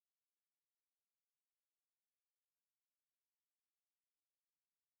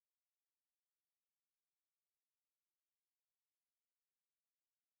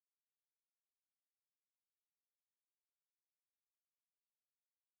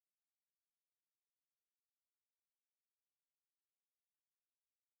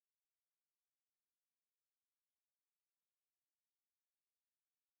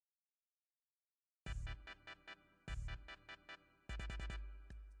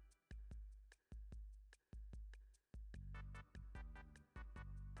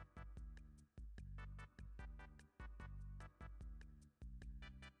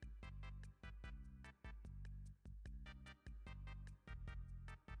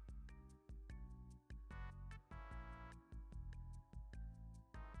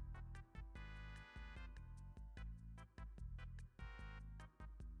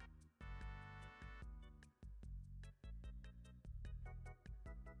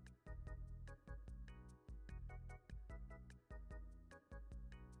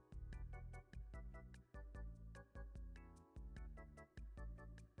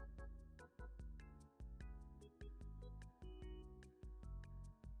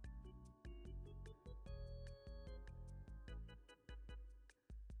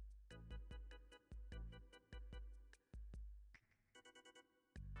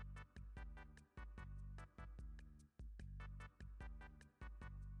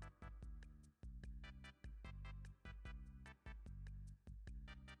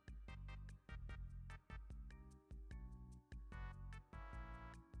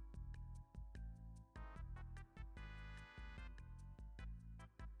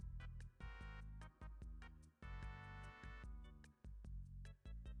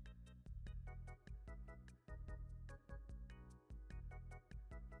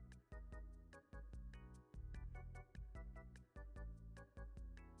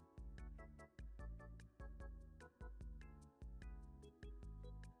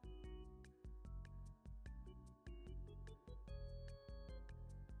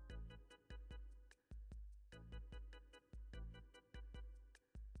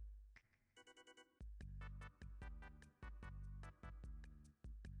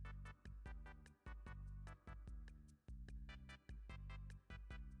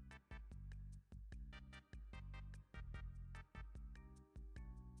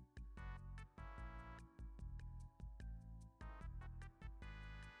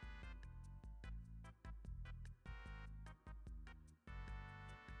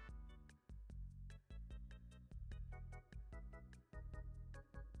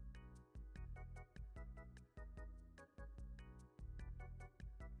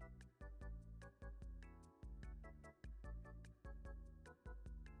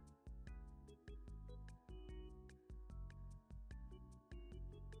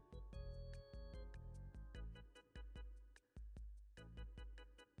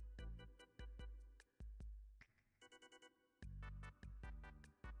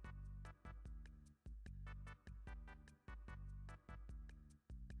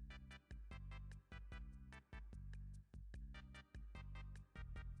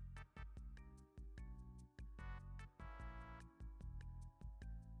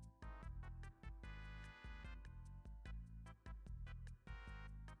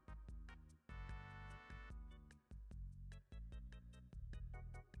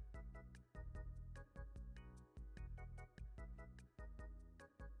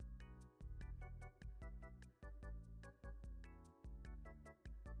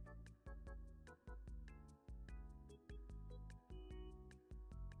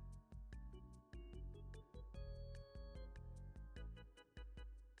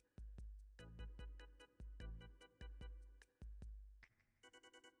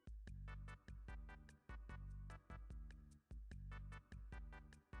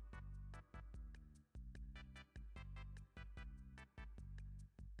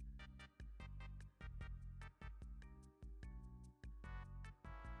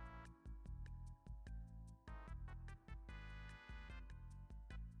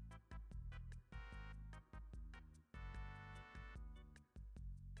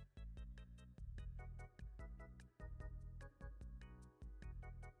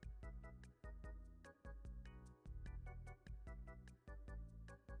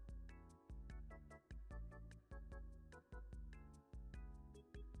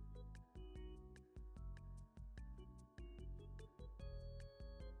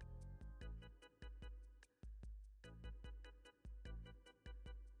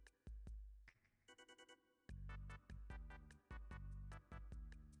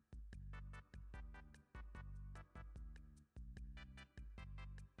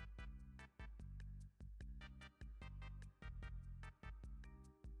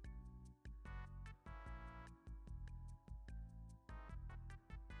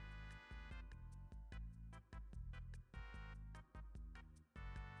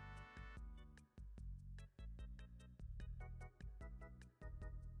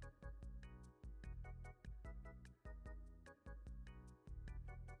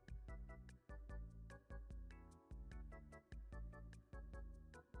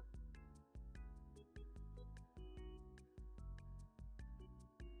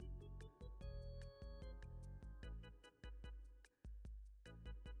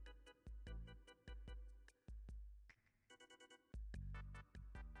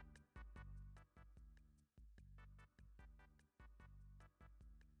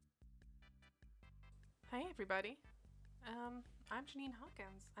Hi everybody. I'm Janine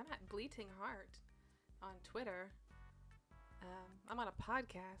Hawkins. I'm at Bleating Heart on Twitter. I'm on a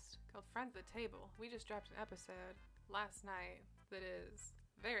podcast called Friends at the Table. We just dropped an episode last night that is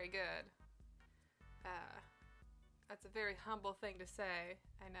very good. That's a very humble thing to say.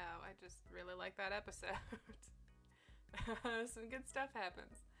 I know, I just really like that episode. Some good stuff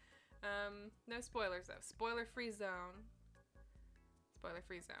happens. No spoilers though. Spoiler-free zone.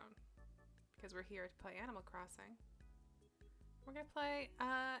 Spoiler-free zone. Because we're here to play Animal Crossing. We're going to play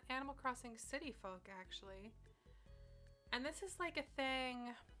Animal Crossing City Folk, actually. And this is like a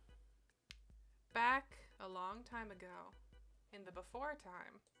thing back a long time ago. In the before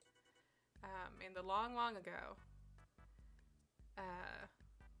time. In the long, long ago.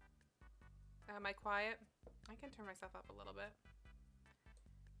 Am I quiet? I can turn myself up a little bit.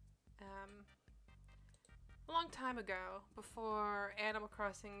 A long time ago, before Animal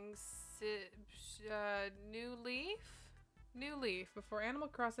Crossing New Leaf, before Animal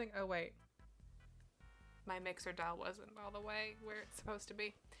Crossing, oh wait, my mixer dial wasn't all the way where it's supposed to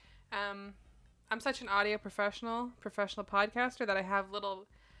be. I'm such an audio professional podcaster that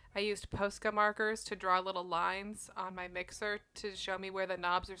I used Posca markers to draw little lines on my mixer to show me where the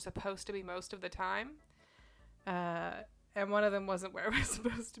knobs are supposed to be most of the time. And one of them wasn't where it was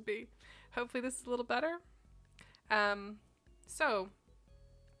supposed to be. Hopefully this is a little better. So,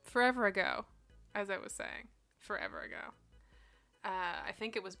 forever ago, as I was saying, forever ago, I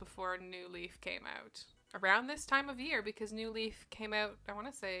think it was before New Leaf came out. Around this time of year, because New Leaf came out, I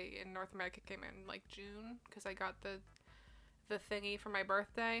want to say in North America, came in like June, because I got the thingy for my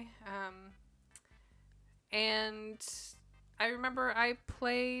birthday. And I remember I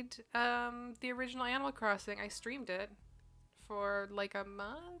played the original Animal Crossing. I streamed it for like a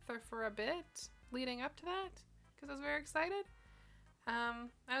month or for a bit leading up to that. Because I was very excited.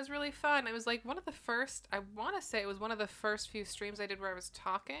 That was really fun. It was like one of the first, I want to say it was one of the first few streams I did where I was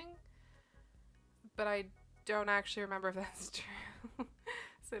talking. But I don't actually remember if that's true.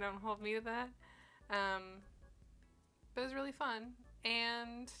 So don't hold me to that. But it was really fun.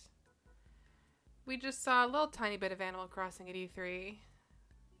 And we just saw a little tiny bit of Animal Crossing at E3.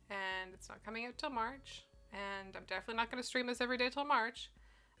 And it's not coming out till March. And I'm definitely not going to stream this every day till March.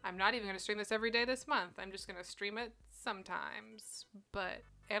 I'm not even going to stream this every day this month. I'm just going to stream it sometimes. But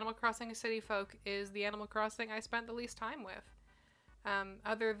Animal Crossing City Folk is the Animal Crossing I spent the least time with.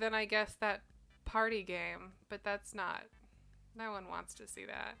 Other than, I guess, that party game. But that's not. No one wants to see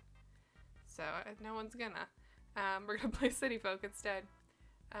that. So, no one's gonna. We're going to play City Folk instead.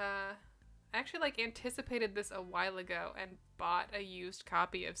 I actually, anticipated this a while ago and bought a used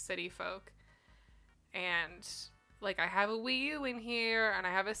copy of City Folk. And I have a Wii U in here, and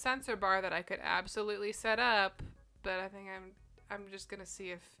I have a sensor bar that I could absolutely set up, but I think I'm just gonna see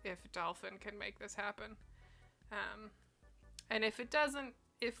if Dolphin can make this happen. And if it doesn't,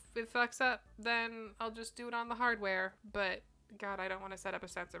 if it fucks up, then I'll just do it on the hardware, but God, I don't want to set up a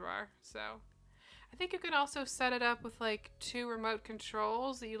sensor bar, so. I think you can also set it up with, 2 remote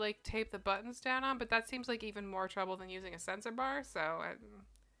controls that you, tape the buttons down on, but that seems like even more trouble than using a sensor bar, so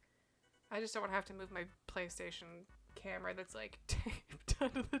I just don't want to have to move my PlayStation camera that's taped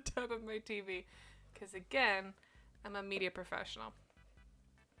onto the top of my TV. Because again, I'm a media professional.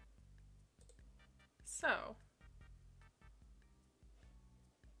 So,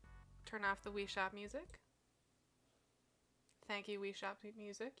 turn off the Wii Shop music. Thank you, Wii Shop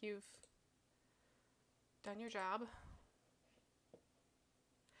music. You've done your job.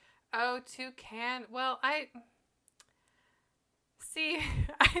 Oh, toucan. Well, See,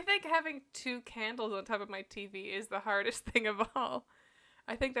 I think having 2 candles on top of my TV is the hardest thing of all.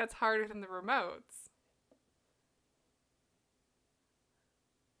 I think that's harder than the remotes.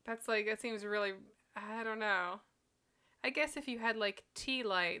 That seems really, I don't know. I guess if you had tea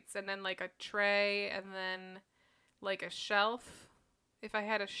lights and then a tray and then a shelf. If I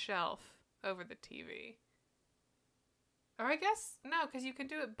had a shelf over the TV. Or I guess, no, because you can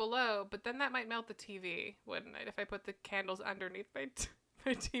do it below, but then that might melt the TV, wouldn't it? If I put the candles underneath my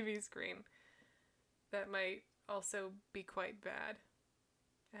TV screen. That might also be quite bad.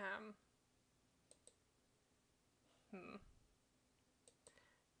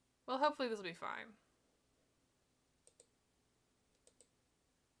 Well, hopefully this will be fine.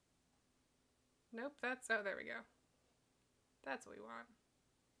 Nope, oh, there we go. That's what we want.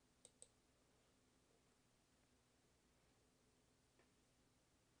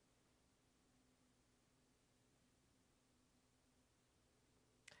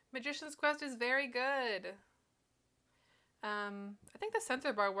 Magician's Quest is very good. I think the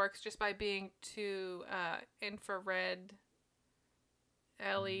sensor bar works just by being 2 infrared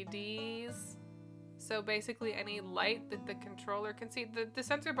LEDs So basically any light that the controller can see, the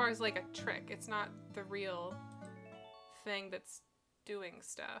sensor bar is like a trick. It's not the real thing that's doing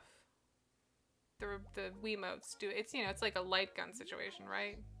stuff. The Wiimotes do, it's, you know, it's like a light gun situation,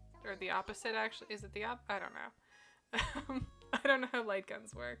 right? Or the opposite, actually. Is it the I don't know. I don't know how light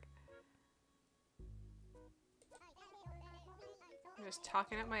guns work. I'm just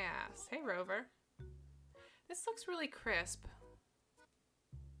talking at my ass. Hey, Rover. This looks really crisp.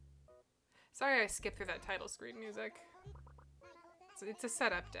 Sorry I skipped through that title screen music. It's a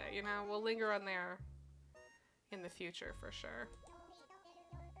setup day, you know? We'll linger on there in the future for sure.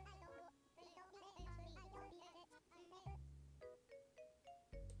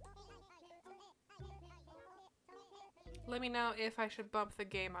 Let me know if I should bump the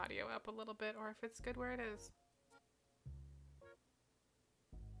game audio up a little bit or if it's good where it is.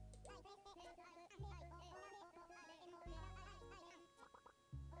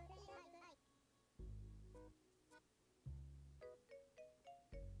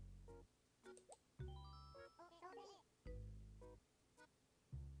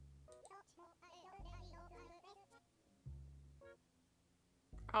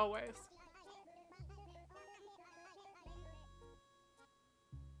 Always.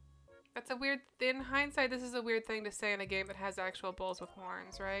 That's a weird, in hindsight, this is a weird thing to say in a game that has actual bulls with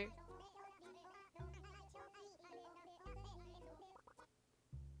horns, right?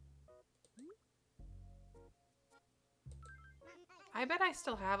 I bet I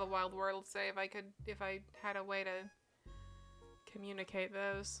still have a Wild World save. If I had a way to communicate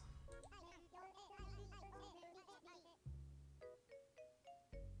those.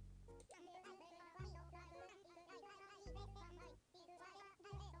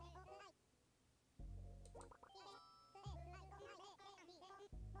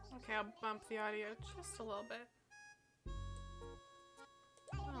 Okay, I'll bump the audio just a little bit.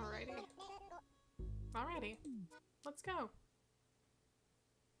 Alrighty. Alrighty. Let's go.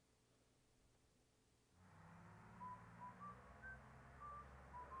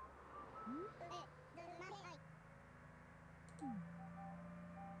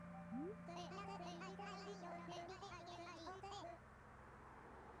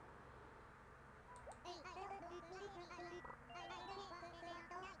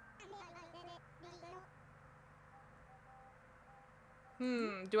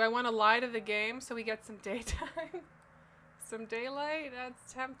 Do I want to lie to the game so we get some daytime? Some daylight?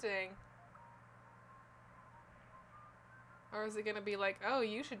 That's tempting. Or is it gonna be like, oh,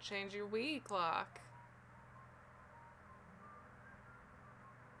 you should change your Wii clock?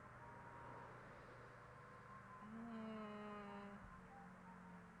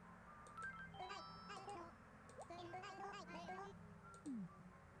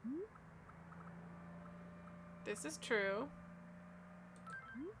 This is true.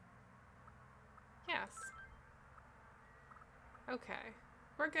 Yes. Okay.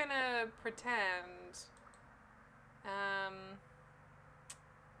 We're gonna pretend.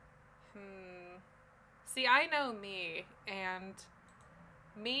 See, I know me, and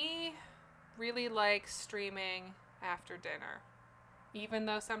me really likes streaming after dinner. Even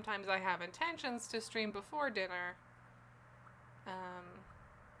though sometimes I have intentions to stream before dinner.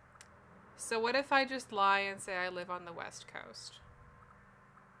 So what if I just lie and say I live on the West Coast?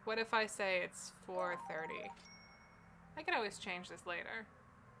 What if I say it's 4:30? I can always change this later.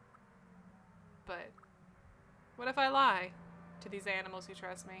 But what if I lie to these animals who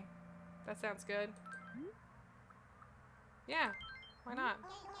trust me? That sounds good. Yeah, why not?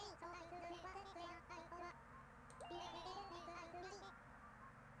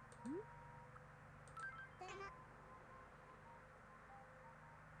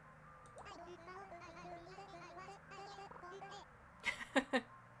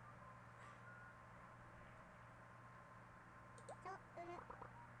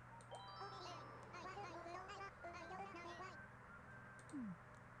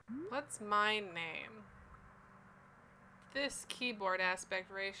 What's my name? This keyboard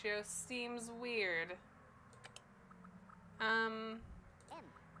aspect ratio seems weird. My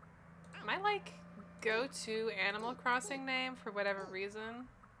like go-to Animal Crossing name for whatever reason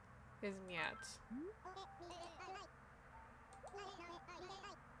is Miette.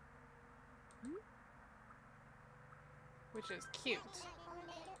 Which is cute.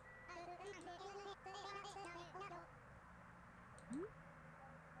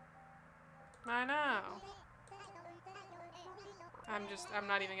 I know. I'm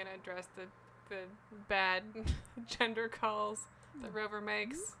not even gonna address the bad gender calls that Rover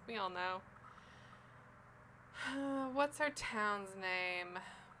makes. We all know. What's our town's name?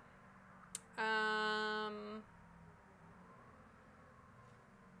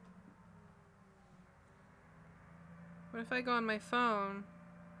 What if I go on my phone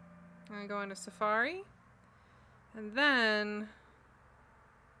and I go into Safari and then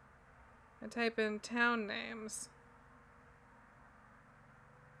I type in town names?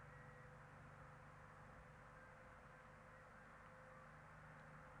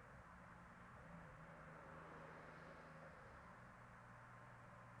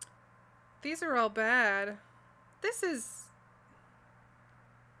 These are all bad. This is...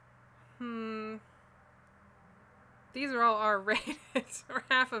 These are all R-rated, or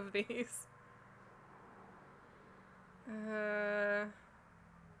half of these.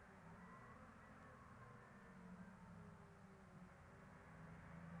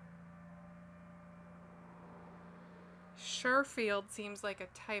 Sherfield seems like a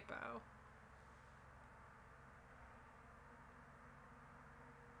typo.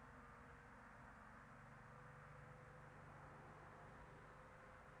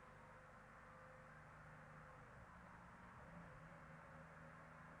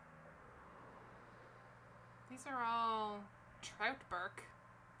 These are all Troutburk.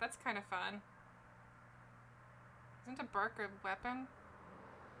 That's kind of fun. Isn't a Burk a weapon?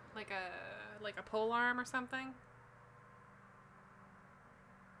 Like a polearm or something?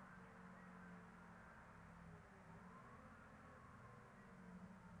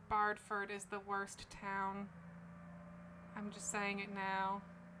 Bardford is the worst town. I'm just saying it now.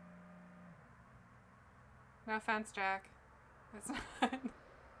 No offense, Jack. It's not.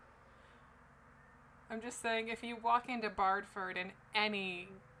 I'm just saying, if you walk into Bardford in any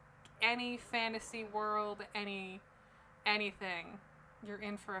fantasy world, anything, you're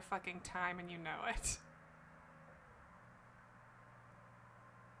in for a fucking time and you know it.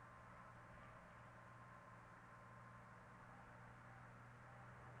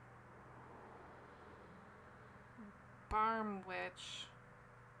 Barmwich.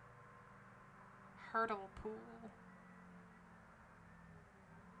 Hurtlepool.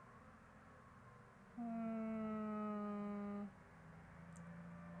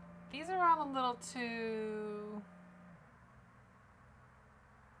 These are all a little too...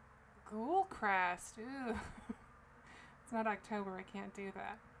 Ghoulcrest. Ooh. It's not October, I can't do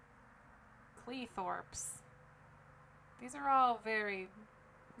that. Cleethorpes. These are all very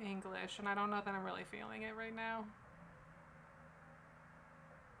English, and I don't know that I'm really feeling it right now.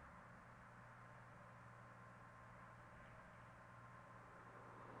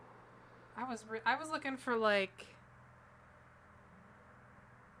 I was looking for, like,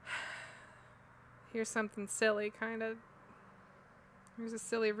 here's something silly, kind of. Here's a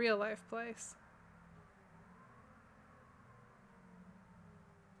silly real life place.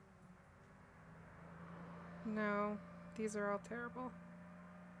 No, these are all terrible.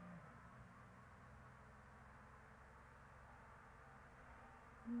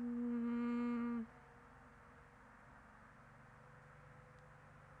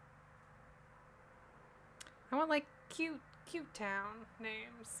 I want, like, cute town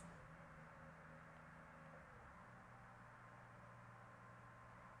names.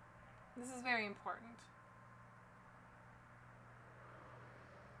 This is very important.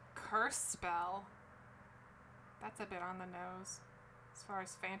 Curse spell. That's a bit on the nose, as far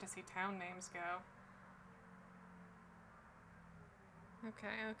as fantasy town names go.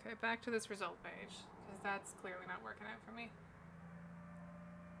 Okay, back to this result page, because that's clearly not working out for me.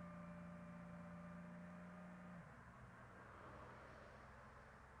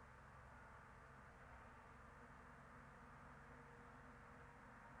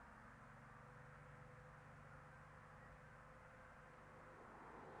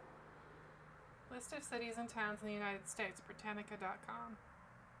 List of cities and towns in the United States, Britannica.com.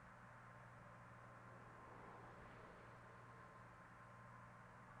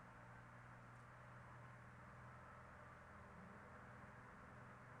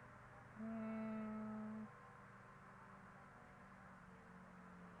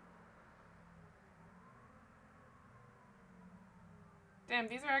 Damn,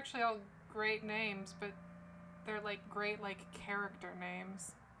 these are actually all great names, but they're like great like character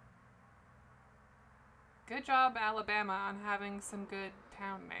names. Good job, Alabama, on having some good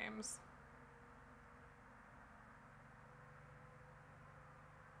town names.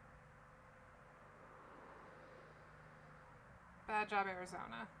 Bad job,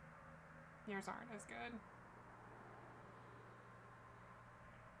 Arizona. Yours aren't as good.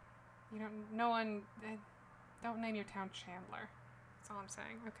 You don't name your town Chandler. That's all I'm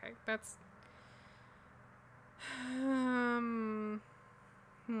saying. Okay, that's...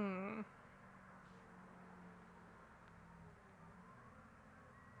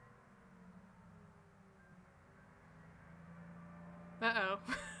 Uh-oh.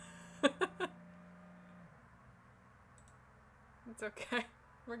 It's okay.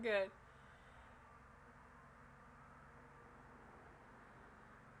 We're good.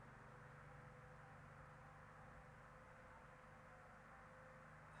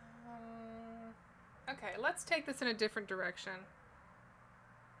 Okay, let's take this in a different direction.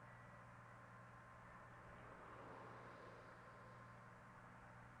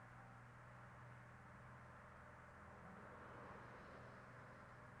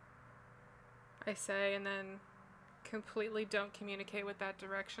 I say, and then completely don't communicate what that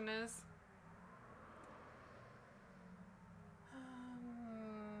direction is.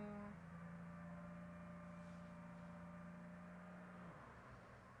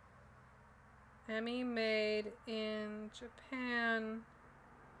 Emmy made in Japan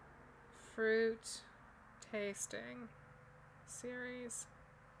fruit tasting series.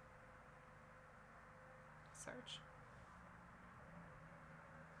 Search.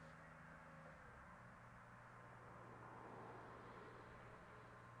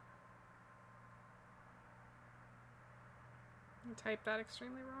 I typed that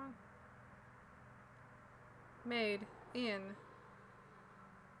extremely wrong. Made in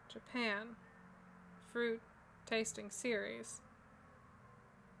Japan fruit tasting series.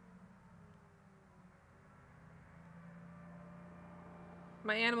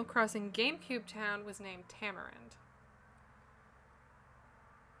 My Animal Crossing GameCube town was named Tamarind.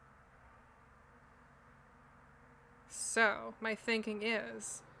 So, my thinking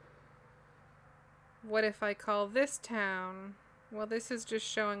is, what if I call this town... Well, this is just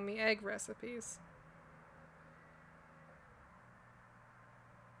showing me egg recipes.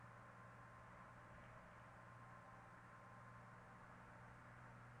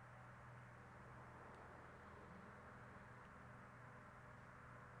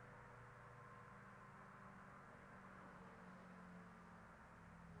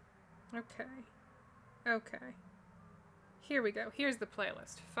 Okay. Okay. Here we go. Here's the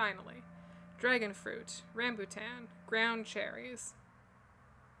playlist, finally. Dragon fruit, rambutan, ground cherries.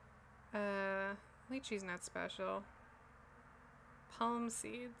 Lychee's not special. Palm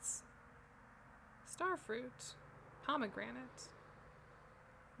seeds. Starfruit. Pomegranate.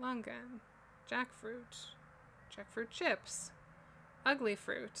 Lungan. Jackfruit. Jackfruit chips. Ugly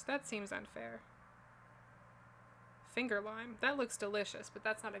fruit. That seems unfair. Finger lime. That looks delicious, but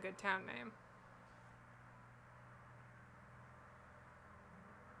that's not a good town name.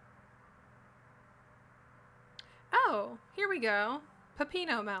 Oh, here we go.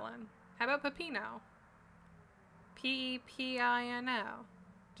 Pepino melon. How about pepino? P-E-P-I-N-O.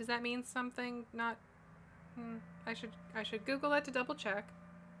 Does that mean something not... I should Google it to double check.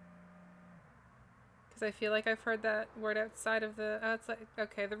 Because I feel like I've heard that word outside of the... it's like,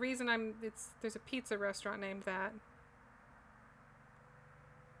 okay, the reason there's a pizza restaurant named that.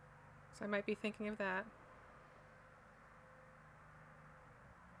 So I might be thinking of that.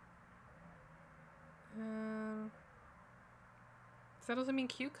 Does that also mean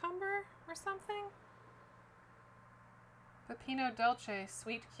cucumber or something? Pepino dolce,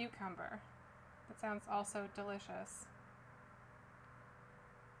 sweet cucumber. That sounds also delicious.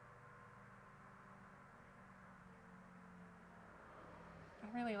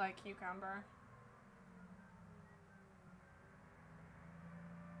 I really like cucumber.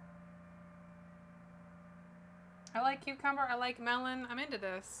 I like cucumber, I like melon, I'm into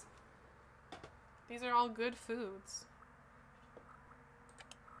this. These are all good foods.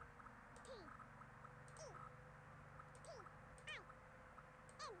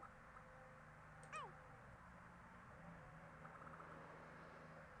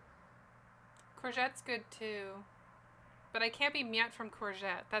 Courgette's good too. But I can't be miette from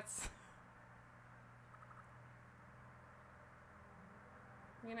courgette. That's...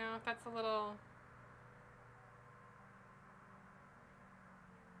 You know, that's a little...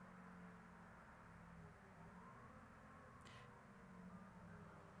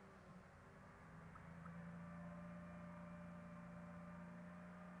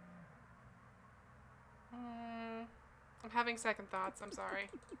 I'm having second thoughts, I'm sorry.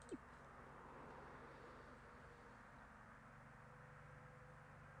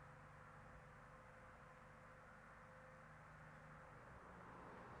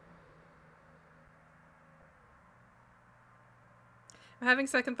 I'm having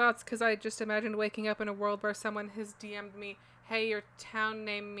second thoughts because I just imagined waking up in a world where someone has DM'd me, hey, your town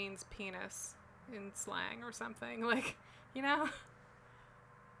name means penis in slang or something. Like, you know?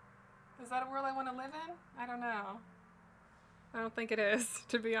 Is that a world I want to live in? I don't know. I don't think it is,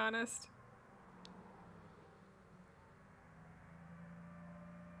 to be honest.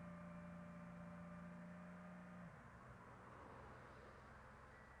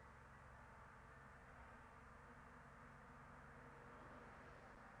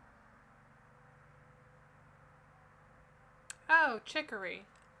 Oh, chicory.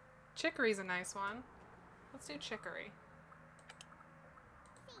 Chicory's a nice one. Let's do chicory.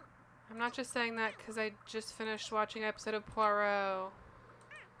 I'm not just saying that because I just finished watching an episode of Poirot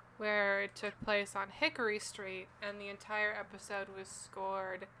where it took place on Hickory Street, and the entire episode was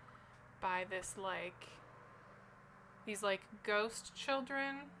scored by this, like, these, like, ghost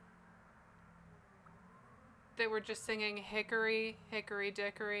children that were just singing Hickory, Hickory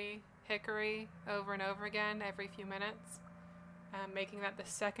Dickory, Hickory over and over again every few minutes, making that the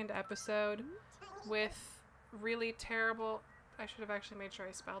second episode with really terrible... I should have actually made sure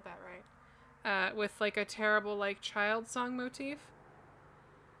I spelled that right. With, like, a terrible, like, child song motif.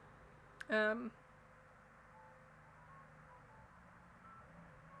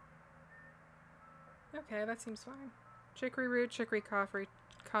 Okay, that seems fine. Chicory root, chicory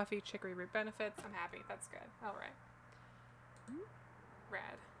coffee, chicory root benefits. I'm happy. That's good. All right.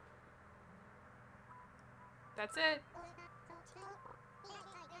 Rad. That's it.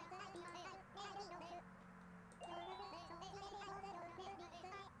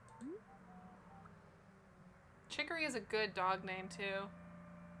 Chicory is a good dog name, too.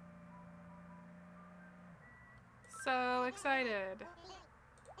 So excited.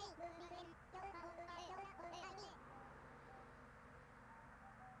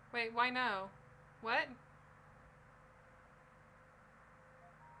 Wait, why no? What?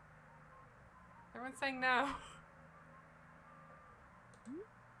 Everyone's saying no.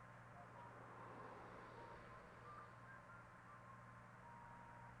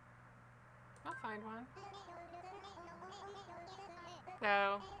 I'll find one.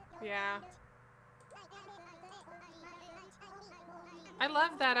 Oh, yeah. I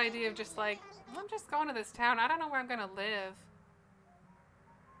love that idea of just like, I'm just going to this town. I don't know where I'm gonna live.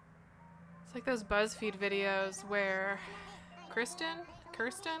 It's like those BuzzFeed videos where Kirsten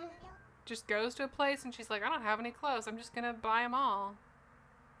just goes to a place and she's like, I don't have any clothes. I'm just gonna buy them all.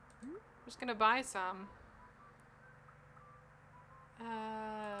 I'm just gonna buy some.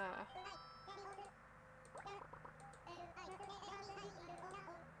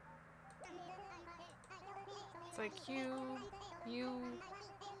 It's like,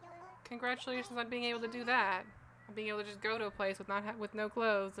 congratulations on being able to do that. On being able to just go to a place with no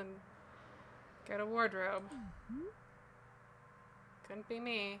clothes and get a wardrobe. Couldn't be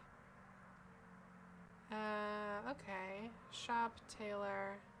me. Okay. Shop,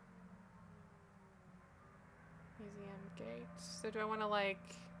 tailor. Museum, gate. So do I want to, like...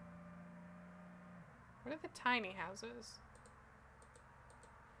 What are the tiny houses?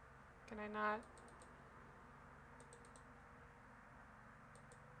 Can I not...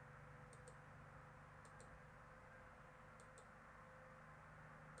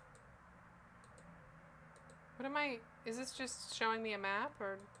 What am I... Is this just showing me a map,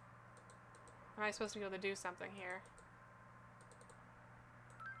 or... Am I supposed to be able to do something here?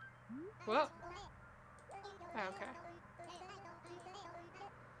 Whoa! Oh, okay.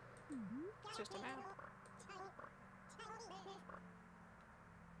 It's just a map.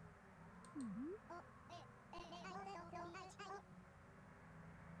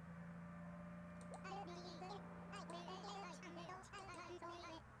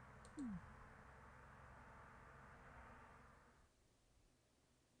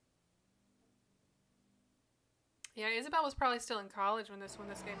 Yeah, Isabel was probably still in college when this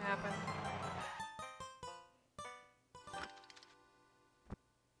game happened.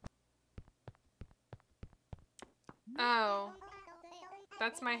 Oh.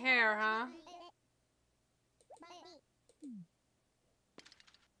 That's my hair, huh?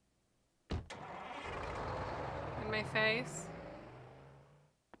 And my face.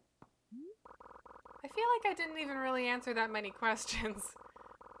 I feel like I didn't even really answer that many questions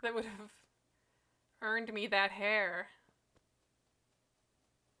that would have earned me that hair.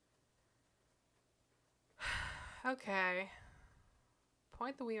 Okay.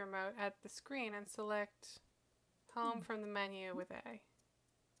 Point the Wii remote at the screen and select home from the menu with A.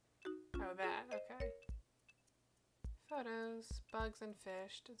 Oh, that. Okay. Photos, bugs and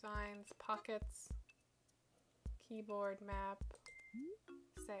fish, designs, pockets, keyboard, map,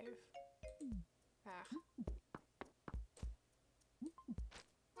 save. Ah.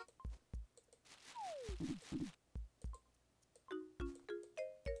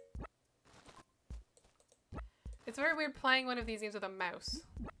 It's very weird playing one of these games with a mouse.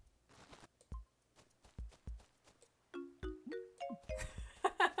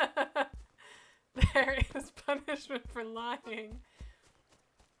 There is punishment for lying.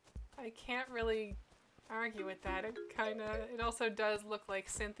 I can't really argue with that. It also does look like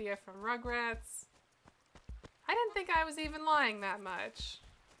Cynthia from Rugrats. I didn't think I was even lying that much.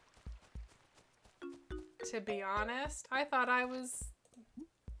 To be honest, I thought I was...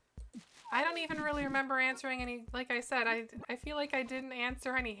 I don't even really remember answering any... Like I said, I feel like I didn't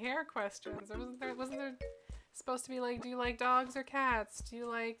answer any hair questions. Wasn't there supposed to be like, do you like dogs or cats? Do you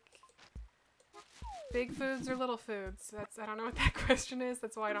like big foods or little foods? I don't know what that question is.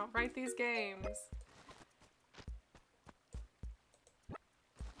 That's why I don't write these games.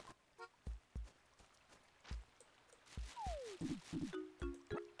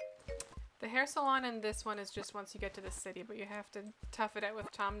 The hair salon in this one is just once you get to the city, but you have to tough it out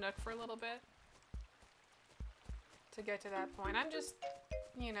with Tom Nook for a little bit to get to that point. I'm just,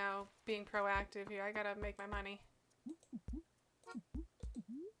 you know, being proactive here. I gotta make my money.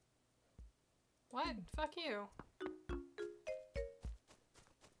 What? Fuck you.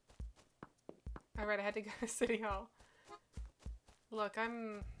 Alright, I had to go to City Hall. Look,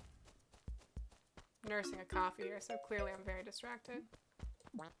 I'm nursing a coffee here, so clearly I'm very distracted.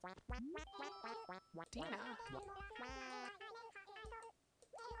 Dina.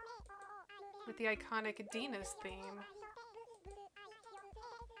 With the iconic Dina's theme.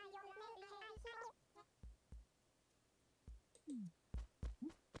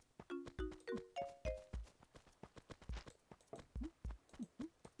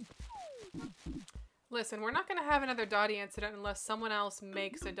 Listen, we're not gonna have another Dottie incident unless someone else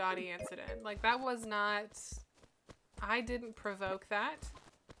makes a Dottie incident. Like, that was not... I didn't provoke that.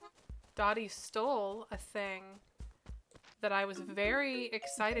 Dottie stole a thing that I was very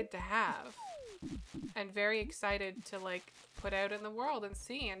excited to have. And very excited to, like, put out in the world and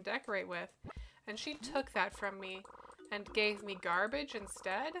see and decorate with. And she took that from me and gave me garbage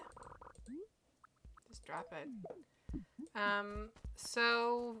instead. Just drop it.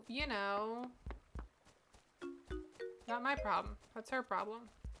 So, you know... Not my problem. That's her problem.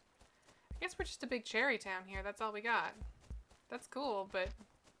 I guess we're just a big cherry town here. That's all we got. That's cool, but...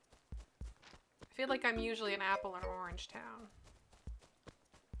 I feel like I'm usually an apple or orange town.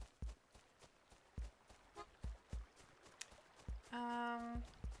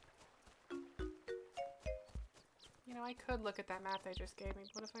 You know, I could look at that map they just gave me.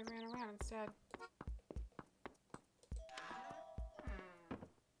 What if I ran around instead?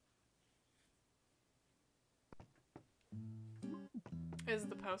 Is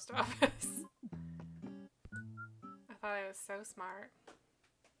the post office. I thought I was so smart.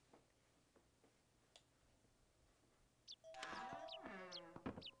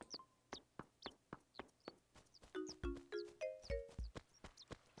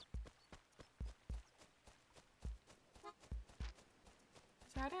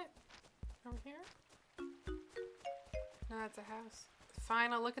 Is that it? Over here? No, that's a house.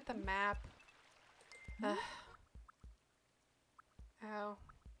 Fine, I'll look at the map. Ugh. Oh.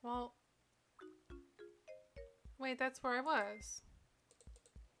 Well... Wait, that's where I was.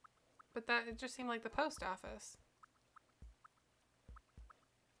 But that, it just seemed like the post office.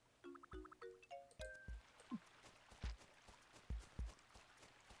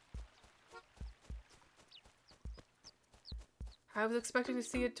 I was expecting to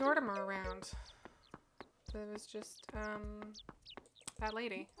see a Tortimer around. But it was just, that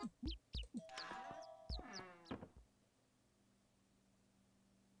lady.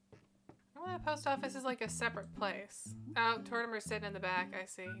 Oh, the post office is like a separate place. Oh, Tortimer's sitting in the back. I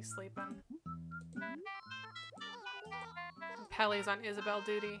see. He's sleeping. And Pelly's on Isabel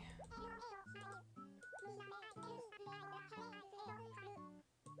duty.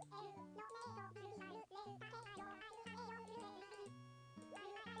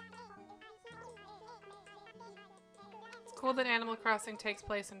 It's cool that Animal Crossing takes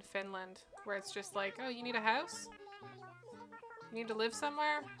place in Finland, where it's just like, oh, you need a house? You need to live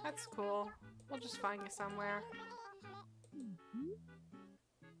somewhere? That's cool. We'll just find you somewhere.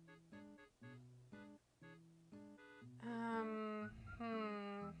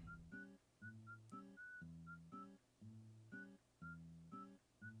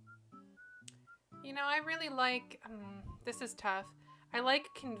 You know, I really like, this is tough. I like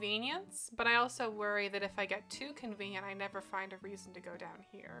convenience, but I also worry that if I get too convenient, I never find a reason to go down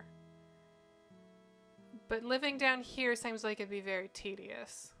here. But living down here seems like it'd be very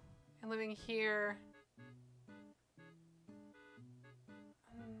tedious. And living here...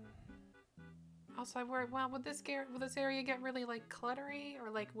 Also, I worry, well, will this area get really, like, cluttery? Or,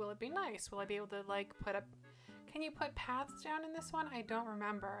 like, will it be nice? Will I be able to, like, put up... Can you put paths down in this one? I don't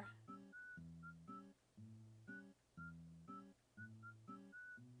remember.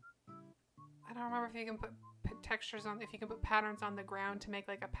 I don't remember if you can put textures on, if you can put patterns on the ground to make,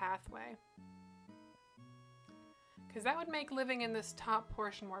 like, a pathway. Because that would make living in this top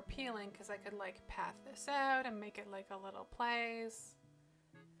portion more appealing, because I could, like, path this out and make it, like, a little place.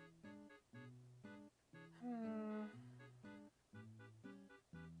 Hmm.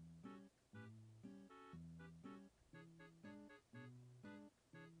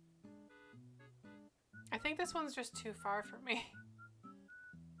 I think this one's just too far for me.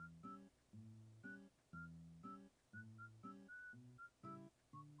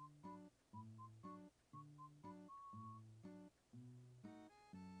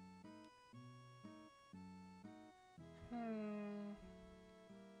 Hmm.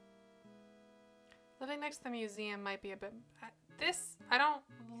 Living next to the museum might be a bit... I don't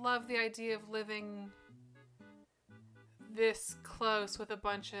love the idea of living this close with a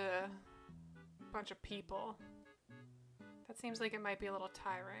bunch of people. That seems like it might be a little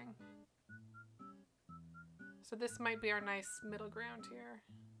tiring. So this might be our nice middle ground here.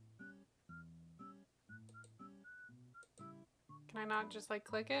 Can I not just like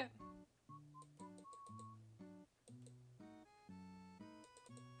click it?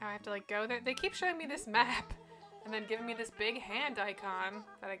 Now I have to like go there. They keep showing me this map and then giving me this big hand icon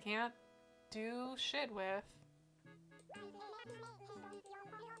that I can't do shit with.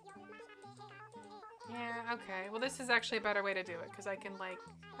 Yeah, okay. Well, this is actually a better way to do it because I can like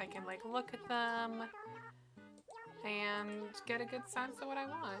look at them and get a good sense of what I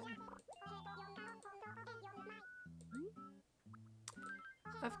want.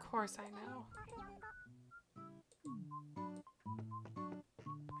 Of course I know.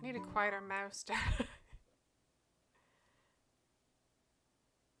 I need a quieter mouse down.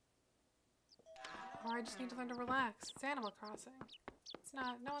 Or I just need to learn to relax. It's Animal Crossing. It's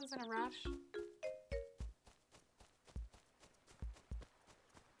not, no one's in a rush.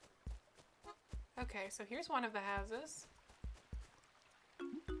 Okay, so here's one of the houses.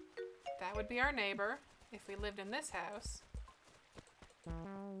 That would be our neighbor if we lived in this house.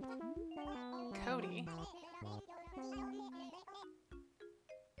 Cody.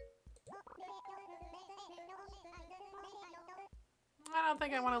 I don't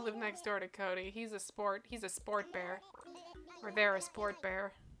think I want to live next door to Cody. He's a sport bear. Or they're a sport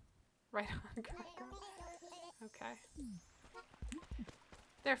bear. Right on. Okay.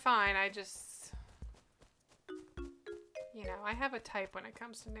 They're fine, I just... You know, I have a type when it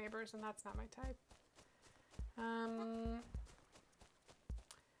comes to neighbors, and that's not my type.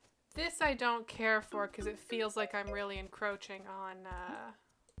 This I don't care for, because it feels like I'm really encroaching on,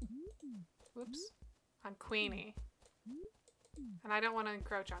 whoops. On Queenie. And I don't want to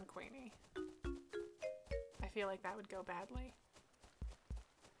encroach on Queenie. I feel like that would go badly.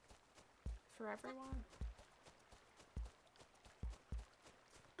 For everyone.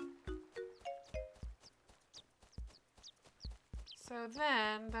 So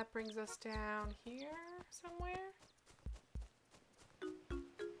then, that brings us down here somewhere.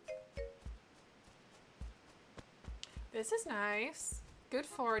 This is nice. Good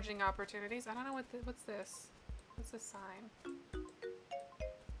foraging opportunities. I don't know what's this? What's this sign?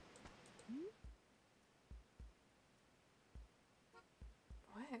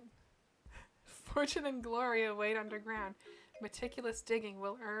 What? Fortune and glory await underground. Meticulous digging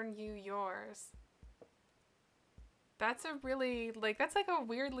will earn you yours. That's a really, like, that's like a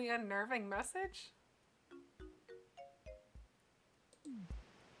weirdly unnerving message.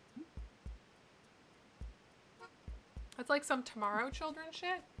 It's like some Tomorrow Children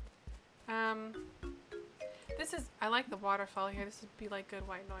shit. This is, I like the waterfall here. This would be like good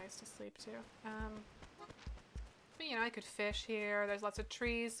white noise to sleep to. But you know, I could fish here. There's lots of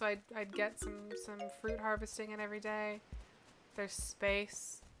trees, so I'd get some fruit harvesting in every day. There's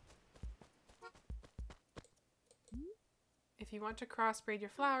space. If you want to crossbreed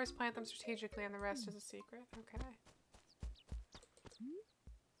your flowers, plant them strategically, and the rest is a secret. Okay.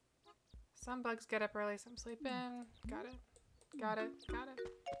 Some bugs get up early, some sleep in. Got it. Got it. Got it.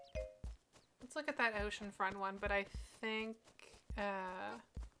 Let's look at that oceanfront one, but I think...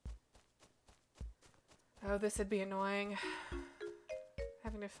 Oh, this would be annoying.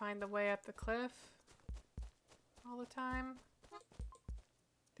 Having to find the way up the cliff all the time.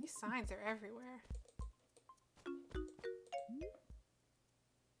 These signs are everywhere.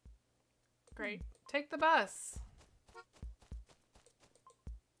 Great. Take the bus.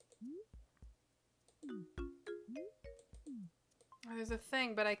 Oh, there's a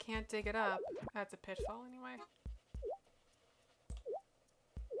thing, but I can't dig it up. That's a pitfall anyway.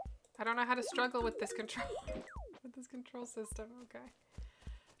 I don't know how to struggle with this control with this control system. Okay.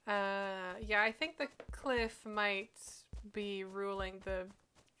 Yeah, I think the cliff might be ruling the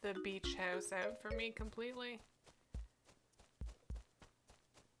beach house out for me completely.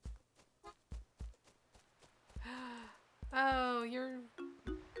 Oh, you're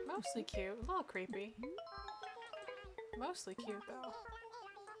mostly cute. A little creepy. Mostly cute, though.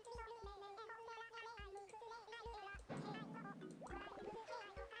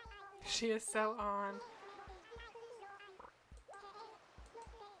 She is so on.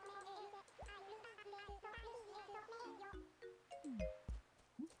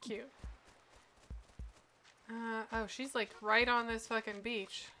 Cute. Oh, she's like right on this fucking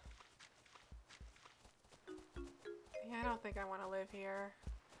beach. Yeah, I don't think I want to live here.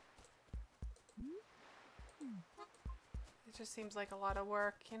 It just seems like a lot of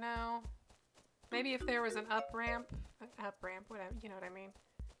work, you know? Maybe if there was an up-ramp, whatever, you know what I mean?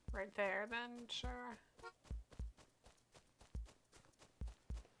 Right there, then sure.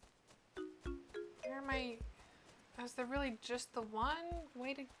 Where am I? Is there really just the one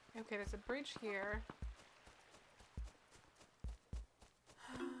way to... Okay, there's a bridge here.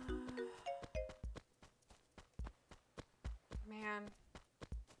 Man.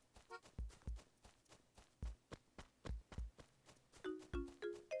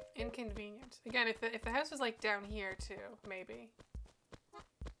 Inconvenient. Again, if the house was like down here too, maybe.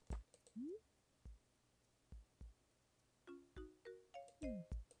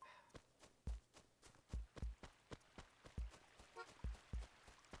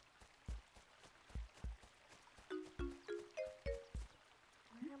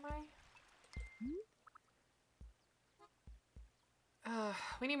 Where am I?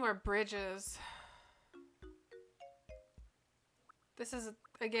 We need more bridges. This is,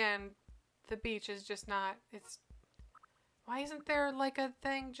 again, the beach is just not, it's... Why isn't there, like, a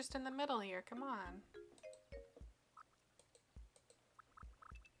thing just in the middle here? Come on.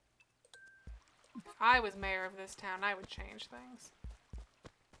 If I was mayor of this town, I would change things.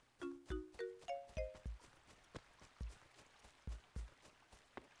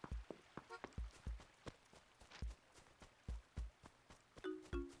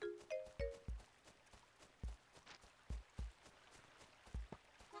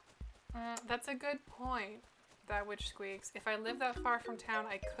 That's a good point, that witch squeaks. If I lived that far from town,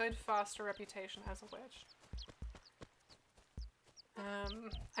 I could foster a reputation as a witch.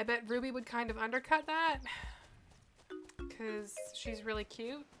 I bet Ruby would kind of undercut that, because she's really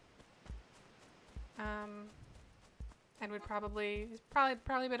cute. And would probably a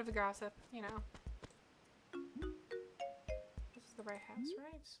bit of a gossip, you know. This is the right house,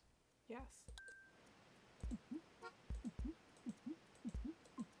 right? Yes.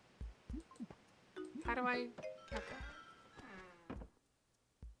 How do I... Okay.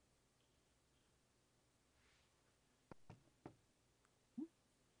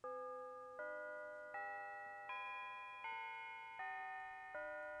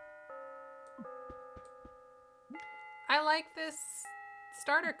 I like this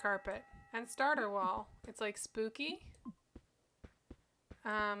starter carpet and starter wall. It's like spooky,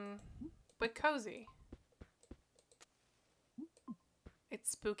 but cozy.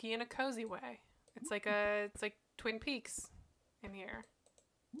 It's spooky in a cozy way. It's like Twin Peaks in here.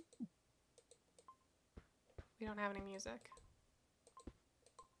 We don't have any music.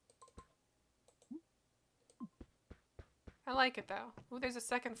 I like it though. Ooh, there's a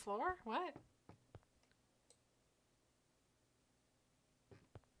second floor? What?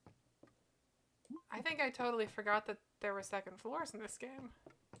 I think I totally forgot that there were second floors in this game.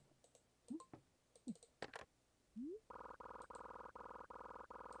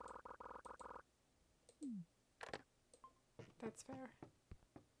 That's fair.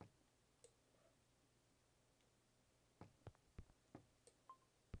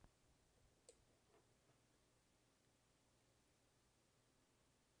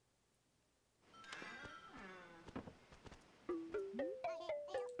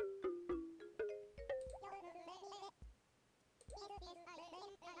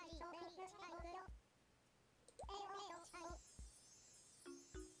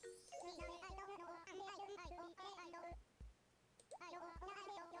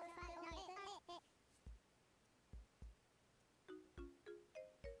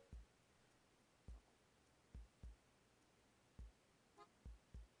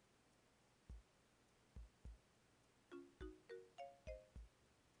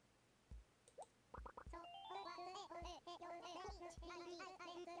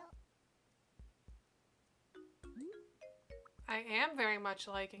 I am very much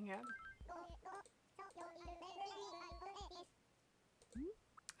liking it.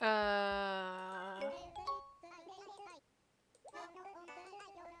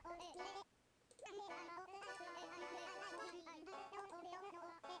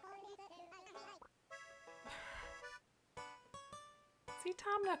 See,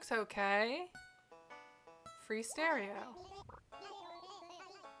 Tom Nook's okay. Free stereo.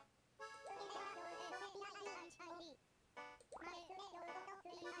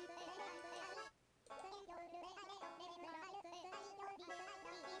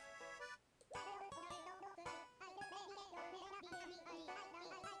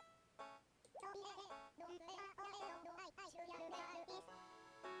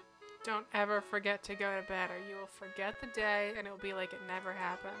 Don't ever forget to go to bed or you will forget the day and it will be like it never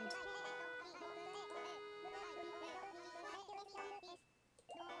happened.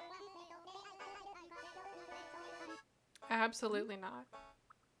 Absolutely not.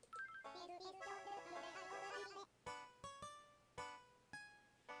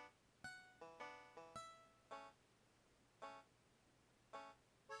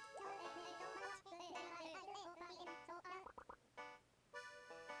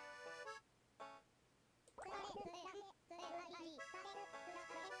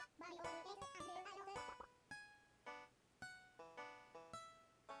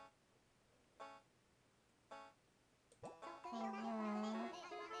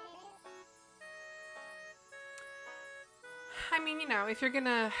 I mean, you know, if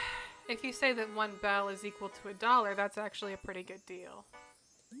you say that 1 bell is equal to $1, that's actually a pretty good deal.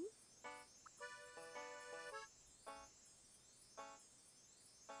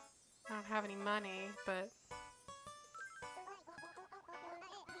 I don't have any money, but...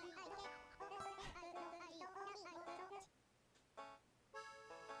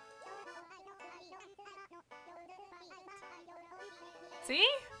 See?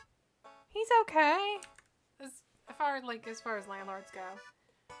 He's okay. As far as landlords go.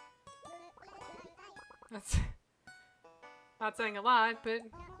 That's not saying a lot, but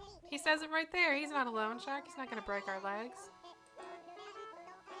he says it right there. He's not a loan shark. He's not gonna break our legs.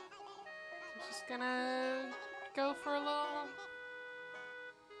 He's just gonna go for a little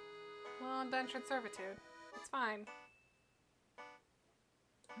indentured servitude. It's fine.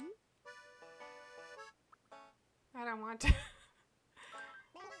 I don't want to.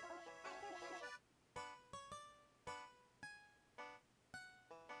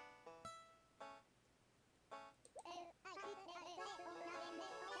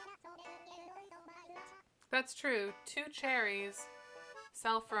 That's true. 2 cherries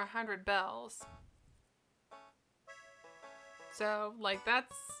sell for 100 bells. So, like,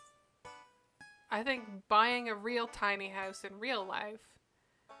 that's... I think buying a real tiny house in real life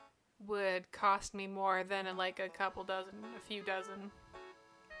would cost me more than like a few dozen,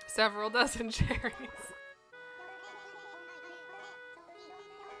 several dozen cherries.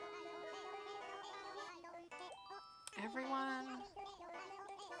 Everyone...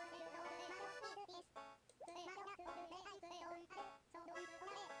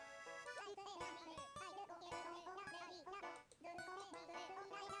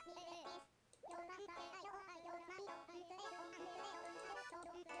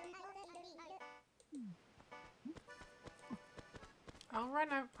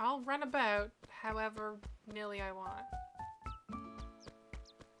 I'll run about however nilly I want.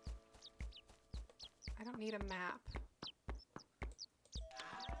 I don't need a map.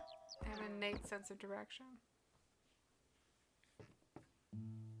 I have an innate sense of direction.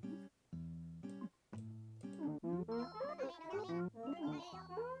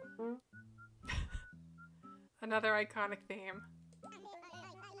 Another iconic theme.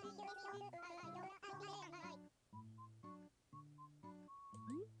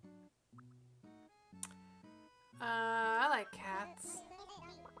 I like cats.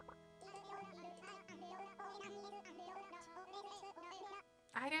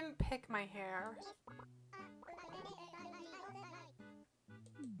 I didn't pick my hair.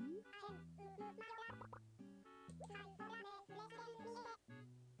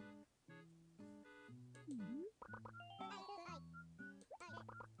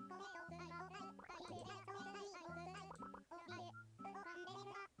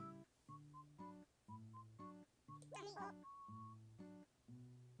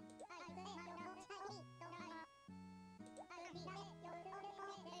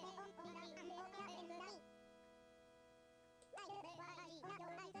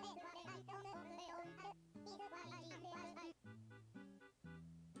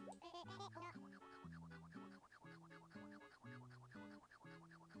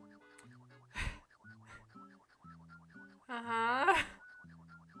 Uh-huh.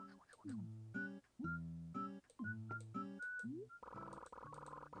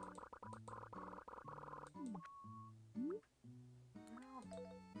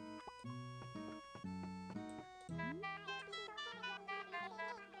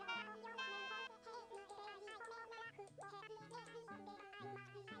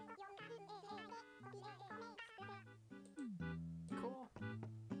 Cool.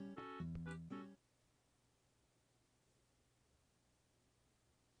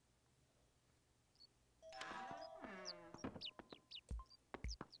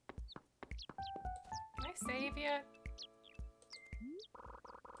 Can I save yet?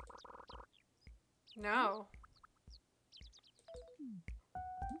 No.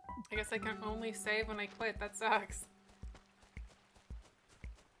 I guess I can only save when I quit. That sucks.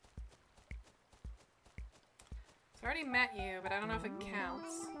 So I already met you, but I don't know if it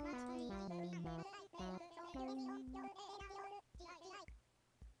counts.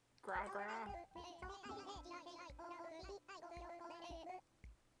 Gra gra.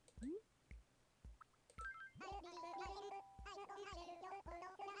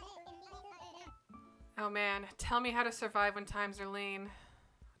 Oh man, tell me how to survive when times are lean.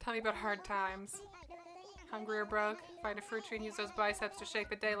 Tell me about hard times. Hungry or broke, find a fruit tree and use those biceps to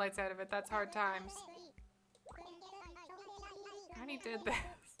shake the daylights out of it. That's hard times. I already did this.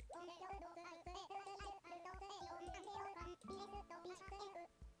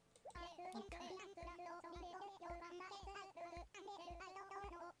 Okay.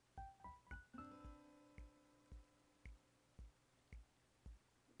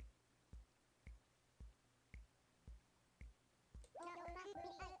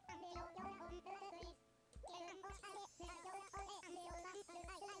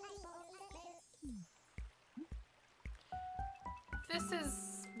 This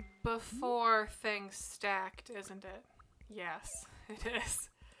is before things stacked, isn't it? Yes, it is.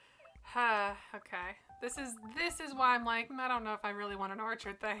 Okay. This is why I'm like, I don't know if I really want an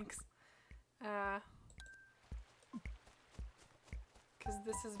orchard, thanks. Because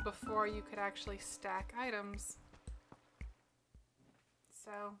this is before you could actually stack items.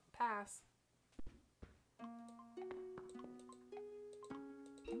 So, pass.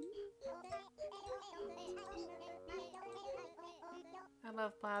 I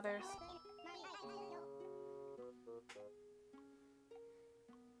love blathers.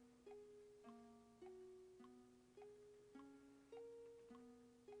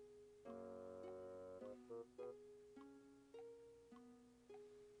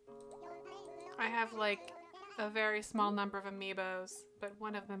 I have like a very small number of amiibos, but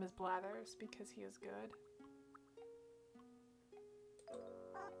one of them is Blathers because he is good.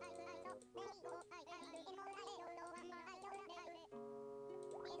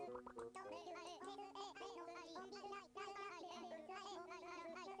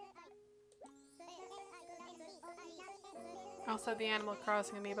 Also, the Animal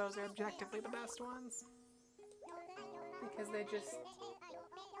Crossing amiibos are objectively the best ones. Because they just...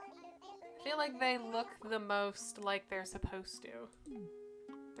 I feel like they look the most like they're supposed to.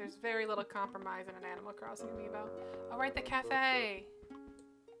 There's very little compromise in an Animal Crossing amiibo. Oh, right, the cafe!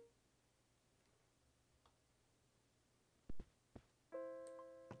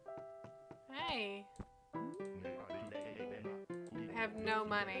 Hey! I have no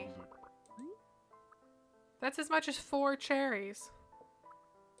money. That's as much as 4 cherries.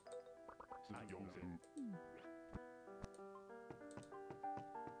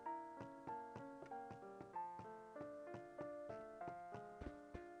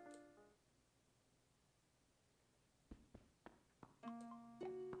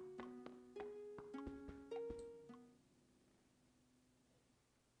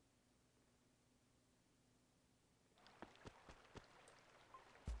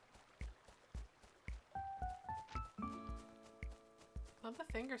 Love the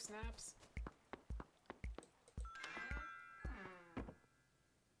finger snaps.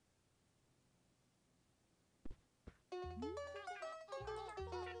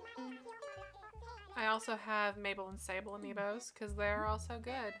 I also have Mabel and Sable amiibos because they're also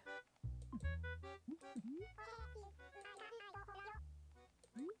good.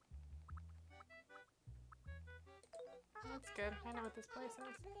 That's good. I know what this place is.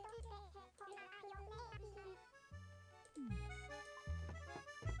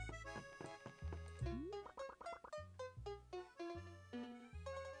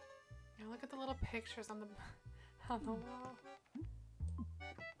 Now look at the little pictures on the wall.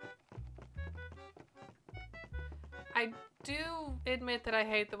 I do admit that I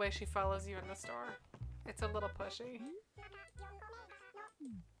hate the way she follows you in the store. It's a little pushy.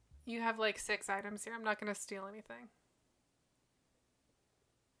 You have like 6 items here. I'm not going to steal anything.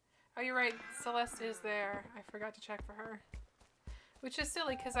 Oh, you're right. Celeste is there. I forgot to check for her. Which is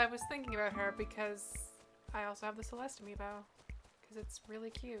silly because I was thinking about her because I also have the Celeste amiibo. Because it's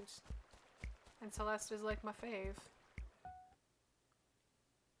really cute. And Celeste is like my fave.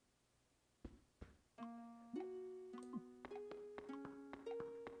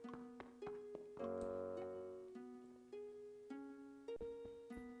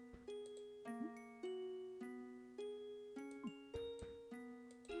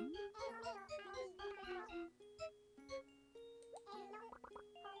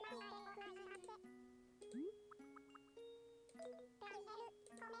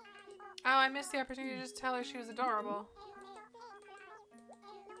 Oh, I missed the opportunity to just tell her she was adorable.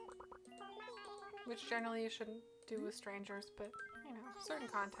 which generally you shouldn't do with strangers, but, you know, certain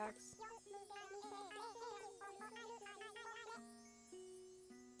contexts.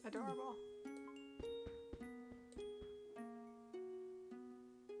 Adorable.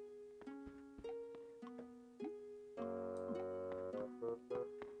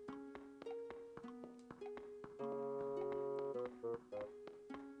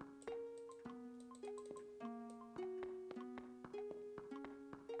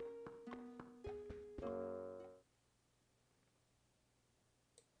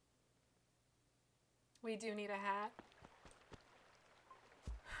 We do need a hat.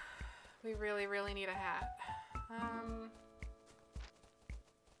 We really, really need a hat.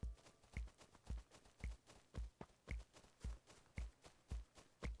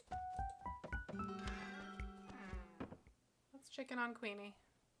 Let's chicken on Queenie.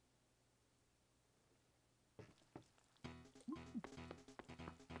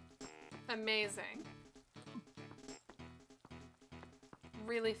 Amazing.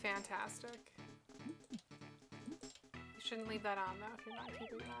 Really fantastic. You shouldn't leave that on though if you're not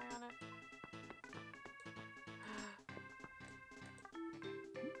keeping an eye on it.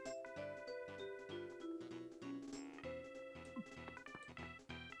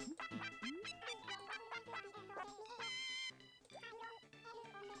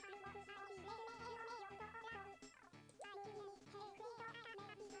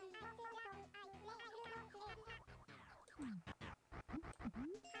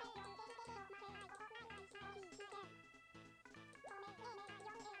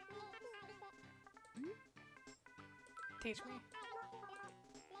 Teach me.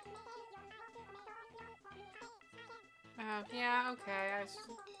 Yeah, okay.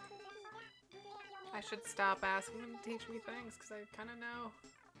 I should stop asking them to teach me things because I kind of know.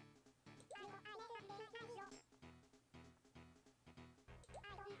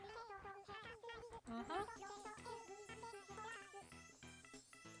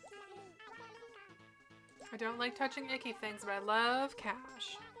 I don't like touching icky things, but I love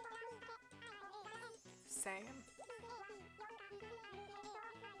cash. Same.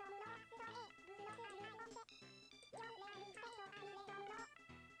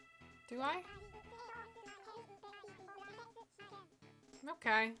 Do I?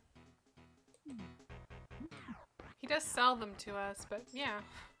 Okay. He does sell them to us, but yeah.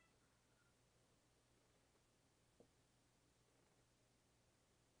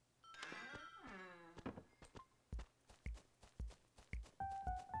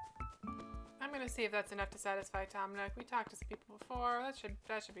 I'm gonna see if that's enough to satisfy Tom Nook. We talked to some people before.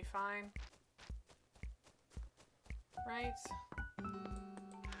 That should be fine. Right?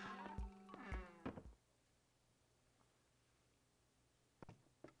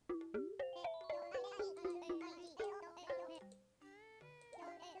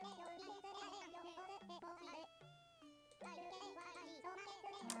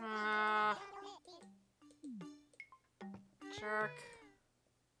 Jerk.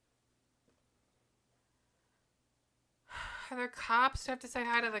 Are there cops? Do I have to say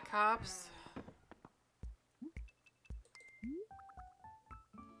hi to the cops?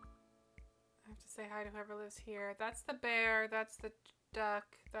 I have to say hi to whoever lives here. That's the bear. That's the duck.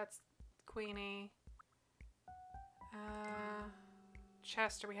 That's Queenie.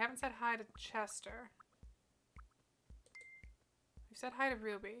 Chester. We haven't said hi to Chester. We've said hi to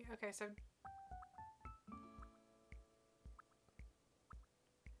Ruby. Okay, so...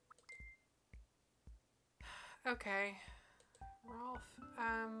 Okay. Rolf.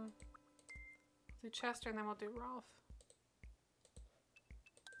 We'll do Chester and then we'll do Rolf.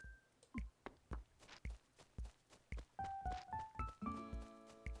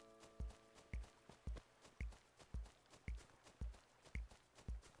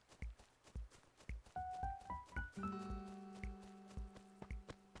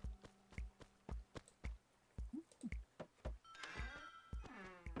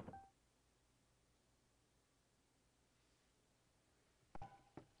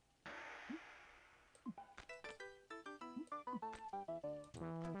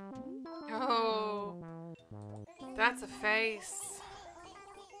 Oh, that's a face.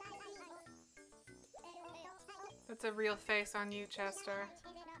 That's a real face on you, Chester.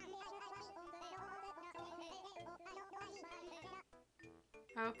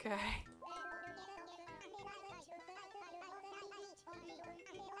 Okay.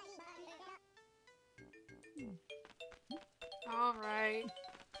 All right.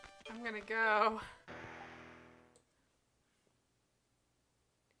 I'm gonna go.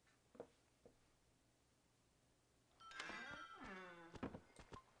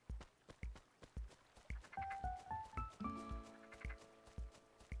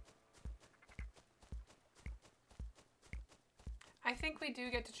 I think we do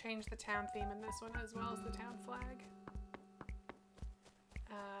get to change the town theme in this one as well as the town flag.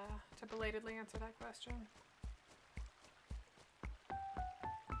 To belatedly answer that question.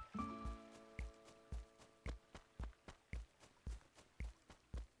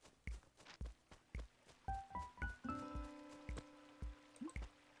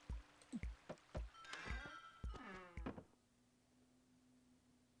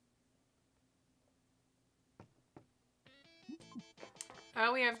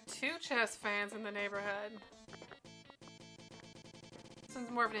 Oh, we have 2 chess fans in the neighborhood. This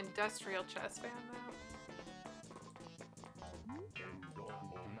one's more of an industrial chess fan, though.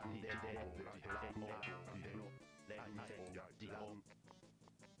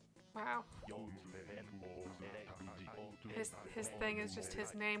 Wow. His thing is just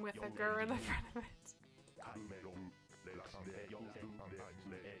his name with a gur in the front of it.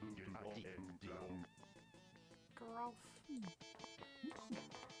 Growth.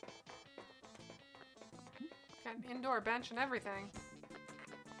 Got an indoor bench and everything.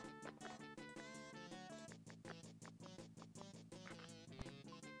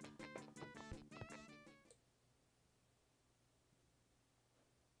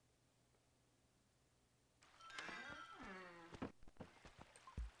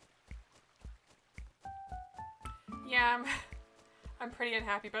 Yeah, I'm pretty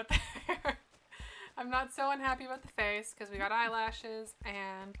unhappy about the hair. I'm not so unhappy about the face because we got eyelashes,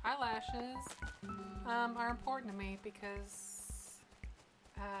 and eyelashes are important to me because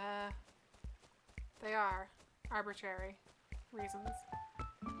they are arbitrary reasons.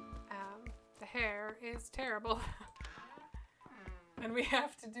 The hair is terrible. And we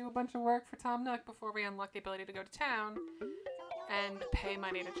have to do a bunch of work for Tom Nook before we unlock the ability to go to town and pay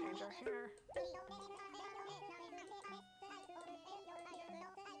money to change our hair.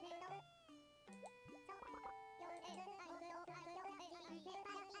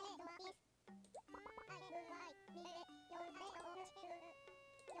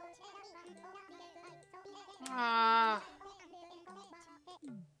 Ah.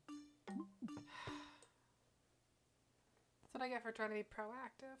 That's what I get for trying to be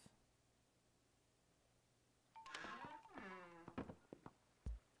proactive.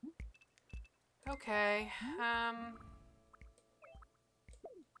 Okay,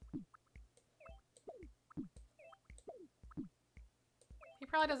 he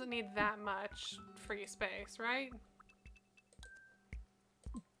probably doesn't need that much free space, right?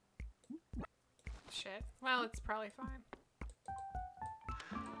 Shit. Well, it's probably fine.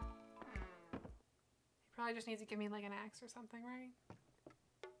 He probably just needs to give me like an axe or something, right?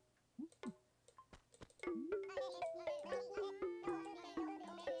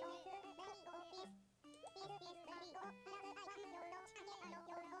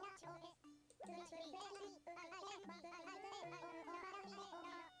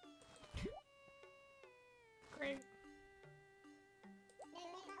 Great.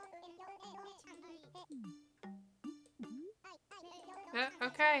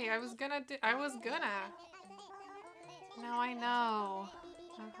 Okay, I was gonna. No, I know.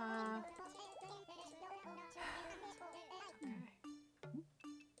 Okay.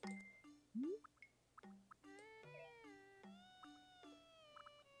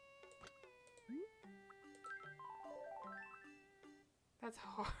 That's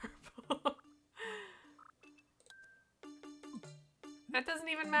horrible. That doesn't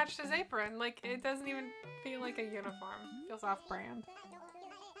even match his apron. Like, it doesn't even feel like a uniform. It feels off-brand.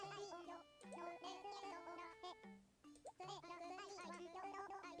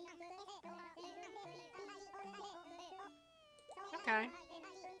 Okay.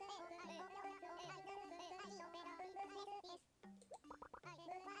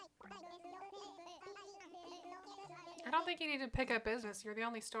 I don't think you need to pick up business. You're the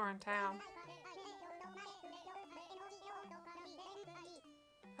only store in town.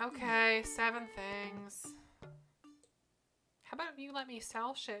 Okay, 7 things. How about you let me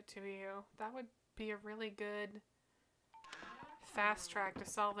sell shit to you? That would be a really good fast track to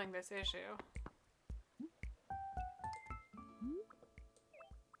solving this issue.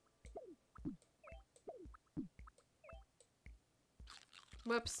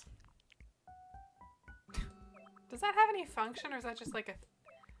 Whoops. Does that have any function, or is that just like a...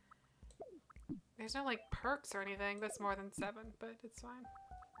 There's no like perks or anything that's more than 7, but it's fine.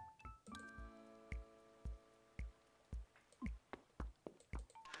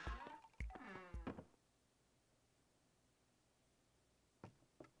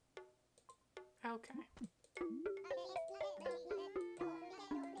 Okay.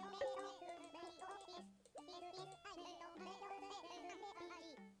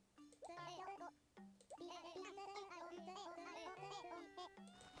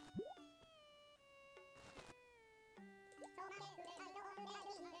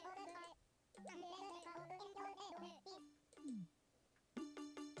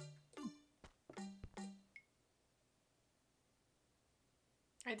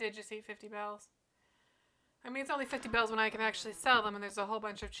 I did just eat 50 bells. I mean, it's only 50 bells when I can actually sell them, and there's a whole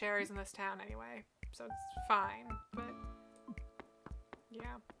bunch of cherries in this town anyway. So it's fine, but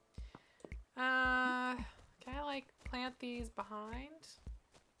yeah. Can I, like, plant these behind?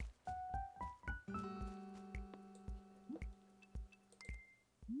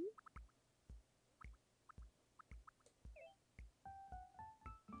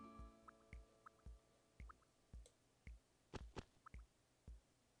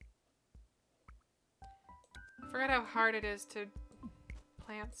 I forgot how hard it is to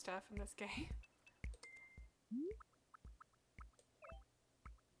plant stuff in this game.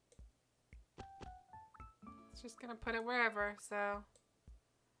 It's just gonna put it wherever, so...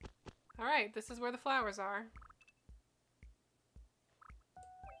 Alright, this is where the flowers are.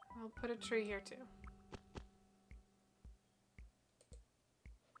 I'll put a tree here too.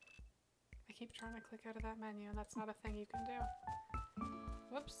 I keep trying to click out of that menu, and that's not a thing you can do.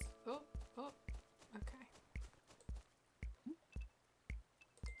 Whoops. Oh, oh. Okay.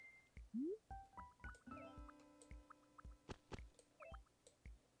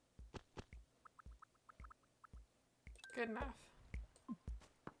 Good enough.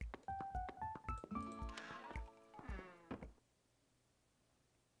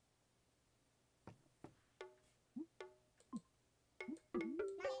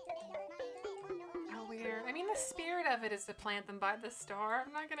 Oh, weird. I mean, the spirit of it is to plant them by the store.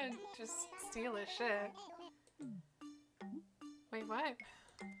 I'm not gonna just steal his shit. Wait, what?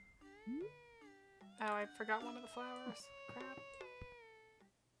 Oh, I forgot one of the flowers. Crap.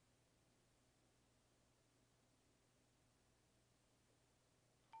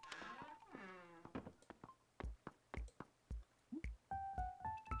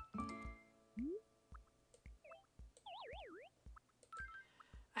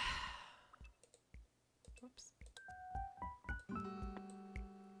 Whoops.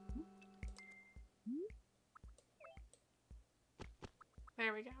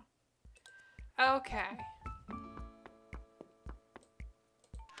 There we go. Okay.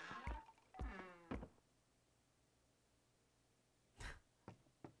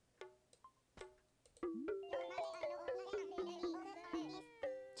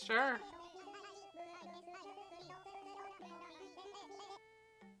 Sure.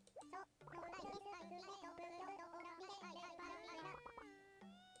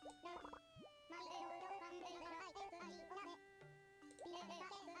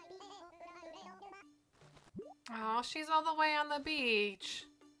 Oh, she's all the way on the beach.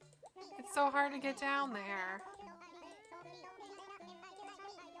 It's so hard to get down there.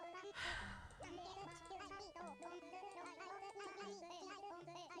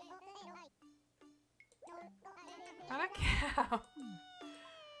 Not a cow.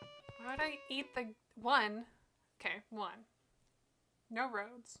 Why would I eat the one? Okay, one. No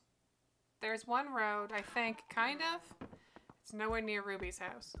roads. There's one road, I think, kind of. It's nowhere near Ruby's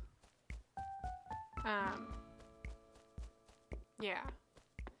house. Yeah.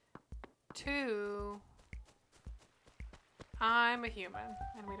 2, I'm a human,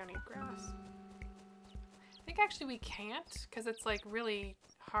 and we don't eat grass. I think actually we can't, because it's like really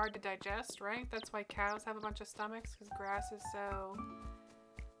hard to digest, right? That's why cows have a bunch of stomachs, because grass is so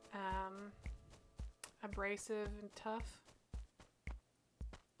abrasive and tough.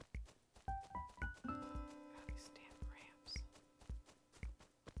 Oh, these damn ramps.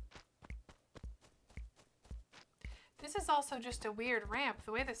 This is also just a weird ramp,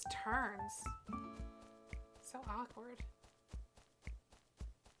 the way this turns. So awkward.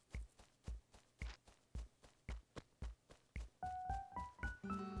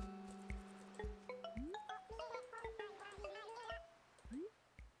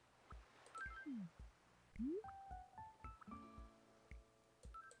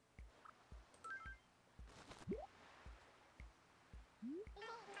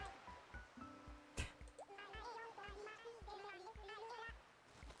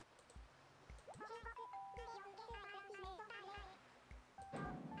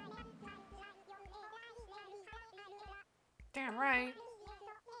 Damn right.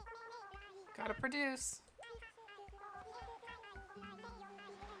 Gotta produce.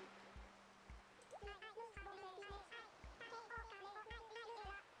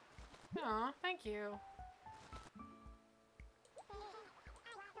 Aw, thank you.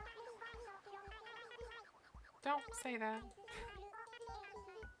 Don't say that.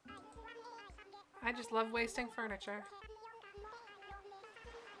 I just love wasting furniture.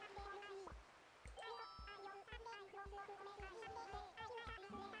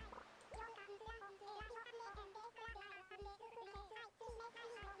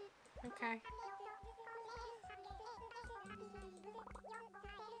 Okay.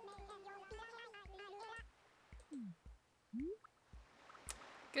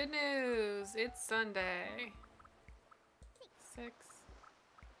 Good news! It's Sunday. 6,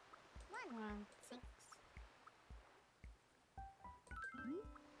 1, 6.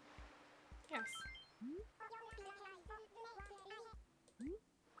 Yes.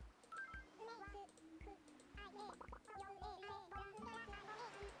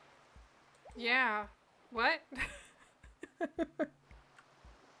 Yeah. What?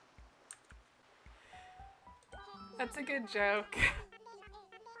 That's a good joke.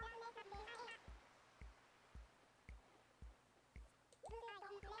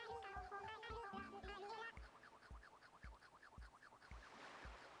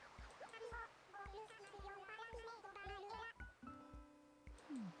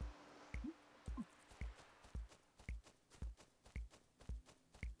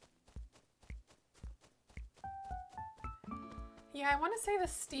 Yeah, I want to say the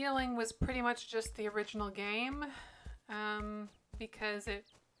stealing was pretty much just the original game, because it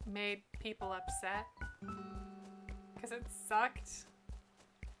made people upset, because it sucked.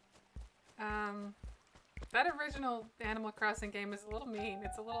 That original Animal Crossing game is a little mean.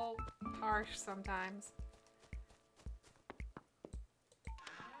 It's a little harsh sometimes.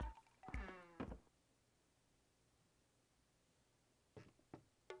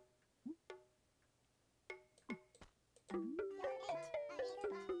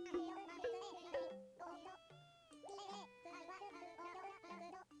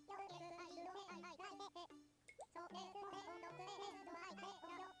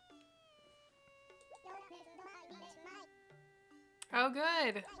 Oh,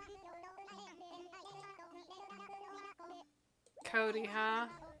 good. Cody, huh?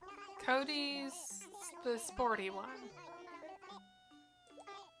 Cody's the sporty one.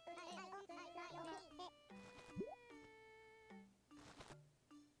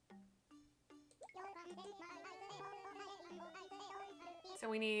 So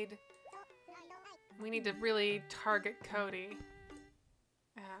we need to really target Cody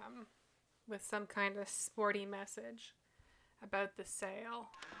with some kind of sporty message about the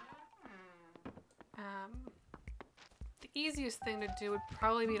sale. The easiest thing to do would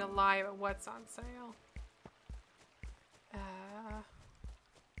probably be to lie about what's on sale.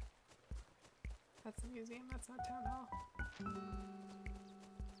 That's a museum, that's not town hall.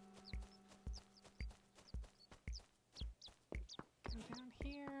 Go down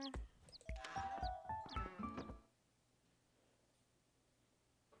here.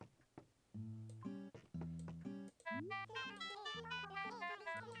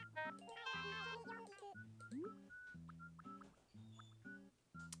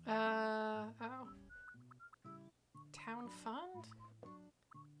 Oh. Town fund?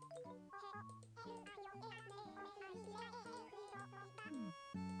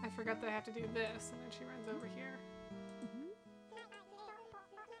 I forgot that I have to do this, and then she runs over here.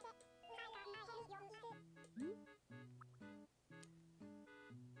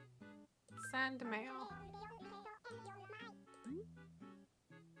 Send mail.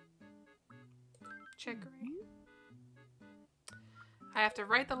 Chicory. I have to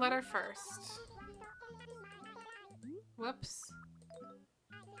write the letter first. Whoops.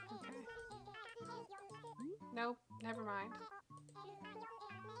 Okay. Nope, never mind.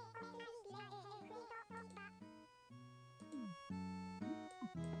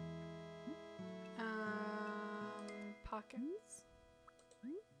 Pockets.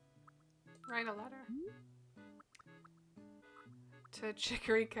 Write a letter. To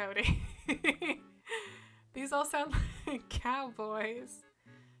Chicory Cody. These all sound like cowboys.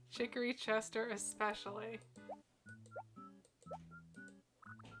 Chicory Chester especially.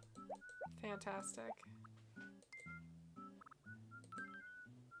 Fantastic.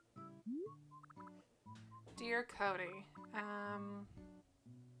 Dear Cody, I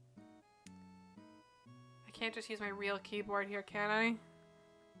can't just use my real keyboard here, can I?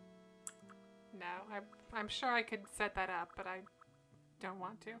 No, I'm sure I could set that up, but I don't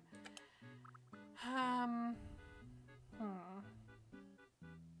want to.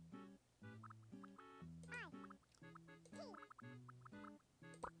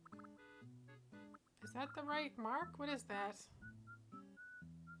 Is that the right mark? What is that?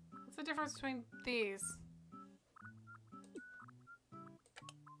 What's the difference between these?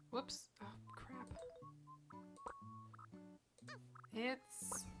 Whoops. Oh, crap.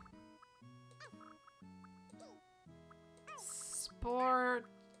 It's...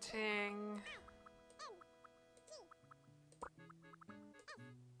 sporting...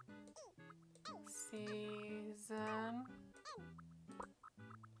 season...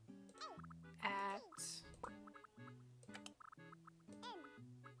 at...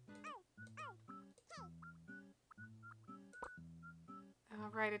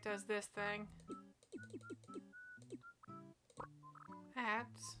 Right, it does this thing. At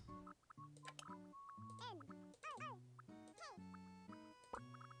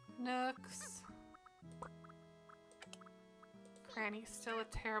Nook's Cranny. Still a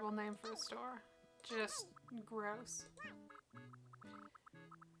terrible name for a store. Just gross.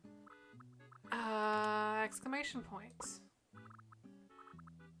 Exclamation points.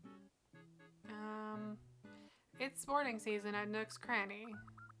 It's boarding season at Nook's Cranny.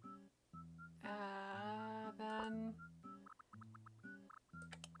 Then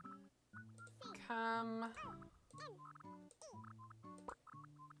come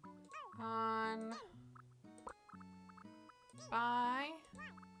on by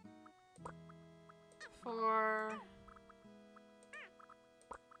for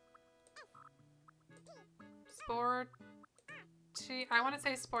I want to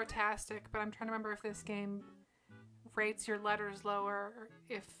say sportastic, but I'm trying to remember if this game rates your letters lower or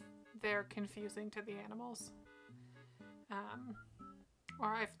if they're confusing to the animals.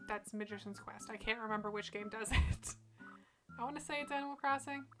 Or if that's Magician's Quest. I can't remember which game does it. I want to say it's Animal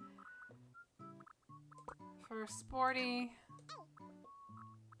Crossing. For sporty,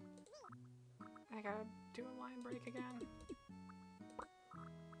 I gotta do a line break again.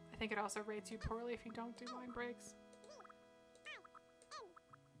 I think it also rates you poorly if you don't do line breaks.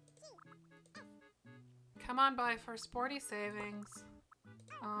 Come on by for sporty savings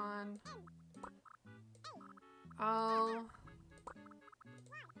on all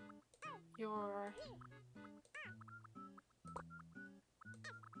your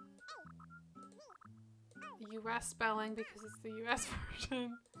US spelling, because it's the US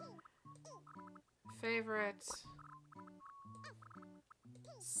version, favorite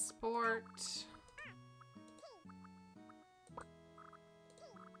sport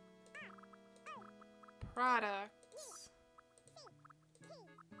products.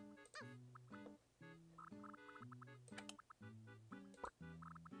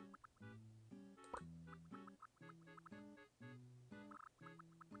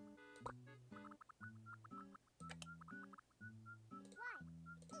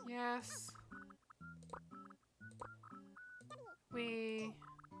 Yes, we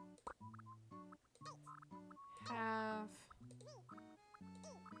have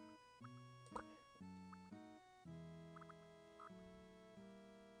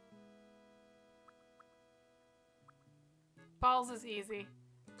balls is easy.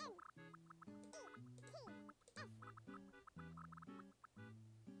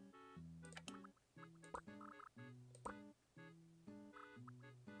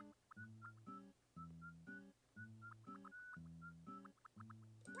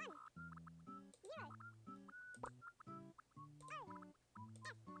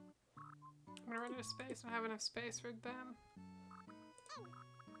 I'm gonna run out of space. I don't have enough space for them.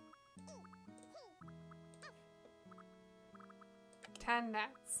 Ten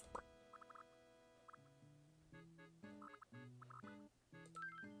nets.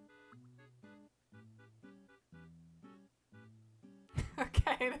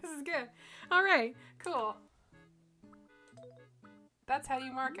 Okay, this is good. All right, cool. That's how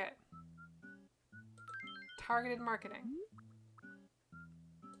you market. Targeted marketing.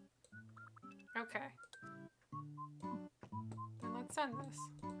 Okay. Then let's send this.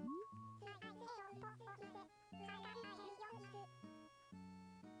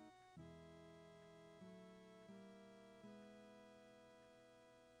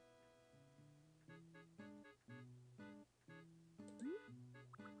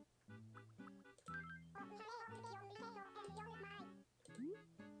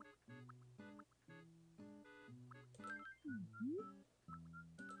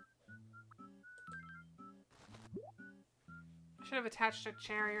 I should have attached a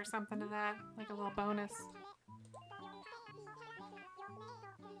cherry or something to that, like a little bonus.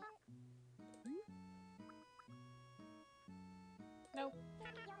 Nope.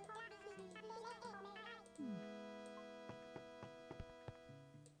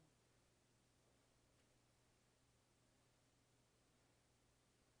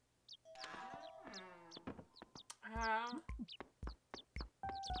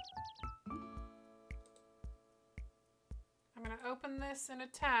 I'm going to open this in a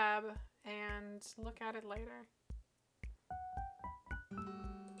tab and look at it later.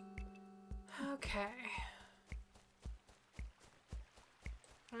 Okay.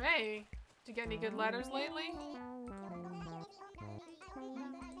 Hey, did you get any good letters lately?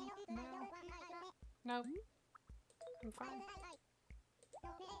 Nope. I'm fine.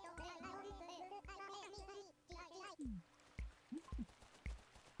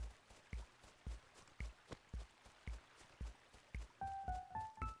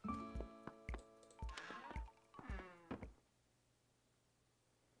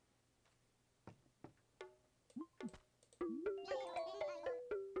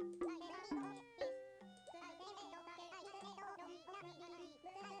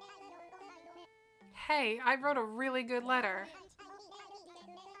 Hey, I wrote a really good letter.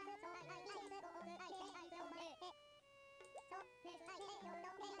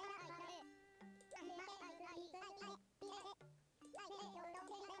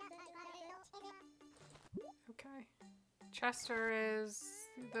 Okay. Chester is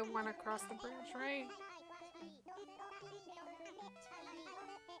the one across the bridge, right?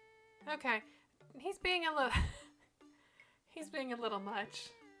 Okay. He's being a little... He's being a little much.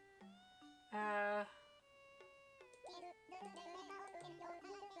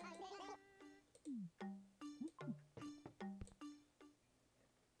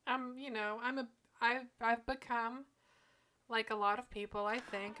 You know, I've become, like a lot of people, I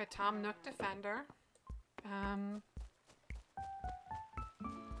think, a Tom Nook defender.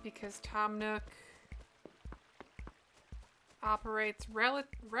 Because Tom Nook operates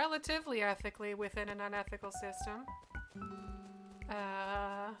relatively ethically within an unethical system.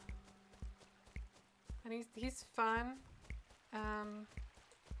 And he's fun. A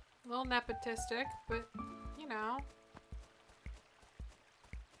little nepotistic, but, you know.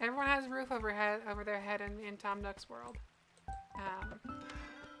 Everyone has a roof over their head in Tom Nook's world.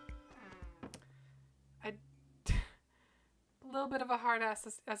 A little bit of a hard ass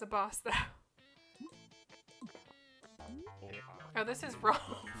as a boss, though. Oh, this is wrong.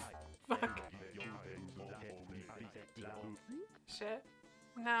 Fuck. Shit.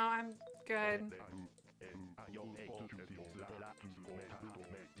 No, I'm good.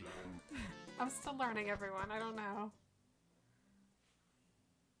 I'm still learning, everyone. I don't know.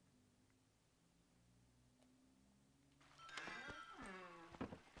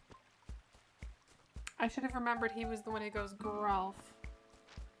 I should have remembered he was the one who goes Grolf.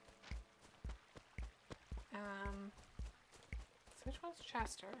 So which one's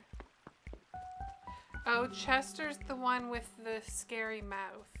Chester? Oh, Chester's the one with the scary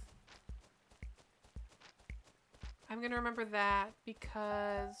mouth. I'm gonna remember that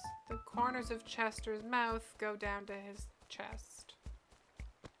because the corners of Chester's mouth go down to his chest.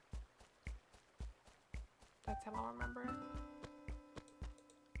 That's how I'll remember it.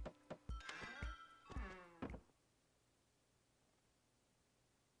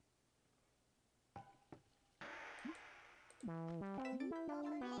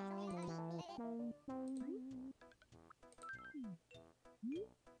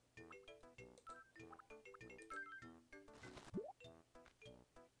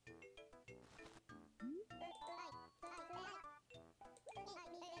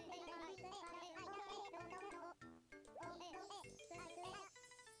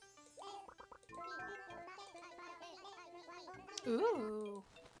 Ooh.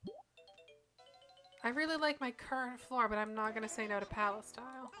 I really like my current floor, but I'm not gonna say no to palace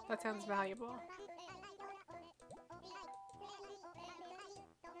style. That sounds valuable.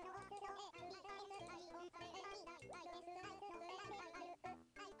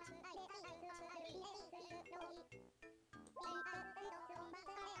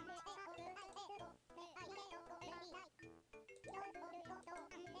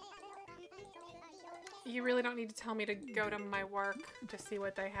 You really don't need to tell me to go to my work to see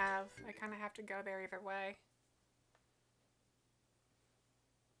what they have. I kind of have to go there either way.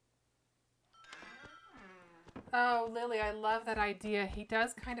 Oh, Lily, I love that idea. He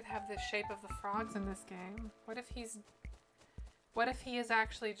does kind of have the shape of the frogs in this game. What if he is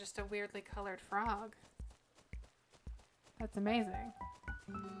actually just a weirdly colored frog? That's amazing.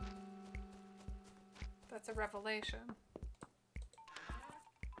 That's a revelation.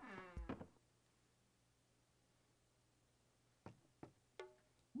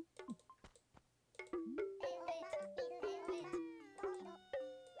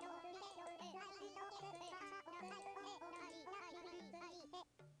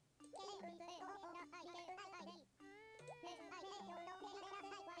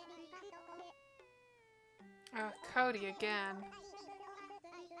 Cody again.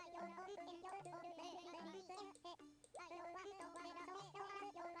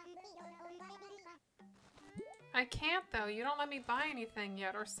 I can't though, you don't let me buy anything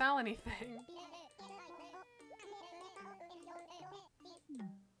yet or sell anything.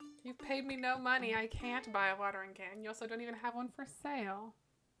 You've paid me no money, I can't buy a watering can. You also don't even have one for sale.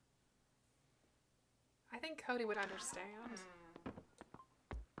 I think Cody would understand.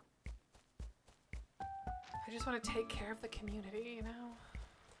 I just want to take care of the community, you know?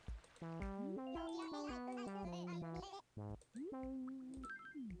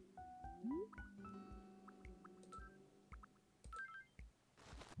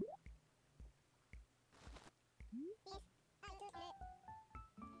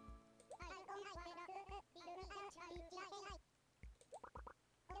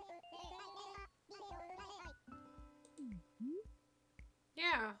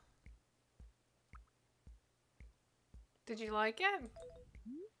 Did you like it?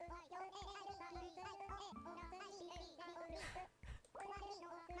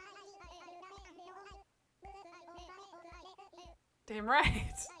 Damn right.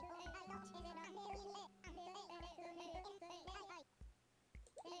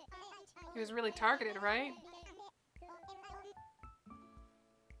 He was really targeted, right?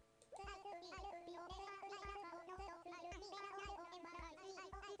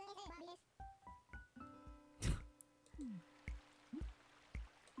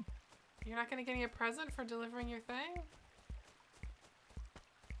 You're not gonna give me a present for delivering your thing?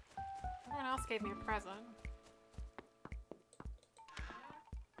 Everyone else gave me a present.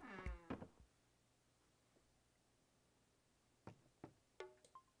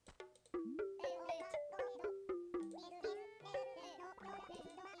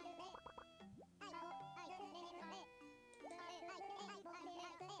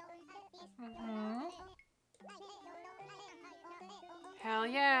 Hell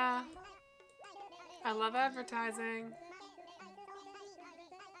yeah. I love advertising.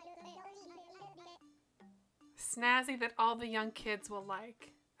 Snazzy that all the young kids will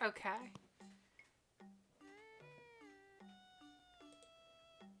like. Okay.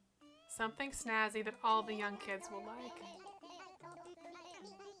 Something snazzy that all the young kids will like.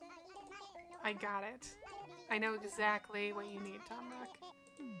 I got it. I know exactly what you need, Tom Nook.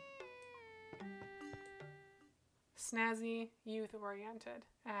 Snazzy, youth-oriented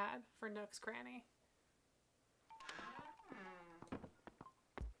ad for Nook's Cranny.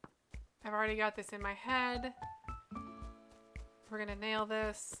 I've already got this in my head. We're gonna nail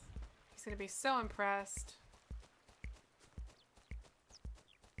this. He's gonna be so impressed.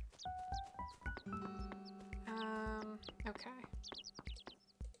 Okay.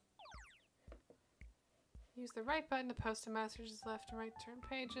 Use the right button to post a message, left and right turn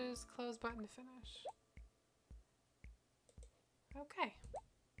pages, close button to finish. Okay.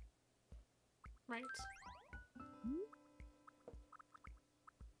 Right.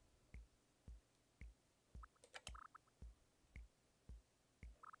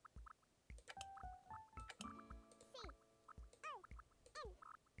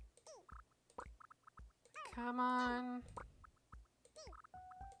 Come on.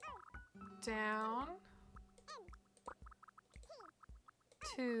 Down.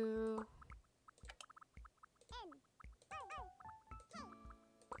 2.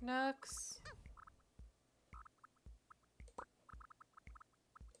 Nooks.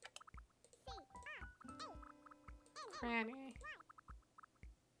 Cranny.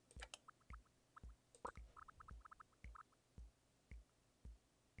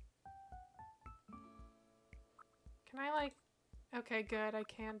 Can I like... Okay, good. I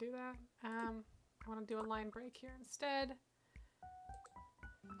can do that. I want to do a line break here instead.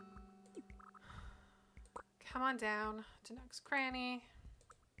 Come on down to Nook's Cranny.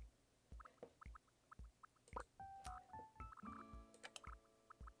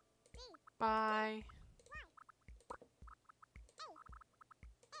 By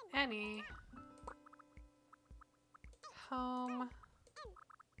any home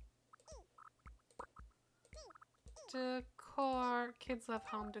decor. Kids love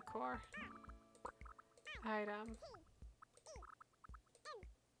home decor. Item.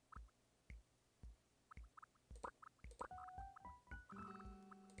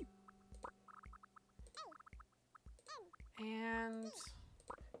 And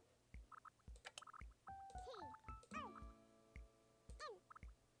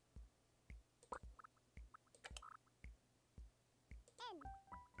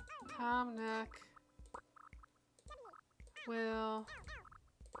Tom Nook will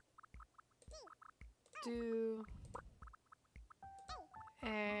do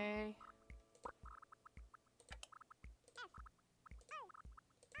a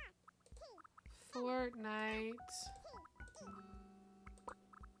Fortnite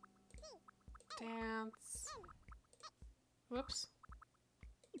dance. Whoops.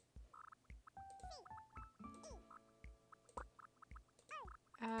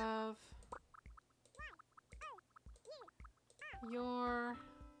 Of your...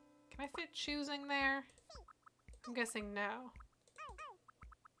 Can I fit choosing there? I'm guessing no.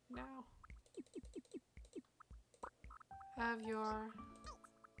 No. Of your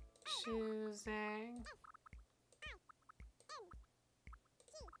choosing.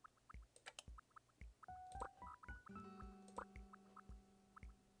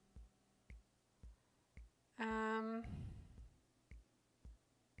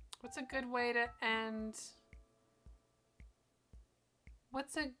 What's a good way to end...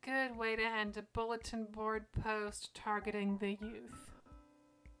 What's a good way to end a bulletin board post targeting the youth?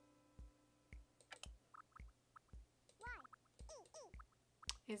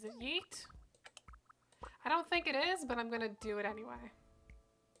 Is it yeet? I don't think it is, but I'm gonna do it anyway.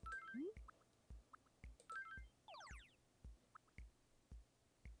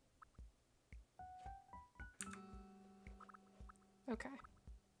 Okay.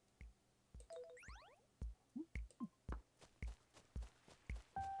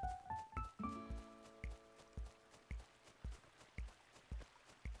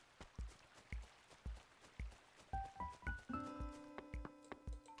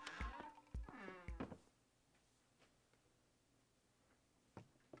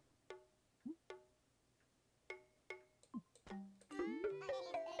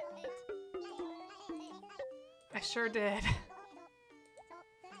 I sure did.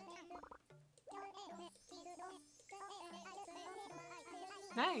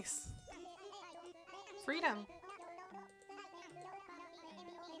 Nice. Freedom.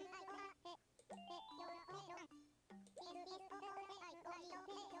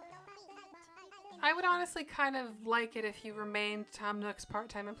 I would honestly kind of like it if you remained Tom Nook's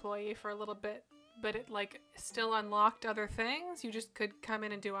part-time employee for a little bit, but it like still unlocked other things. You just could come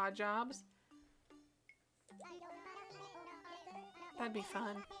in and do odd jobs. That'd be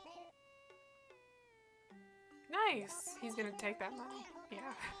fun. Nice! He's gonna take that money. Yeah.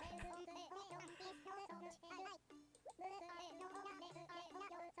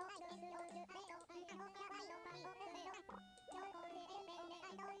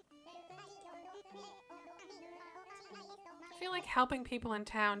 I feel like helping people in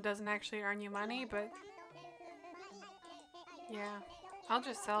town doesn't actually earn you money, but yeah. I'll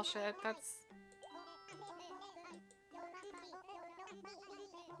just sell shit. That's...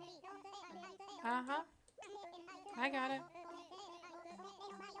 Uh-huh. I got it.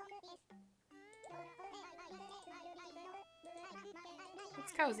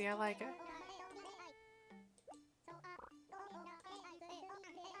 It's cozy, I like it.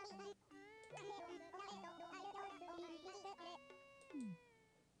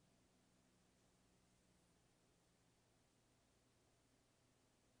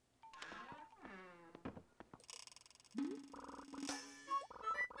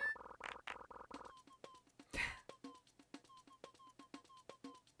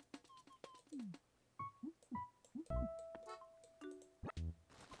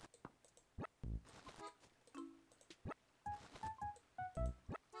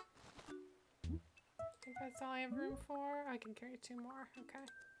 That's all I have room for. I can carry 2 more. Okay.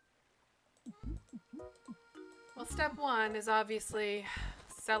 Well, step 1 is obviously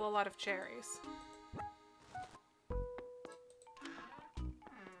sell a lot of cherries.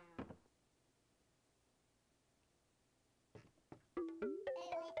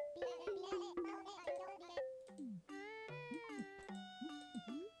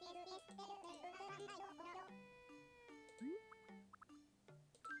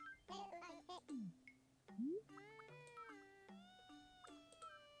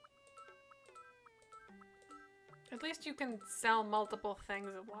 At least you can sell multiple things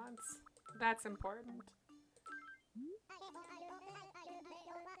at once. That's important.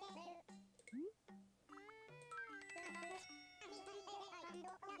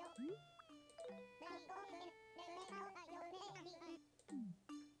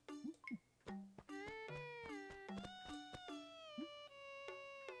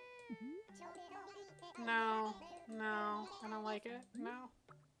 No, no, I don't like it. No.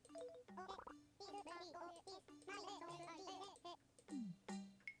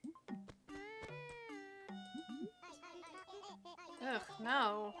 Ugh,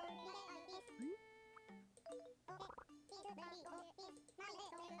 no.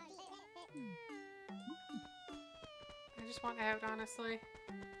 I just want out, honestly.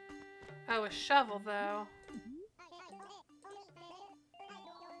 Oh, a shovel, though.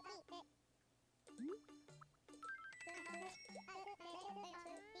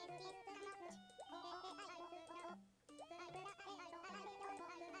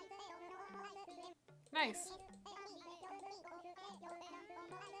 Nice.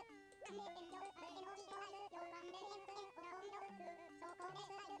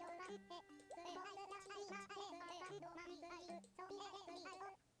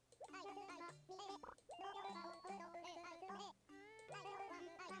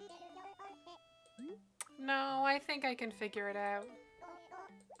 No, I think I can figure it out.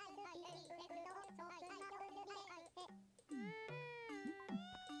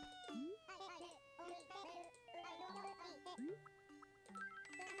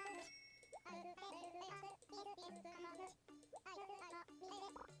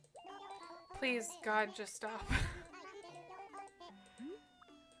 Please, God, just stop.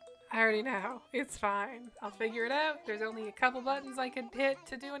 I already know. It's fine. I'll figure it out. There's only a couple buttons I could hit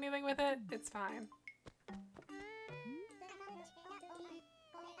to do anything with it. It's fine.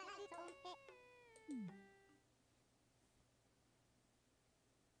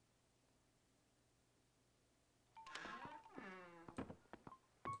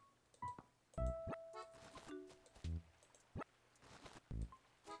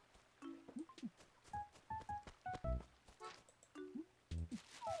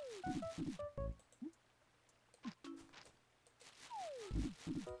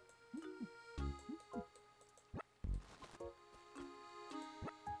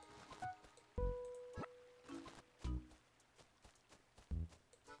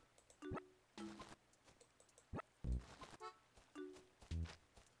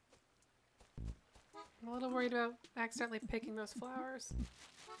 I'm a little worried about accidentally picking those flowers.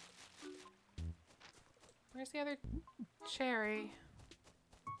 Where's the other cherry?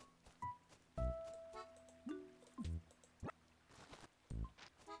 I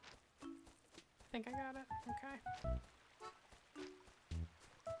think I got it. Okay.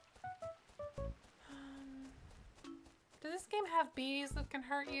 Does this game have bees that can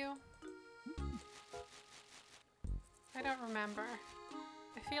hurt you? I don't remember.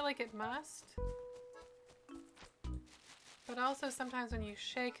 I feel like it must. But also sometimes when you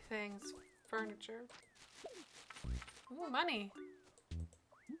shake things, furniture. Ooh, money.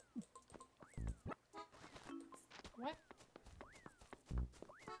 What?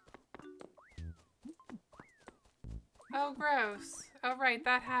 Oh, gross. Oh, right,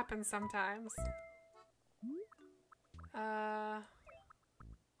 that happens sometimes.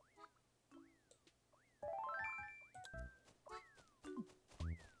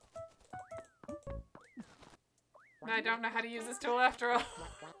 I don't know how to use this tool after all.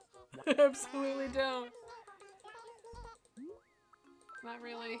 I absolutely don't. Not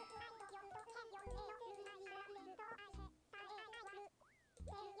really.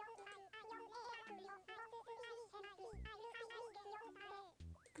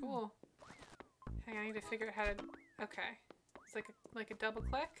 Cool. Hang on, I need to figure out how to... Okay. It's like a double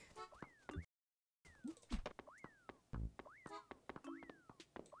click.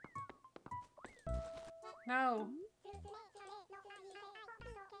 No.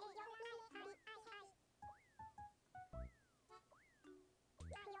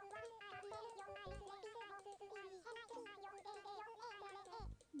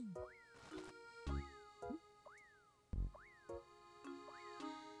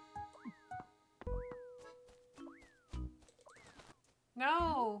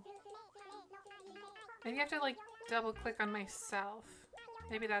 No! Maybe I have to like double click on myself.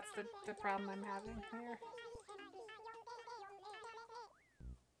 Maybe that's the problem I'm having here.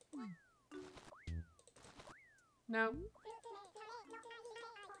 Nope.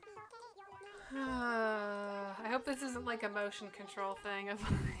 I hope this isn't like a motion control thing of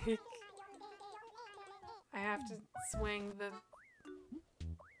like I have to swing the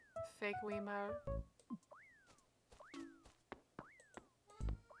fake Wiimote.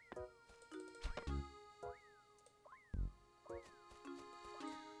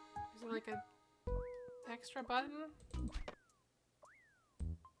 Is there like a extra button?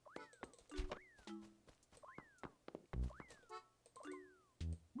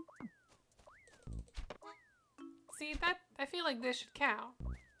 See, that I feel like this should count.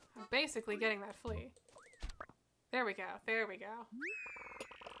 I'm basically getting that flea. There we go. There we go.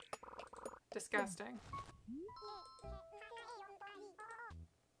 Disgusting.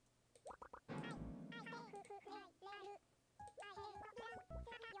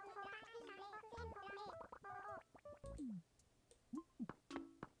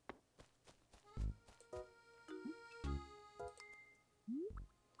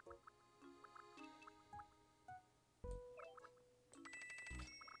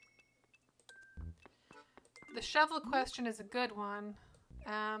 The shovel question is a good one.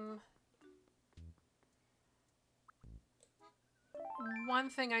 One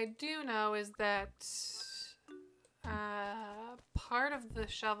thing I do know is that part of the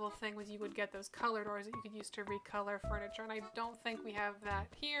shovel thing was you would get those color doors that you could use to recolor furniture, and I don't think we have that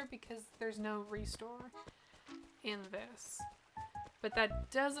here because there's no restore in this. But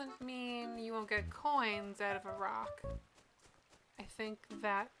that doesn't mean you won't get coins out of a rock. I think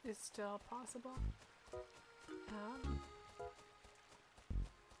that is still possible.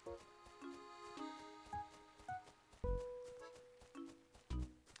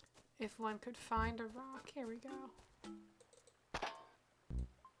 If one could find a rock. Here we go.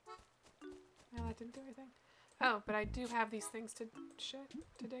 No, that didn't do anything. Oh, but I do have these things to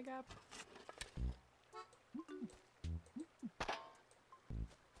dig up.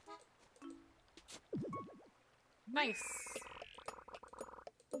 Nice.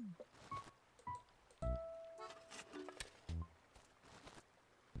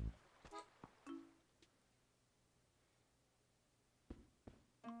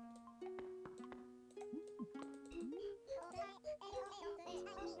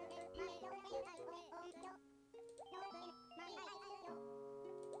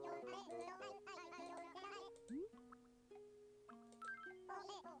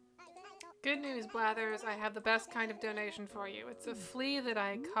 Good news, Blathers. I have the best kind of donation for you. It's a flea that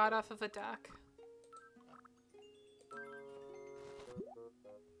I caught off of a duck.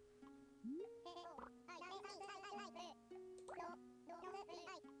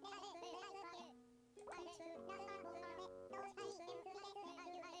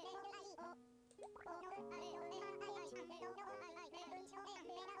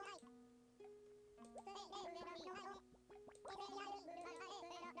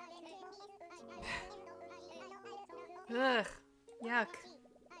 Ugh, yuck.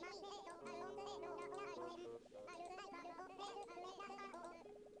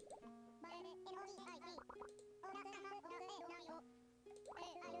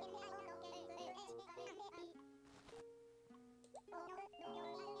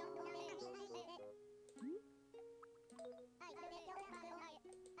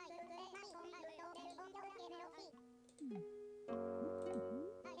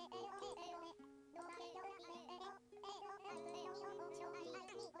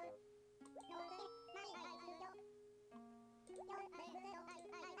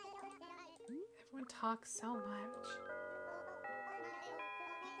 Everyone talks so much.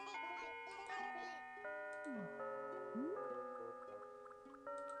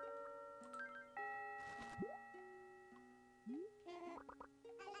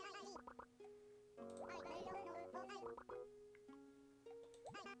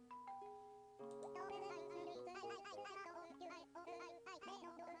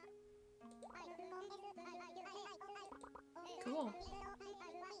 Cool.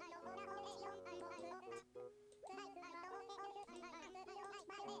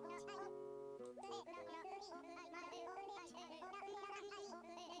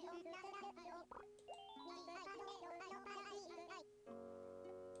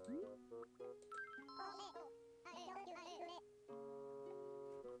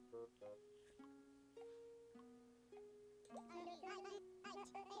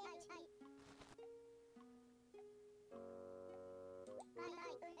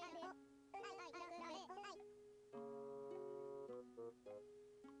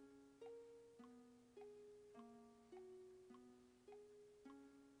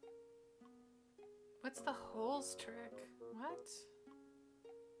 What's the holes trick? What?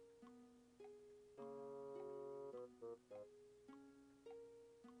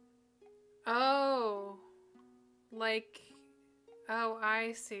 Oh. Like... Oh,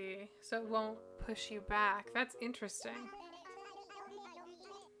 I see. So it won't push you back. That's interesting.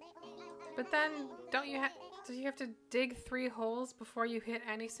 But then, don't you have... Do you have to dig 3 holes before you hit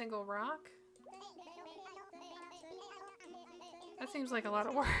any single rock? That seems like a lot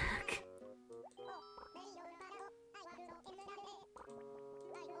of work.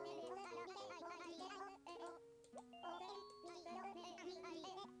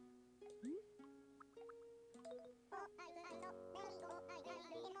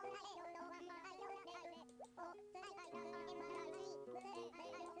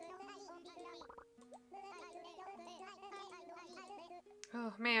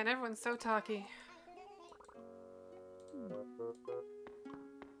 Oh man, everyone's so talky.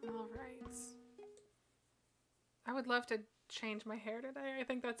 Alright. I would love to change my hair today. I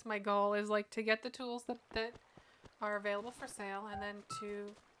think that's my goal, is like to get the tools that are available for sale and then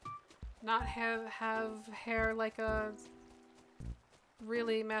to not have hair like a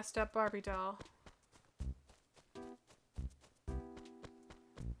really messed up Barbie doll.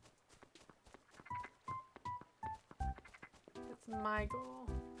 That's my goal.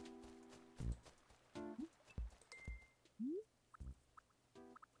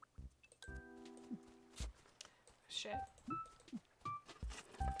 Shit.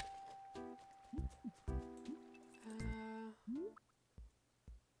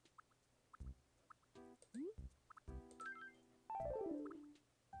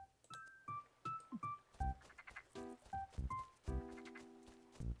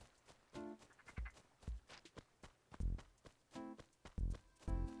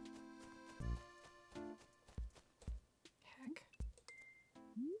 Heck.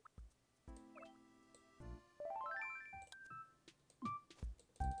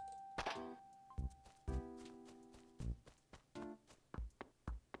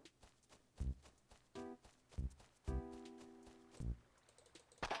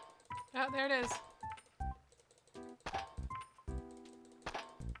 Oh, there it is.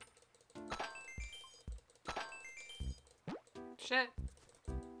 Shit.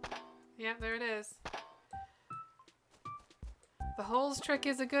 Yeah, there it is. The holes trick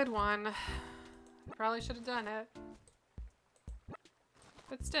is a good one. Probably should have done it.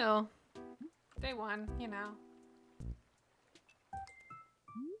 But still, day one, you know.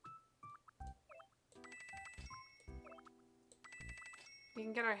 We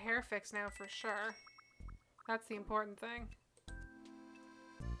can get our hair fixed now for sure. That's the important thing.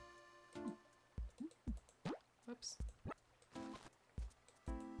 Whoops.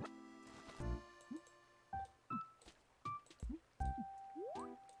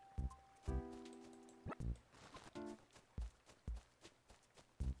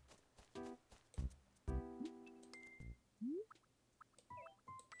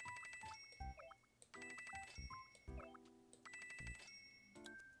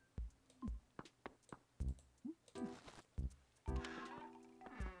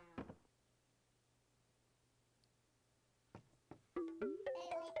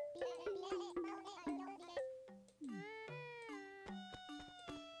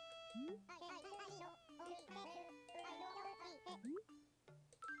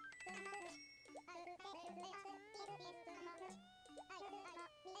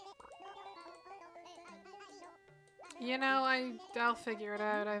 You know, I'll figure it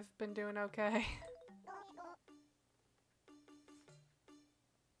out. I've been doing okay.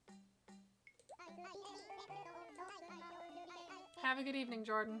 Have a good evening,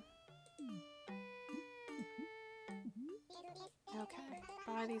 Jordan. Okay,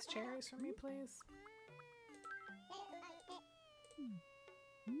 buy these cherries for me, please.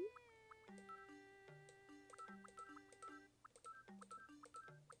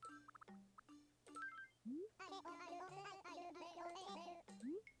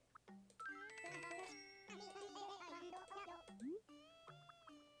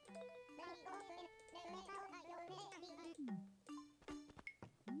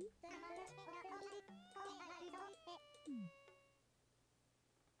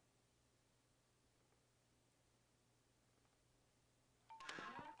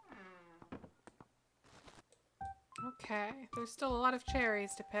 Okay, there's still a lot of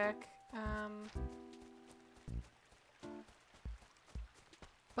cherries to pick.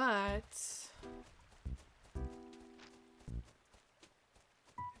 But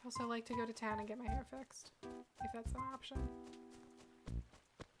I'd also like to go to town and get my hair fixed, if that's an option.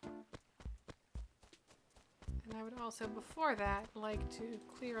 And I would also, before that, like to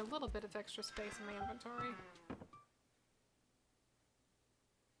clear a little bit of extra space in my inventory.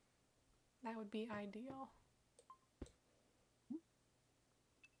 That would be ideal.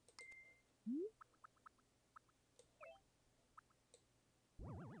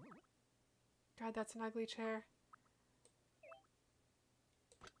 God, that's an ugly chair.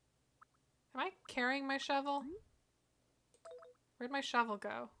 Am I carrying my shovel? Where'd my shovel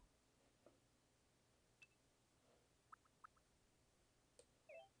go?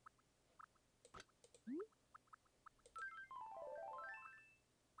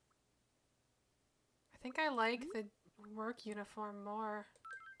 I think I like the work uniform more.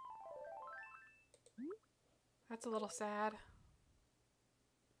 That's a little sad.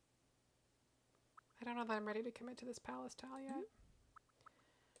 I don't know that I'm ready to commit to this palace tile yet.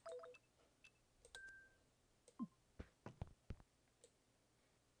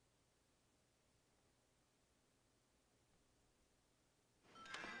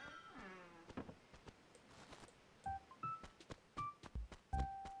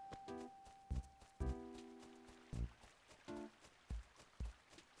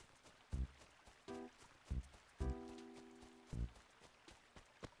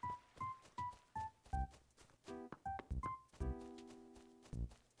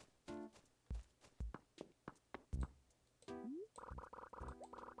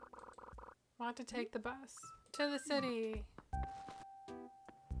 Want to take the bus to the city.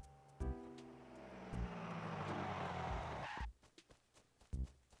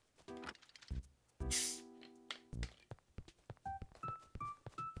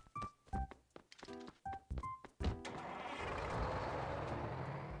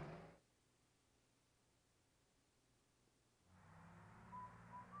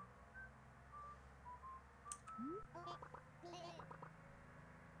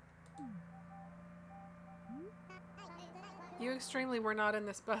 You extremely were not in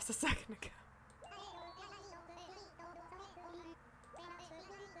this bus a second ago.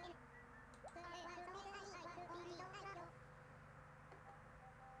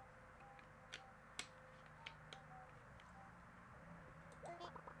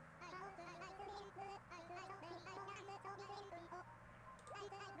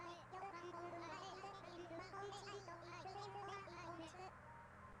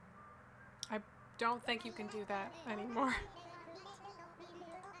 don't think you can do that anymore.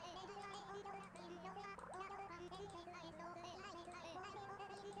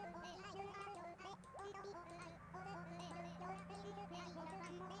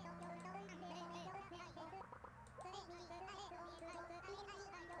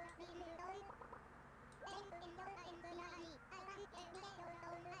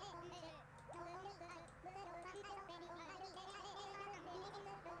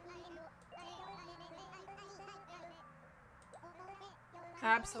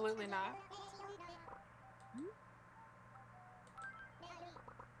 Absolutely not.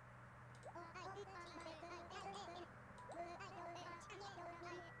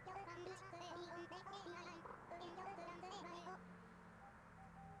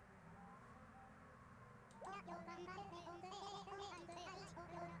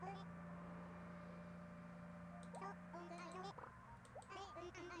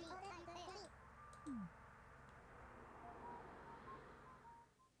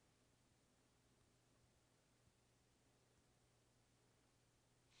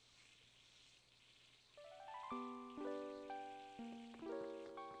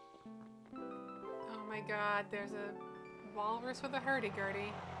 Oh my god, there's a walrus with a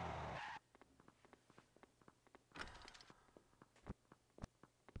hurdy-gurdy.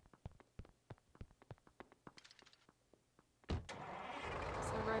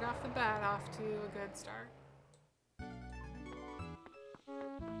 So right off the bat, off to a good start.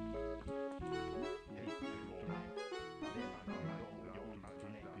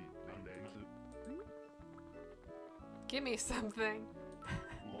 Give me something.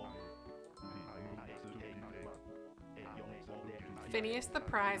 Phineas the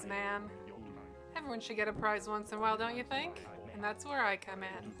prize man. Everyone should get a prize once in a while, don't you think? And that's where I come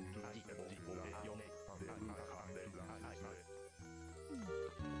in.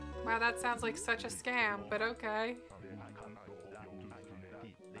 Wow, that sounds like such a scam, but okay.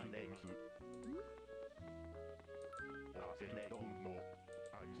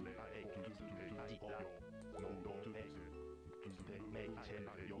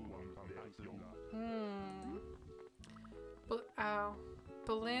 Oh.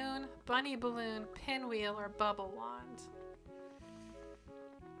 Balloon, bunny balloon, pinwheel, or bubble wand.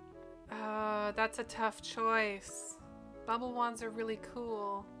 That's a tough choice. Bubble wands are really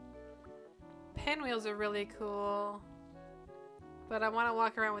cool. Pinwheels are really cool. But I want to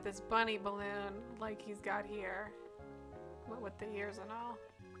walk around with this bunny balloon like he's got here. With the ears and all.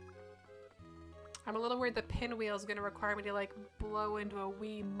 I'm a little worried the pinwheel is going to require me to like blow into a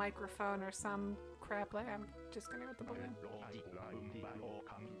wee microphone or some crap. Like I'm just going to go with the balloon.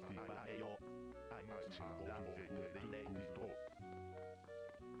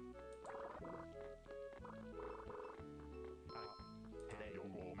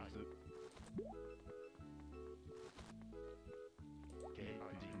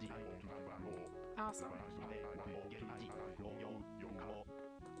 Awesome.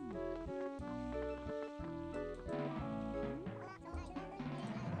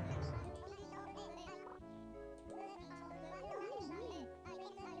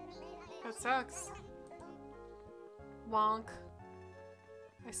 That sucks. Wonk.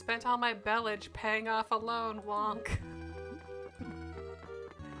 I spent all my bellage paying off a loan, wonk.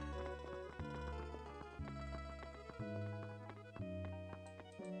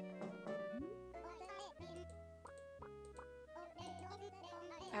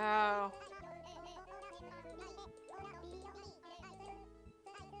 Oh.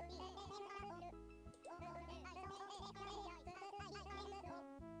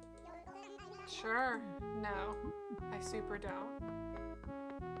 Sure. No. I super don't.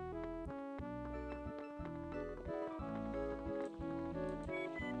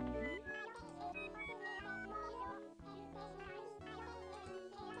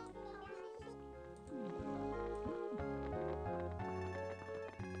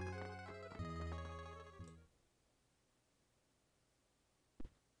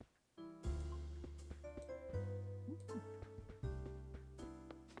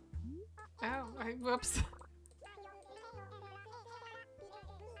 Oh, whoops.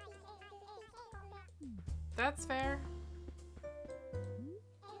 That's fair.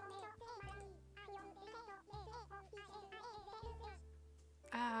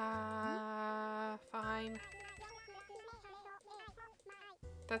 Fine.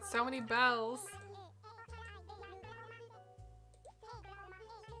 That's so many bells.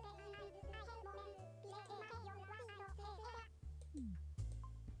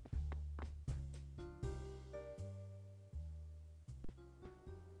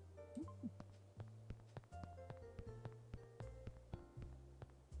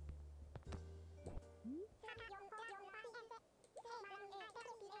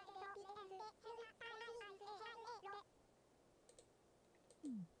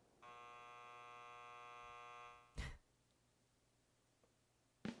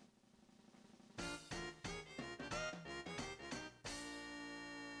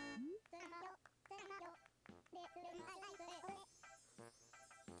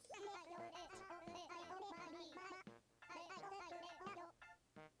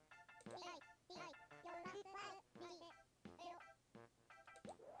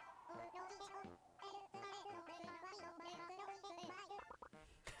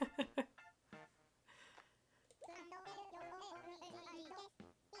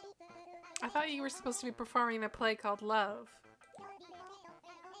 I thought you were supposed to be performing a play called Love.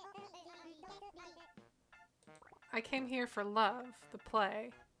 I came here for Love, the play.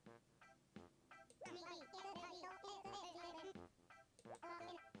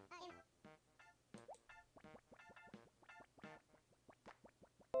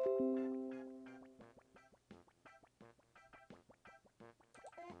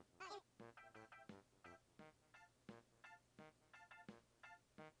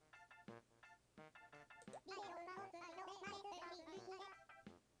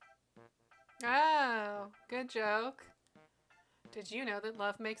 Oh, good joke. Did you know that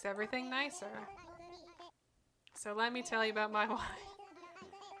love makes everything nicer? So let me tell you about my wife.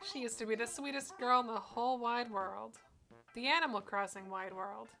 She used to be the sweetest girl in the whole wide world. The Animal Crossing wide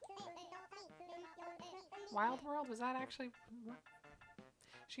world. Wild world? Was that actually...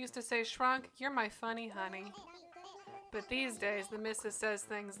 She used to say, Shrunk, you're my funny honey. But these days, the missus says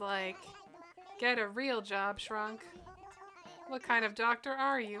things like, get a real job, Shrunk. What kind of doctor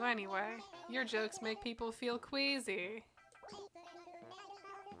are you, anyway? Your jokes make people feel queasy.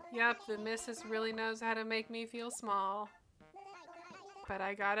 Yep, the missus really knows how to make me feel small. But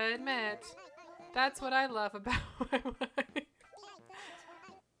I gotta admit, that's what I love about my wife.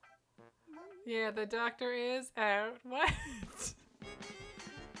 Yeah, the doctor is out. What?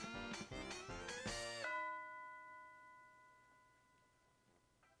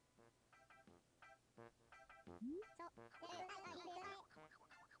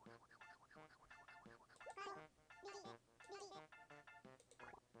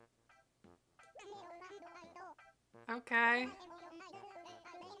 Okay.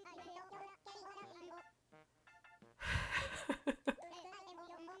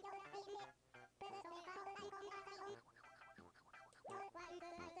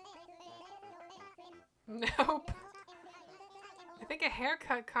 Nope. I think a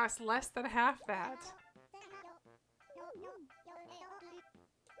haircut costs less than half that.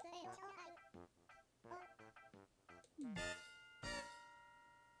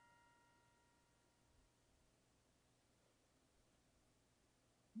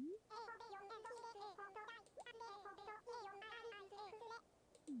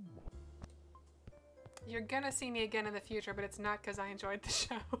 You're gonna see me again in the future, but it's not because I enjoyed the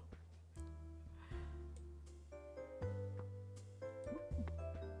show.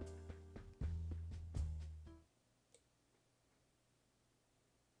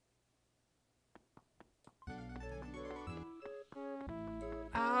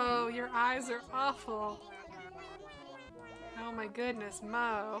 Oh, your eyes are awful. Oh my goodness,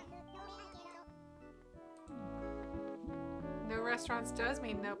 Mo. No restaurants does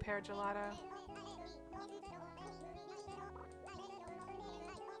mean no pear gelato.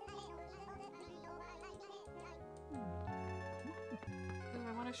 Ooh,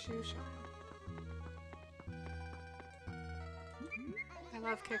 I want a shoe shine. I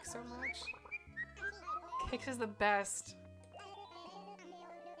love Kick so much. Kick is the best.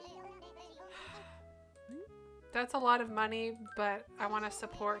 That's a lot of money, but I want to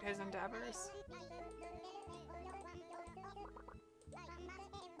support his endeavors.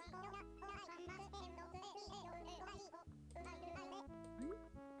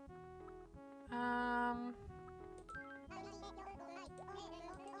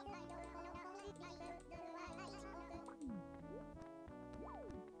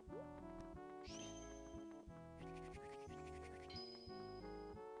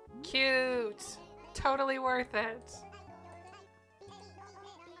 Cute. Totally worth it.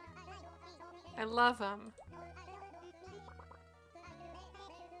 I love him.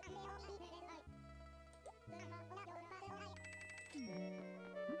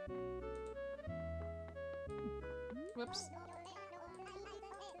 Whoops.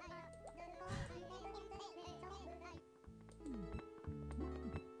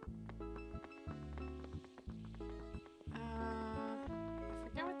 I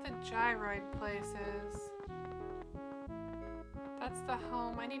forget what the gyroid place is. That's the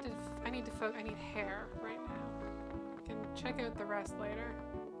home. I need hair right now. I can check out the rest later.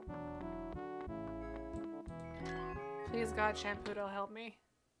 Please God, Shampoo'll help me.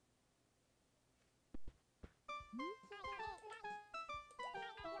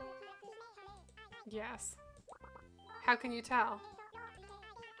 Yes. How can you tell?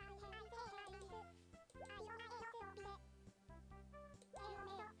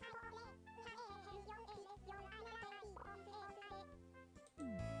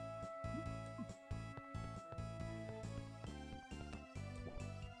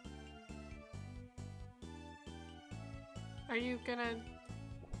 Are you gonna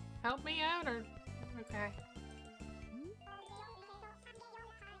help me out or? Okay.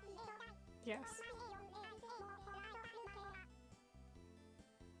 Yes.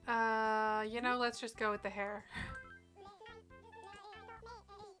 You know, let's just go with the hair.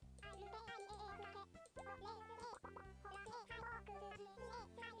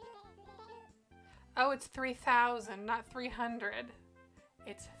 Oh, it's 3,000, not 300.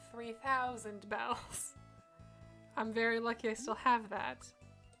 It's 3,000 bells. I'm very lucky I still have that.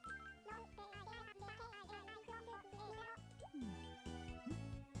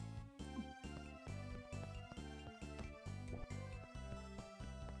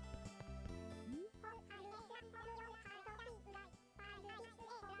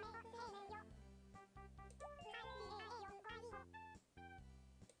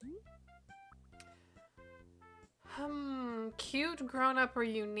 Cute, grown-up, or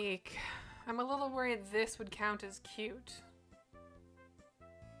unique? I'm a little worried this would count as cute.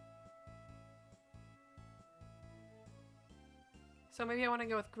 So maybe I want to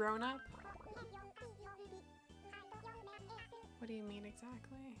go with grown-up? What do you mean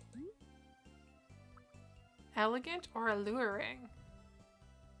exactly? Elegant or alluring?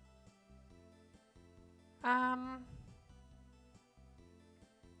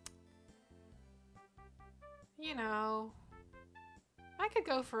 You know, I could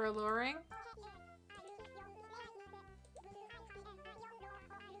go for alluring.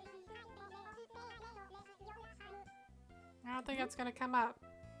 I don't think that's gonna come up.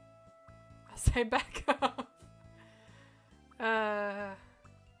 I'll say back up.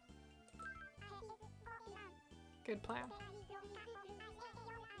 Good plan.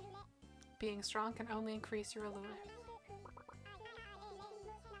 Being strong can only increase your allure.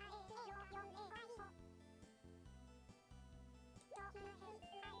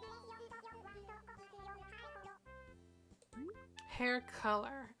 Hair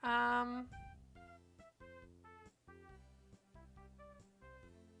color.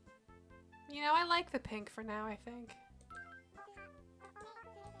 You know, I like the pink for now, I think.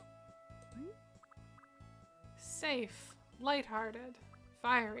 Safe, lighthearted,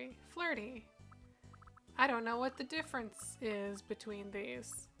 fiery, flirty. I don't know what the difference is between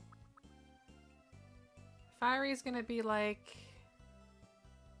these. Fiery is gonna be like...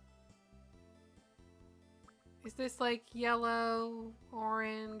 Is this like yellow,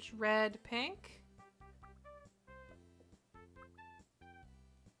 orange, red, pink?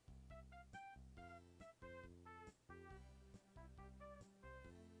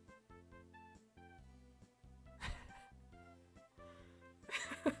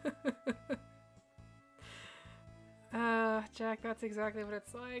 Jack, that's exactly what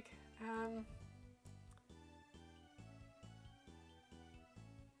it's like.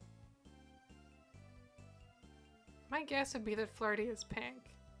 My guess would be that flirty is pink.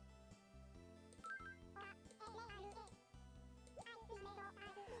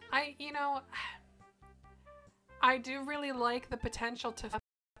 You know, I do really like the potential to f up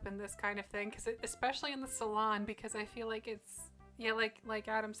in this kind of thing, because especially in the salon, because I feel like it's, yeah, like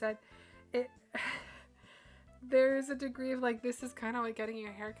Adam said, it there's a degree of like, this is kind of what getting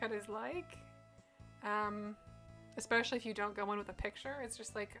your haircut is like. Especially if you don't go in with a picture. It's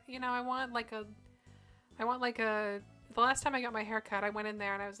just like, you know, I want like a, the last time I got my haircut, I went in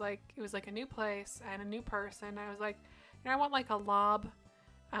there and I was like, it was like a new place and a new person. I was like, you know, I want like a lob.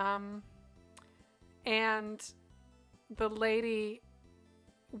 And the lady,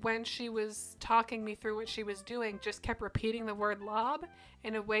 when she was talking me through what she was doing, just kept repeating the word lob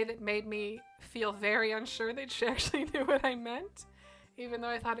in a way that made me feel very unsure that she actually knew what I meant, even though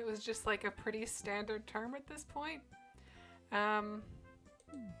I thought it was just like a pretty standard term at this point.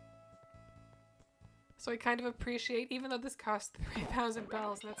 So I kind of appreciate, even though this cost 3,000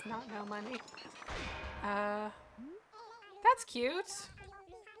 bells, that's not no money. That's cute.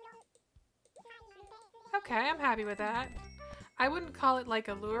 Okay, I'm happy with that. I wouldn't call it like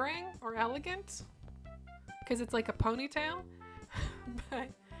alluring or elegant, because it's like a ponytail. But,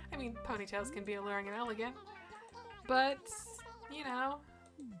 I mean, ponytails can be alluring and elegant. But, you know,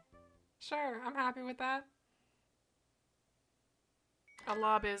 sure, I'm happy with that. A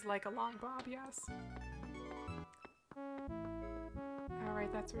lob is like a long bob, yes.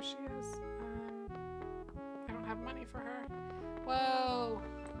 Alright, that's where she is. I don't have money for her. Whoa!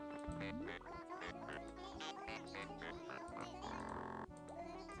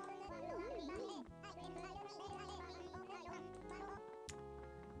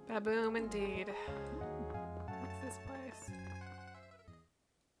 Baboom indeed. What's this place?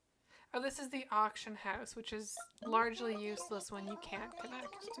 Oh, this is the auction house, which is largely useless when you can't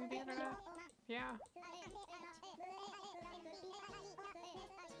connect to the internet. Yeah.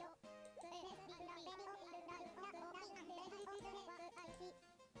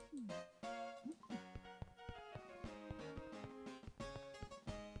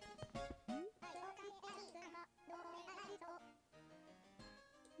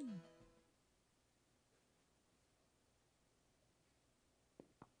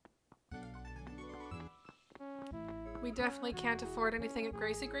 We definitely can't afford anything at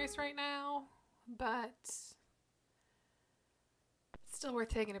Gracie Grace right now, but it's still worth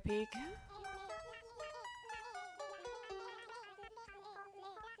taking a peek.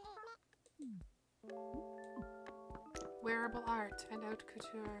 Wearable art and haute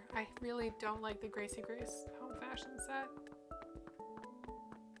couture. I really don't like the Gracie Grace home fashion set.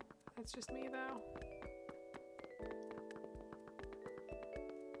 That's just me though.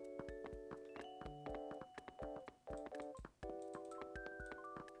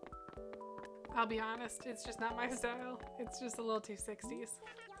 I'll be honest, it's just not my style. It's just a little too 60s.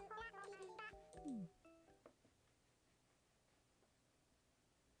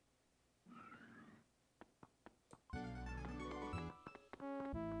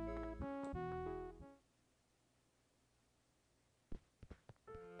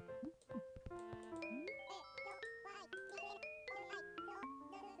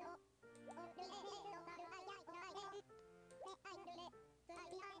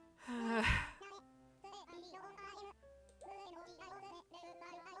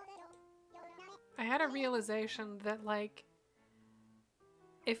 I had a realization that, like,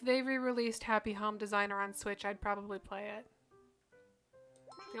 if they re-released Happy Home Designer on Switch, I'd probably play it.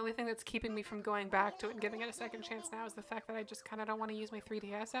 The only thing that's keeping me from going back to it and giving it a second chance now is the fact that I just kind of don't want to use my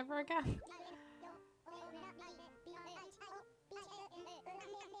 3DS ever again.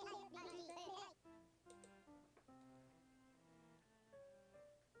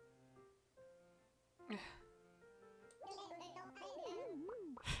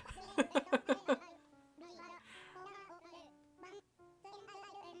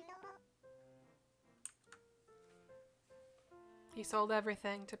 He sold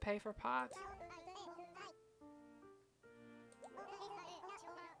everything to pay for pot.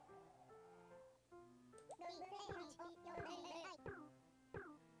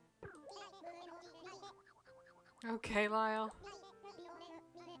 Okay, Lyle.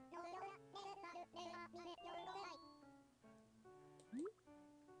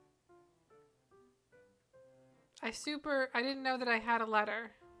 I didn't know that I had a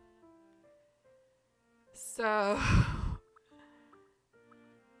letter. So...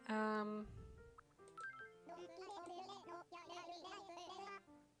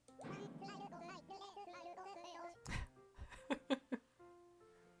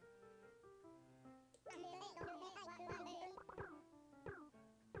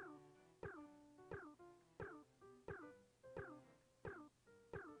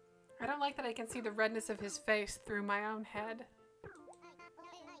 I don't like that I can see the redness of his face through my own head.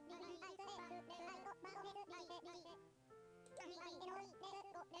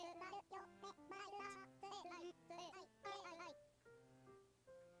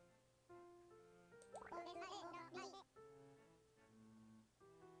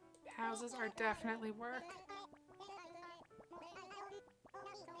 Houses are definitely work.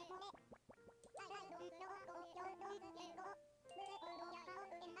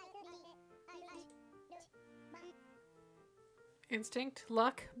 Instinct,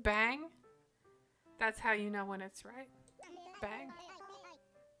 luck, bang. That's how you know when it's right. Bang.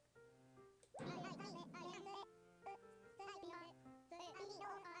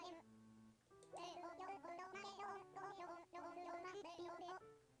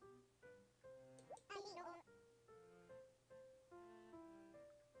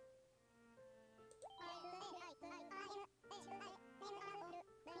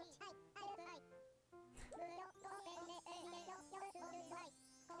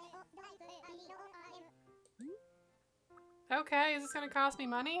 Okay, is this gonna cost me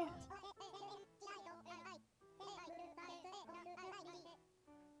money?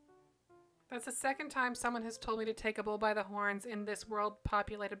 That's the second time someone has told me to take a bull by the horns in this world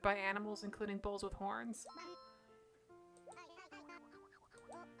populated by animals, including bulls with horns.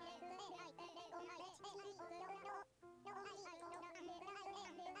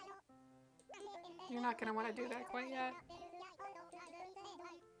 You're not gonna want to do that quite yet.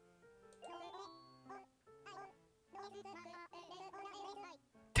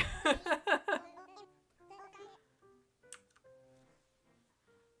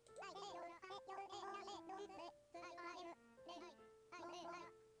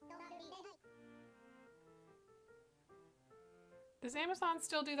 Does Amazon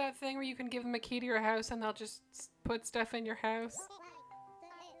still do that thing where you can give them a key to your house and they'll just put stuff in your house?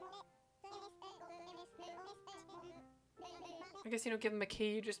 I guess you don't give them a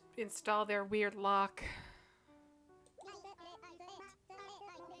key, you just install their weird lock.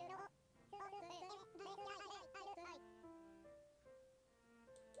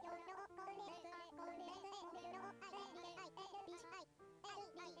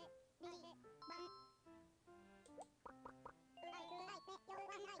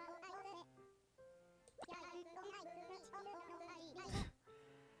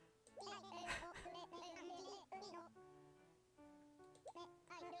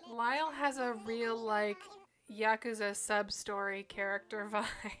 Lyle has a real, like, Yakuza sub-story character vibe.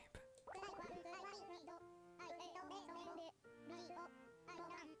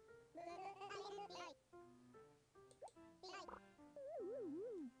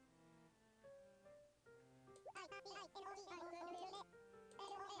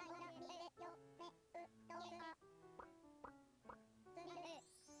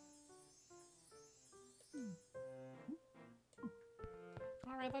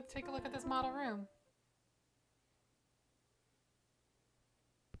 Alright, let's take a look at this model room.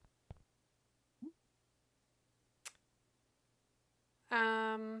 So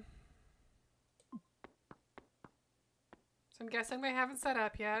I'm guessing they haven't set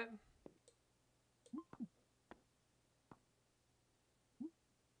up yet.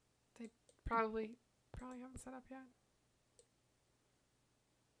 They probably haven't set up yet.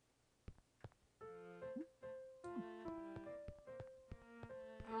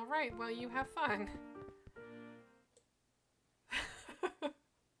 Alright, well, you have fun.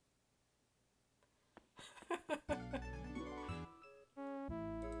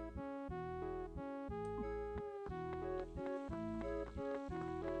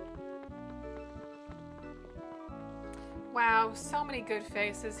 Wow, so many good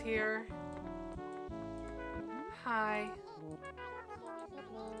faces here. Hi.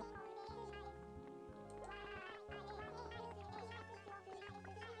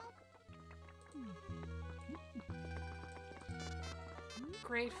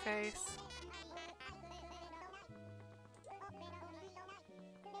 Great face.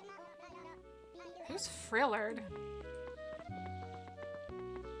 Who's Frillard?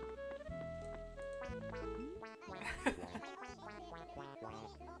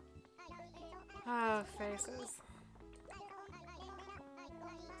 Oh, faces.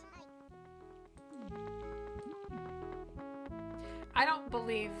 I don't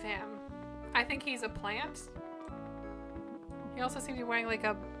believe him. I think he's a plant. He also seems to be wearing like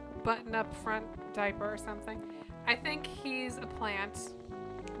a button-up front diaper or something. I think he's a plant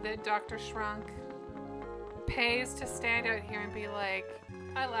that Dr. Shrunk pays to stand out here and be like,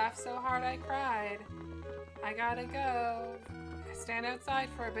 I laughed so hard I cried. I gotta go. I stand outside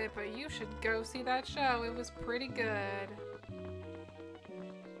for a bit, but you should go see that show. It was pretty good.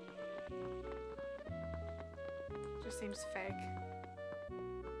 Just seems fake.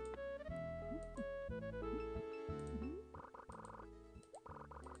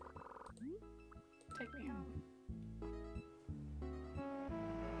 Take me home.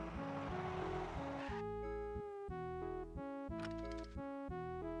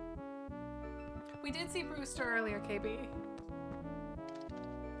 We did see Brewster earlier, KB.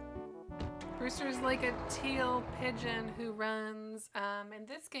 Brewster's like a teal pigeon who runs, in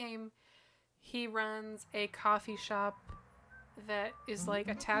this game, he runs a coffee shop that is like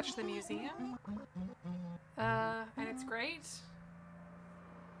attached to the museum. And it's great.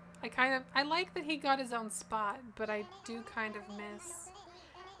 I like that he got his own spot, but I do kind of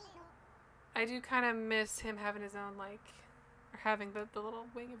miss him having his own, like, or having the little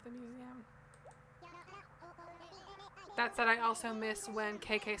wing of the museum. That said, I also miss when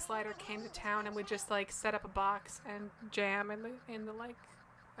KK Slider came to town and would just, like, set up a box and jam in the like,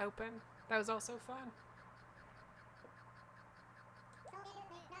 open. That was also fun.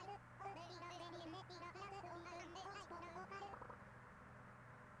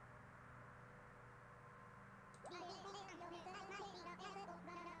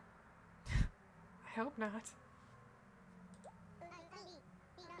 I hope not.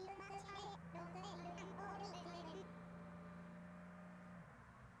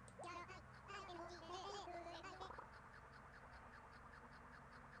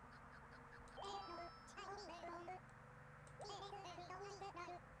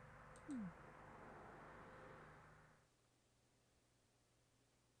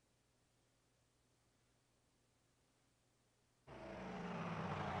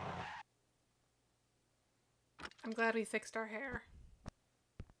 I'm glad we fixed our hair.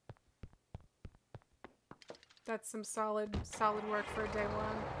 That's some solid work for day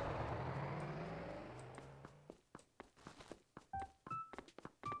one.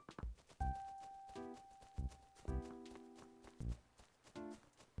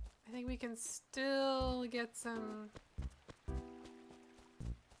 I think we can still get some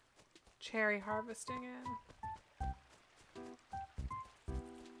cherry harvesting in.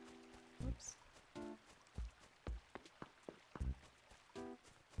 Oops.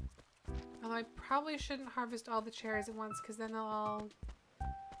 Although I probably shouldn't harvest all the cherries at once because then they'll all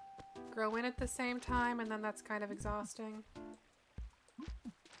grow in at the same time and then that's kind of exhausting.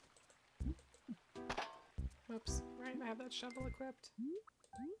 Oops, right, I have that shovel equipped.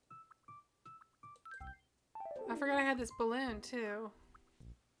 I forgot I had this balloon too.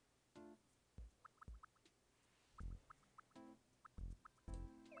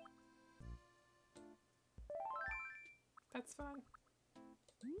 That's fun.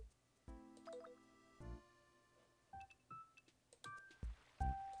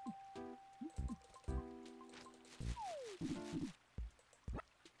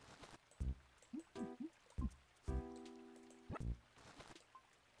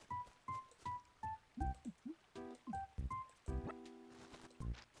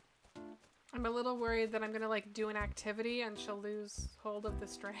 I'm a little worried that I'm gonna like do an activity and she'll lose hold of the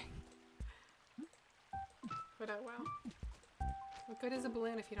string. But oh well. What good is a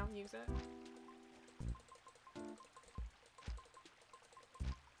balloon if you don't use it?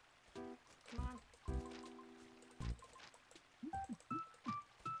 Come on.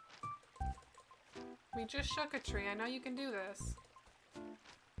 We just shook a tree. I know you can do this.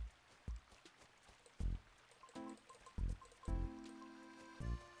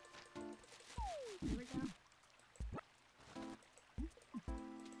 Here we go.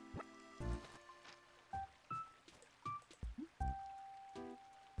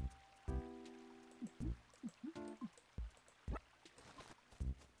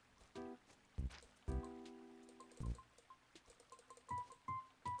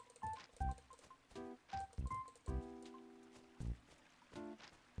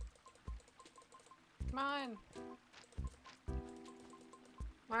 Come on.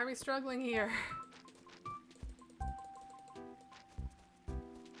 Why are we struggling here?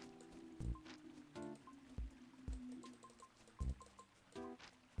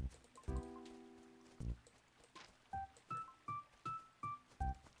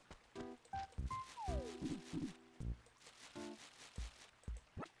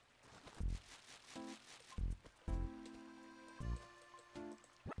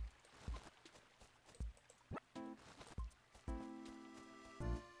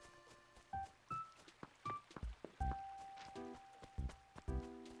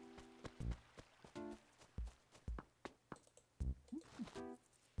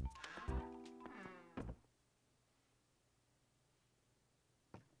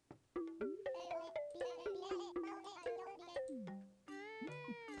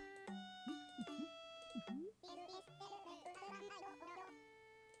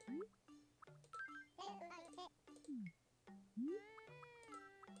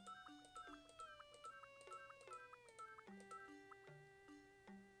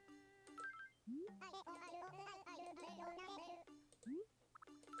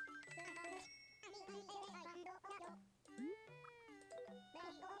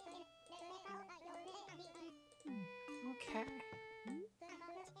 Okay.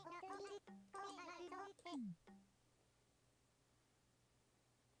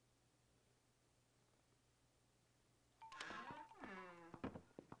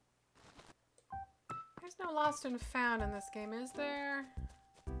 There's no lost and found in this game, is there?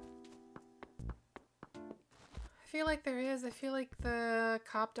 I feel like there is. I feel like the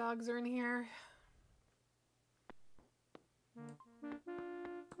cop dogs are in here.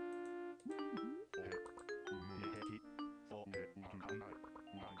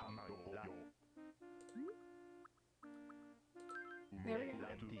 There we go.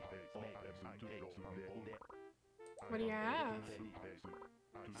 What do you have?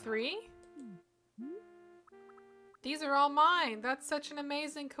 3? These are all mine. That's such an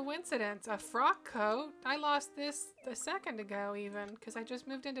amazing coincidence. A frock coat. I lost this a second ago even, because I just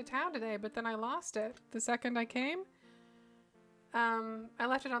moved into town today, but then I lost it the second I came. I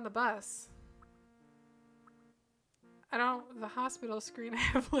left it on the bus. The hospital screen I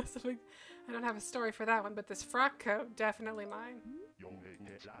have list of, I don't have a story for that one, but this frock coat, definitely mine.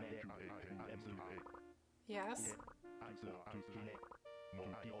 Yes.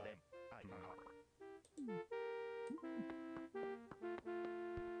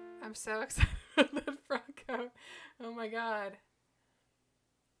 I'm so excited for that frock coat. Oh my god.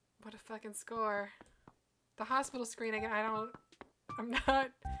 What a fucking score. The hospital screening, I'm not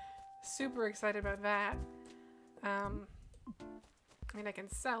super excited about that. I mean, I can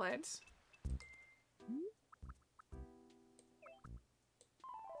sell it.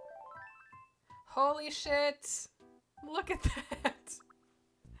 Holy shit! Look at that!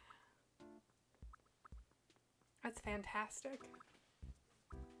 That's fantastic.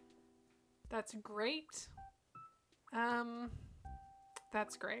 That's great.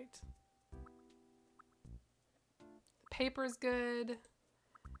 That's great. The paper's good.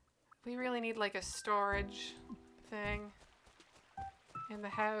 We really need like a storage thing in the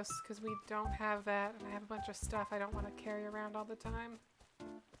house because we don't have that, and I have a bunch of stuff I don't want to carry around all the time.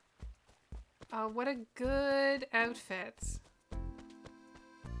 Oh, what a good outfit.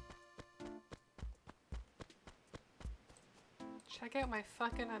 Check out my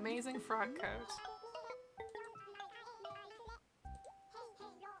fucking amazing frock coat.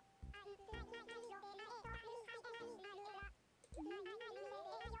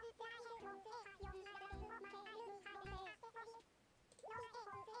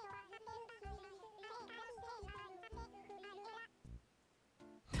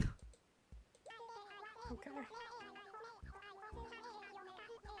 Okay.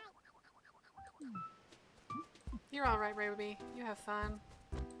 You're alright, Ruby. You have fun.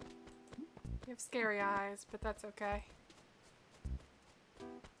 You have scary eyes, but that's okay.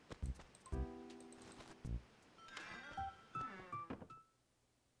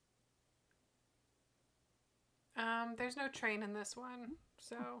 There's no train in this one,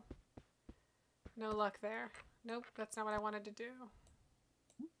 so no luck there. Nope, that's not what I wanted to do.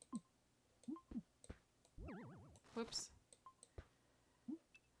 Whoops.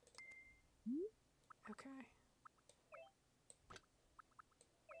 Okay.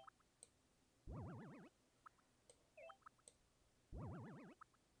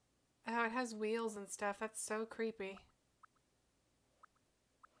 Oh, it has wheels and stuff. That's so creepy.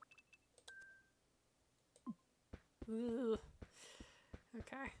 Ugh.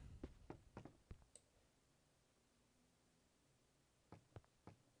 Okay.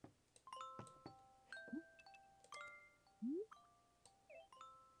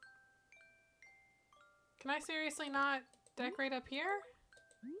 Can I seriously not decorate up here?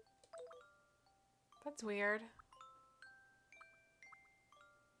 That's weird.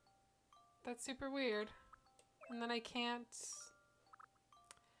 That's super weird. And then I can't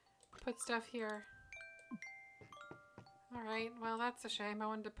put stuff here. Alright, well that's a shame. I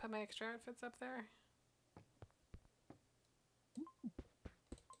wanted to put my extra outfits up there.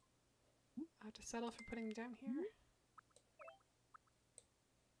 I'll have to settle for putting them down here.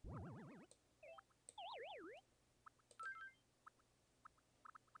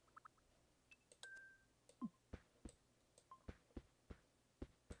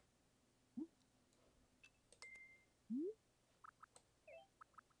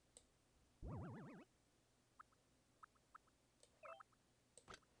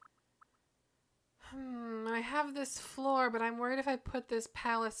 I have this floor, but I'm worried if I put this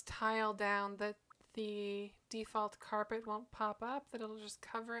palace tile down that the default carpet won't pop up, that it'll just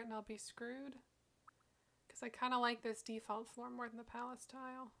cover it and I'll be screwed. Because I kind of like this default floor more than the palace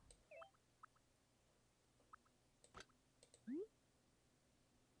tile.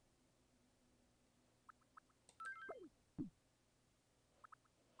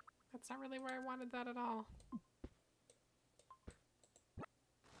 That's not really where I wanted that at all.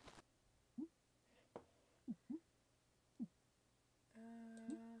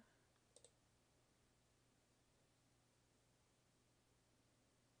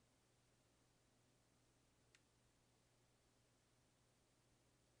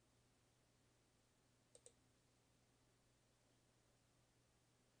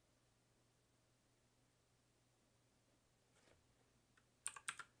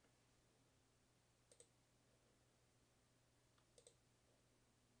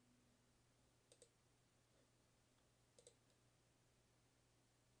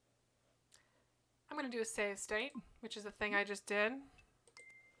 I'm going to do a save state, which is a thing I just did.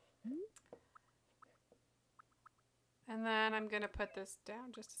 And then I'm going to put this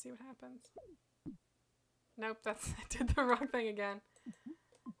down just to see what happens. Nope, I did the wrong thing again.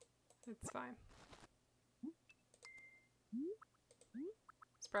 It's fine.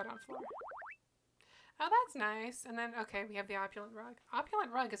 Spread on floor. Oh, that's nice. And then, okay, we have the opulent rug.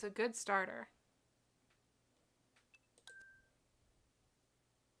 Opulent rug is a good starter.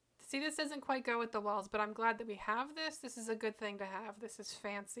 See, this doesn't quite go with the walls, but I'm glad that we have this. This is a good thing to have. This is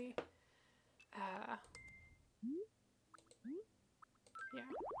fancy. Yeah.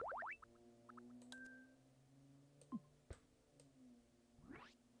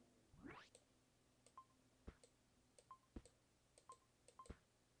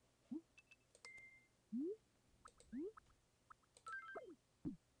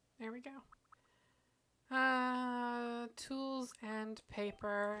 There we go. Tools and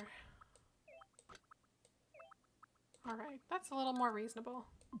paper. Alright, that's a little more reasonable.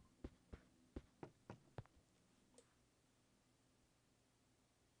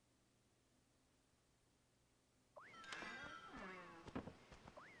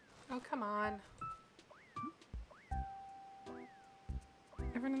 Oh, come on.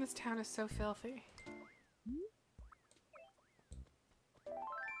 Everyone in this town is so filthy.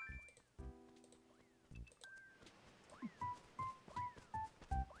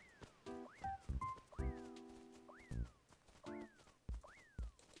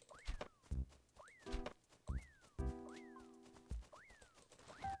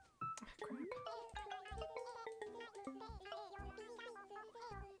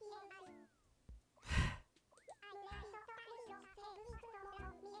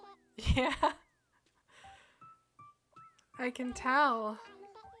 Yeah. I can tell.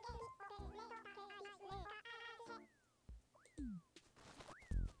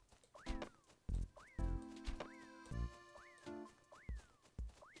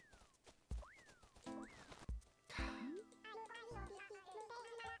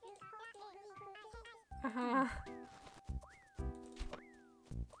 Uh-huh.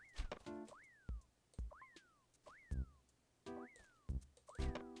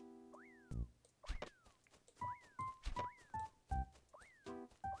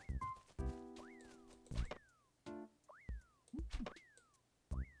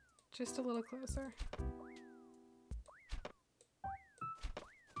 Just a little closer.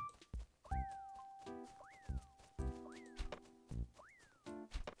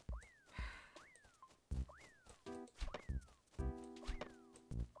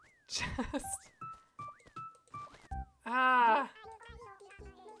 Just... Ah!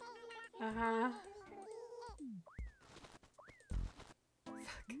 Uh-huh.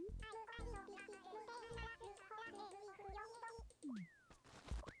 Fuck.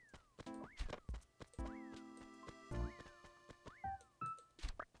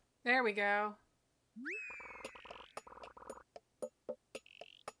 There we go.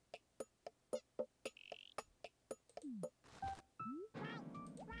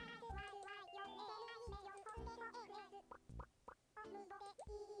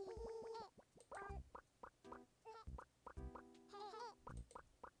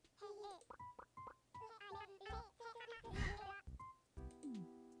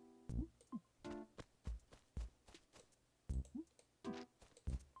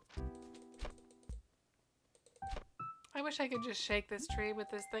 I wish I could just shake this tree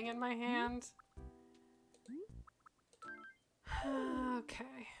with this thing in my hand. Okay.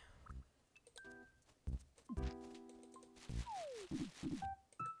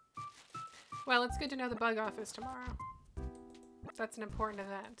 Well, it's good to know the bug off is tomorrow. That's an important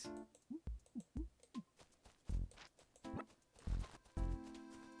event.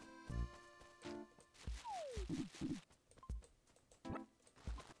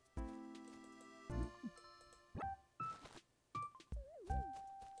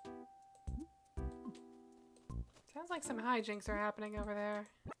 Sounds like some hijinks are happening over there.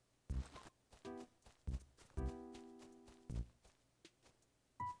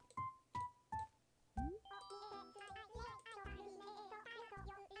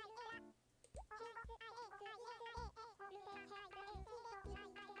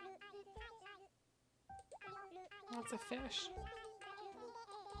 Lots of fish.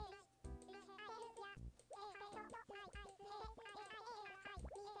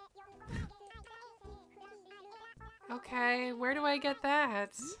 Okay, where do I get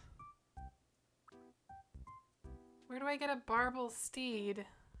that? Where do I get a barbel steed?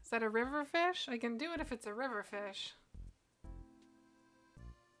 Is that a river fish? I can do it if it's a river fish.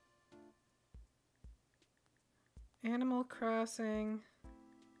 Animal Crossing.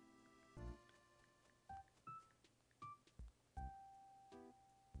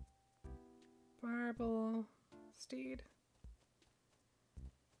 Barbel steed.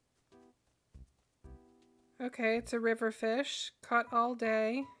 Okay, it's a river fish, caught all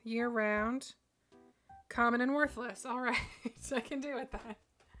day, year round, common and worthless. All right, I can do it then.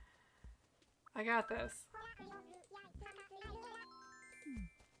 I got this.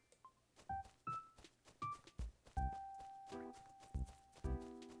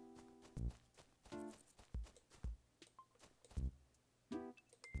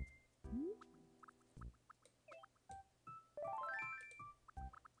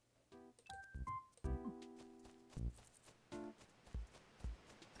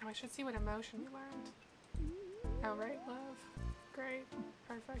 Oh, I should see what emotion we learned. Oh, right, love. Great.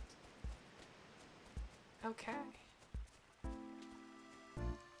 Perfect. Okay.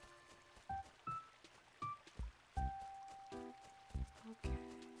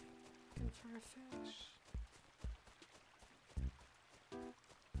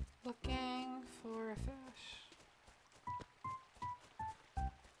 Looking for a fish.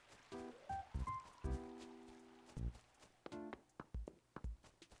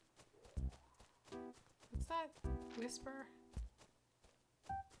 What's that whisper?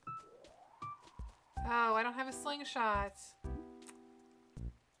 Oh, I don't have a slingshot.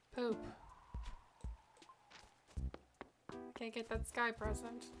 Poop. Can't get that sky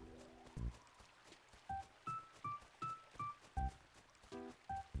present.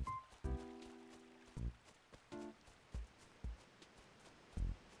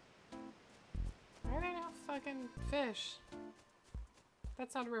 Why are there no fucking fish?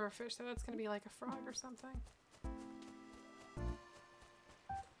 That's not a river fish, so that's gonna be like a frog or something.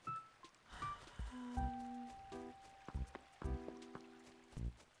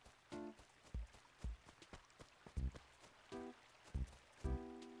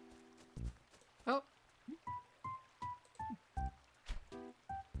 Oh!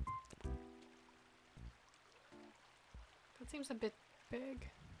 That seems a bit big.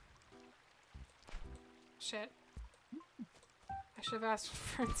 Shit. I should have asked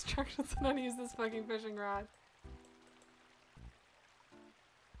for instructions on how to use this fucking fishing rod.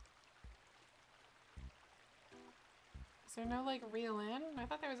 Is there no, like, reel in? I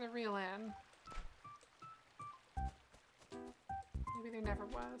thought there was a reel in. Maybe there never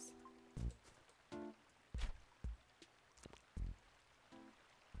was.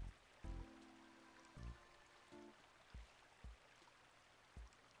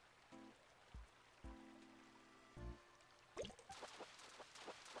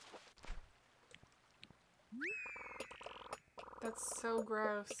 That's so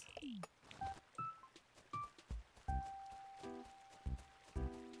gross.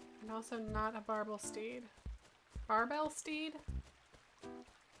 And also not a barbell steed. Barbell steed?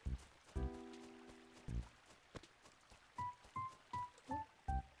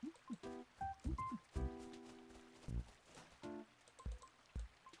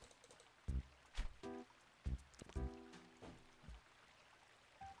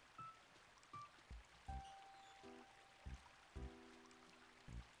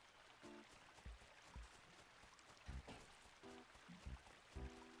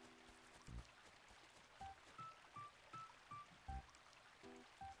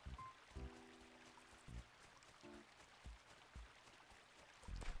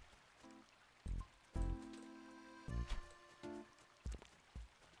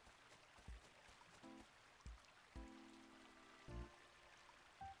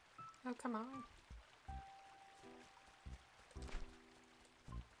 Oh, come on.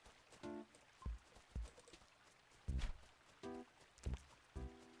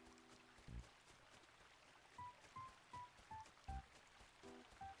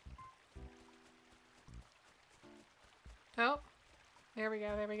 Oh, there we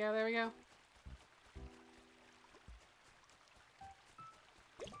go, there we go, there we go.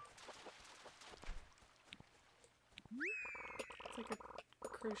 It's like a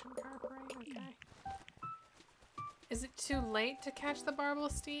crucian carp, right? Okay. Is it too late to catch the barbell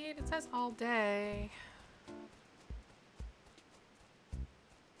steed? It says all day.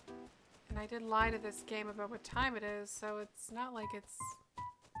 And I did lie to this game about what time it is, so it's not like it's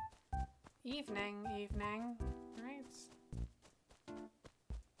evening, right?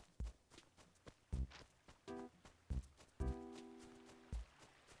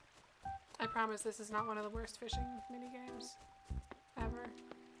 I promise this is not one of the worst fishing minigames ever.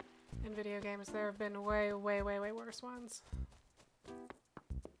 In video games, there have been way, way, way, way worse ones.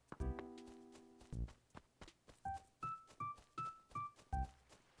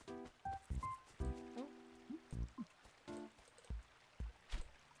 Oh.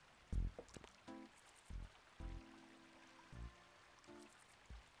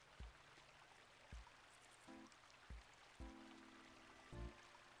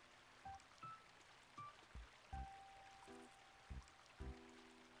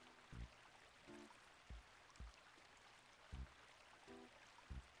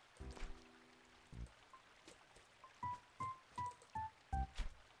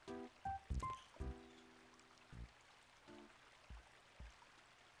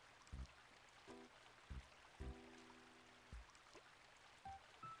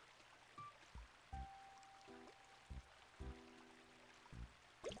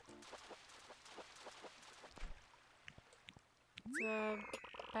 It's a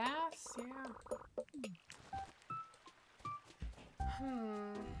bass? Yeah.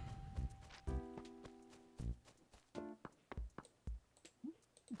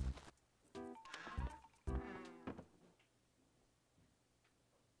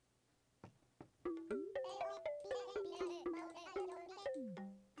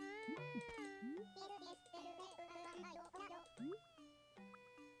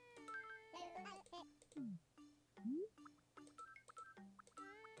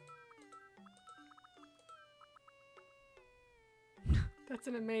 That's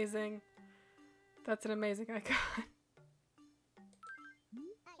an amazing icon.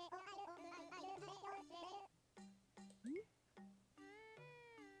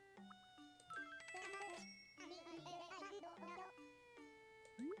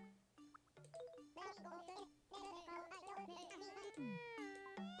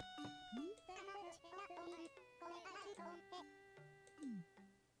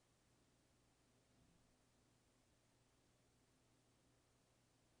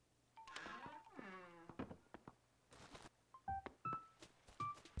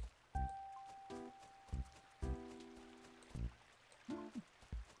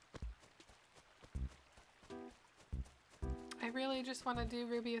 I really just want to do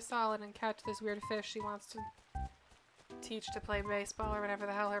Ruby a solid and catch this weird fish she wants to teach to play baseball or whatever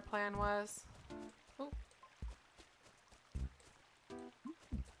the hell her plan was. Ooh.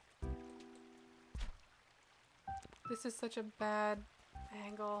 This is such a bad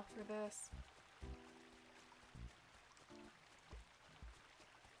angle for this.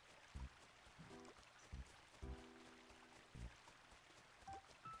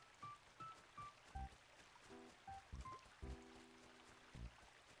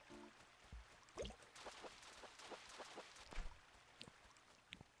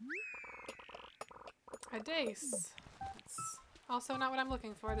 A dace. That's also not what I'm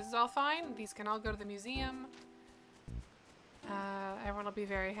looking for. This is all fine. These can all go to the museum. Everyone will be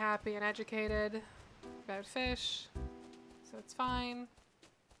very happy and educated about fish, so it's fine.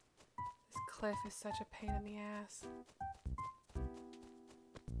 This cliff is such a pain in the ass.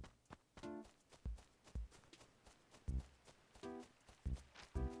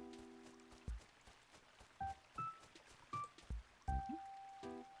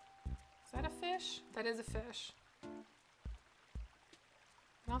 Is that a fish? That is a fish.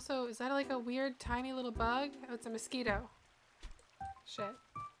 And also, is that like a weird tiny little bug? Oh, it's a mosquito. Shit.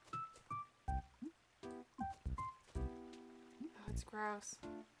 Oh, it's gross.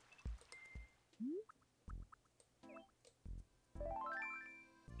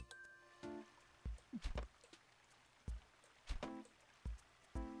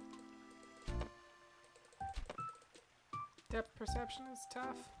 Depth perception is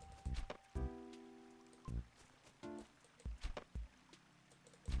tough.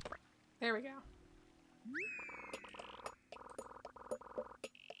 There we go.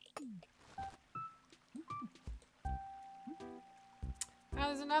 Oh,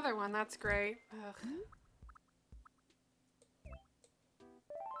 there's another one. That's great. Ugh.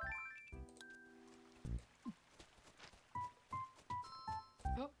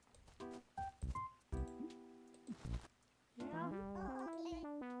 Oh. Yeah.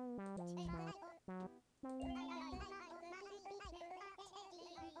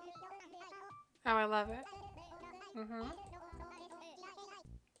 Oh, I love it. Mm-hmm.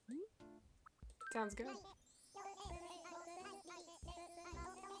 Sounds good.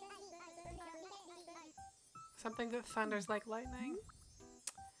 Something that thunders like lightning.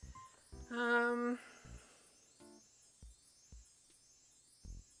 Hmm.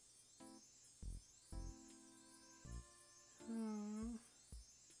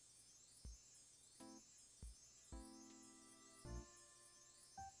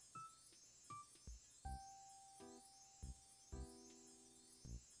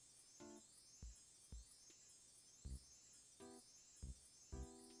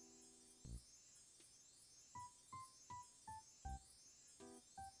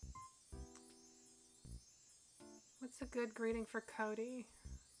 What's a good greeting for Cody?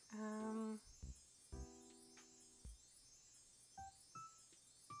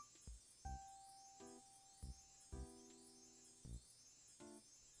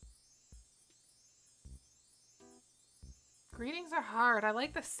 Greetings are hard. I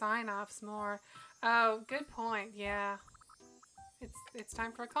like the sign-offs more. Oh, good point. Yeah. It's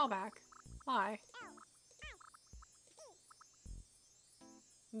time for a callback. Lie.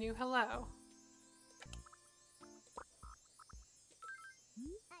 New hello.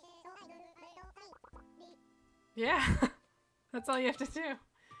 Yeah. That's all you have to do.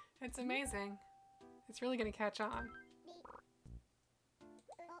 It's amazing. It's really gonna catch on.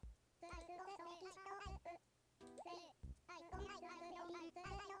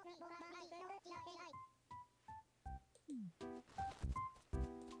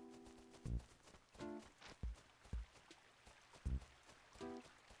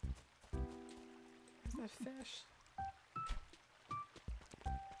 Where's that fish?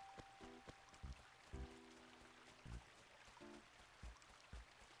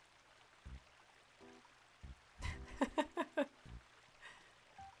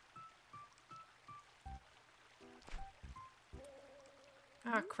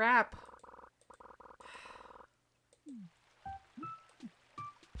 Ah, crap.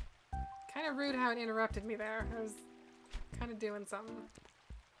 Kind of rude how it interrupted me there. I was kind of doing something.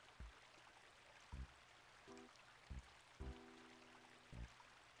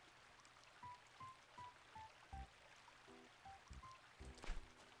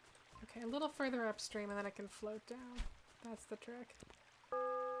 Okay, a little further upstream and then I can float down. That's the trick.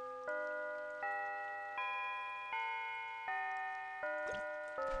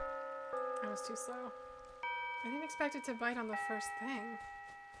 I was too slow. I didn't expect it to bite on the first thing.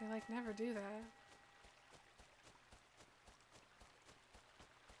 They like never do that.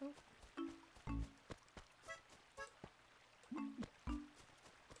 Oh.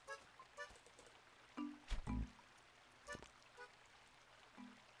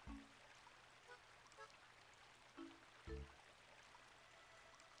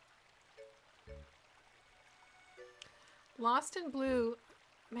 Lost in Blue,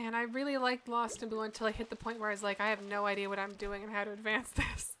 man, I really liked Lost in Blue until I hit the point where I was like, I have no idea what I'm doing and how to advance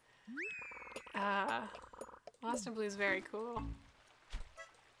this. Lost in Blue is very cool.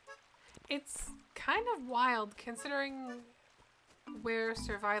 It's kind of wild considering where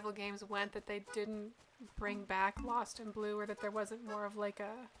survival games went that they didn't bring back Lost in Blue, or that there wasn't more of like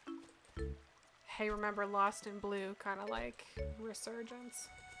a, hey, remember Lost in Blue kind of like resurgence.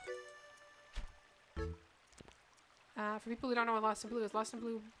 For people who don't know what Lost in Blue is, Lost in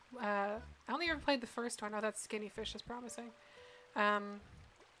Blue, I only ever played the first one. Oh, that skinny fish is promising. I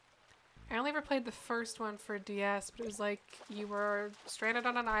only ever played the first one for DS, but it was like you were stranded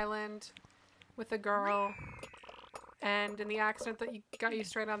on an island with a girl, and in the accident that got you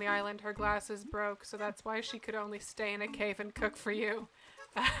stranded on the island, her glasses broke, so that's why she could only stay in a cave and cook for you.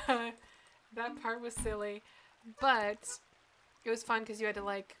 That part was silly, but it was fun because you had to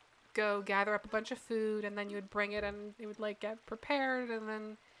like go gather up a bunch of food, and then you would bring it and it would like get prepared, and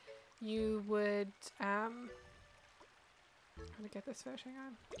then you would how to get this fish, hang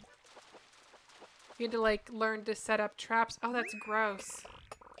on. You had to like learn to set up traps. Oh, that's gross.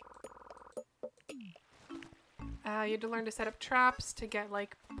 You had to learn to set up traps to get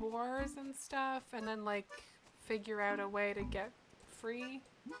like boars and stuff, and then like figure out a way to get free,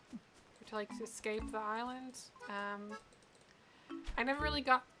 or to like escape the island. I never really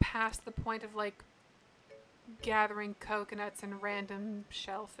got past the point of like gathering coconuts and random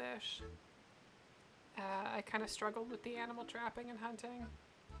shellfish. I kind of struggled with the animal trapping and hunting.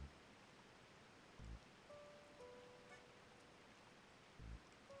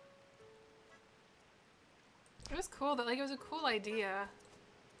 It was cool, that like it was a cool idea.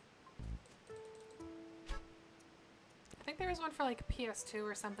 I think there was one for like PS2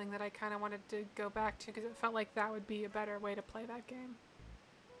 or something that I kind of wanted to go back to because it felt like that would be a better way to play that game.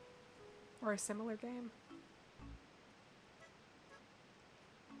 Or a similar game.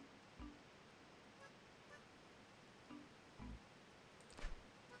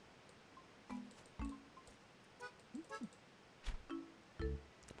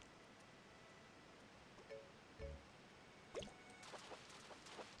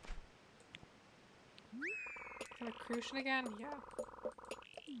 Can I crucian again? Yeah.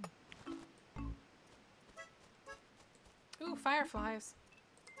 Ooh, fireflies.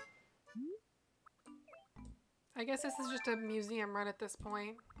 I guess this is just a museum run at this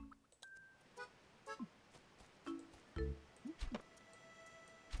point.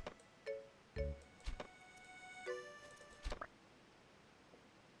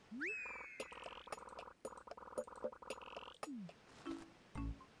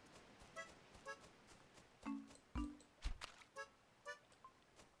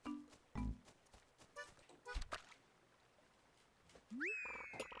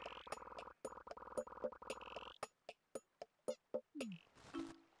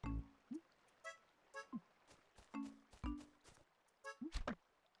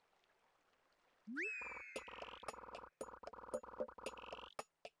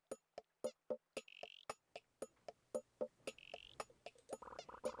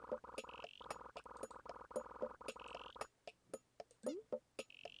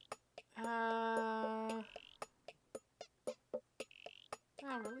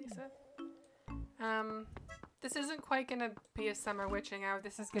 I'll release it. This isn't quite gonna be a summer witching hour.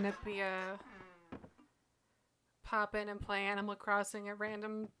 This is gonna be a pop in and play Animal Crossing at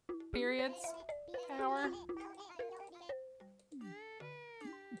random periods hour.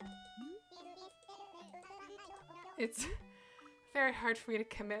 It's very hard for me to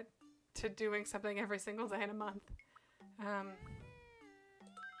commit to doing something every single day in a month.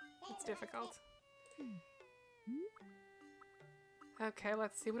 It's difficult. Okay,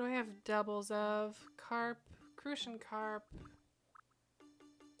 let's see. What do I have doubles of? Carp, crucian carp,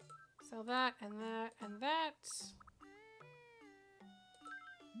 Sell that and that and that.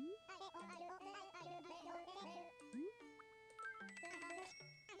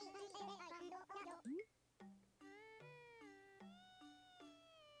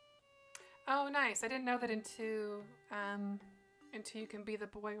 Oh, nice. I didn't know that into you can be the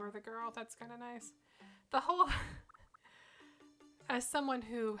boy or the girl. That's kind of nice. The whole as someone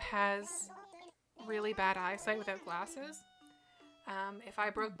who has really bad eyesight without glasses, if I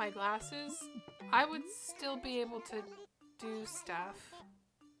broke my glasses, I would still be able to do stuff.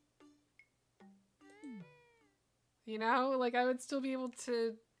 You know, like I would still be able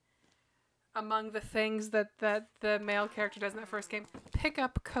to, among the things that the male character does in that first game, pick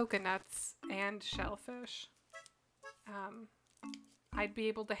up coconuts and shellfish. I'd be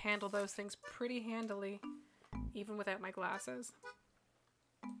able to handle those things pretty handily, even without my glasses.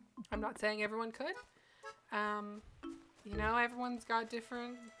 I'm not saying everyone could. You know, everyone's got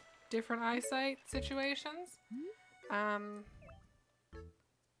different eyesight situations.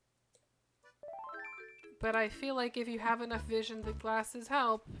 But I feel like if you have enough vision that glasses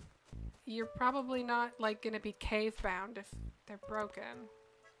help, you're probably not like gonna be cave bound if they're broken.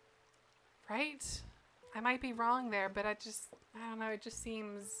 Right? I might be wrong there, but I don't know, it just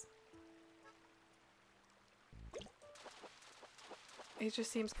seems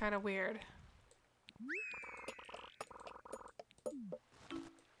kind of weird.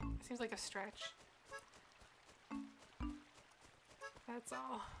 It seems like a stretch. That's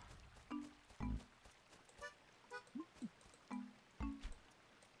all.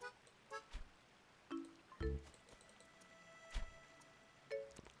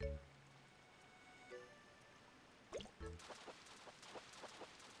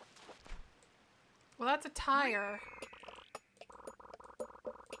 Well, that's a tire.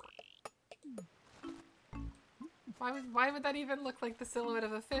 Why would that even look like the silhouette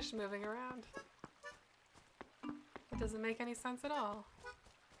of a fish moving around? It doesn't make any sense at all.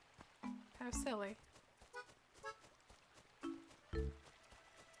 How silly.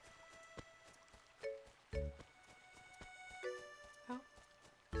 Oh.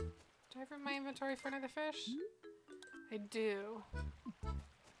 Do I have room in my inventory for another fish? I do.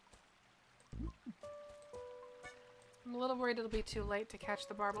 I'm a little worried it'll be too late to catch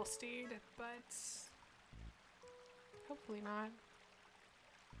the barbel steed, but hopefully not.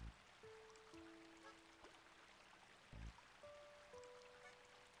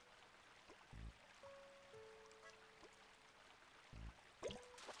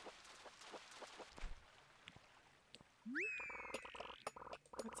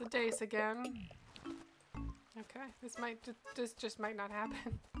 It's a dace again. Okay, this just might not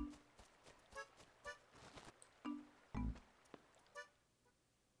happen.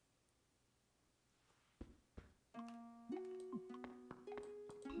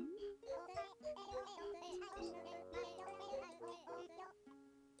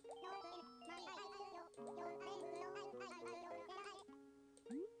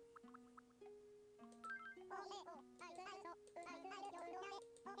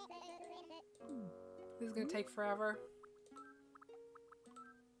 This is gonna take forever.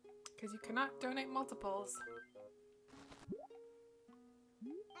 Because you cannot donate multiples.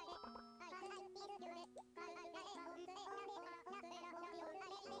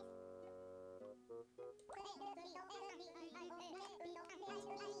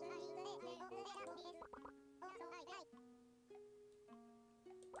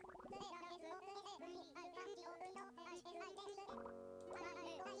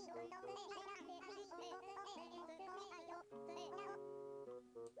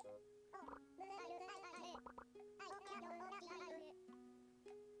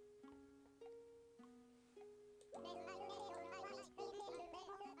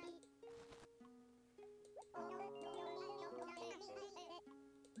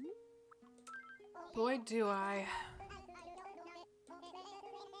 Boy, do I.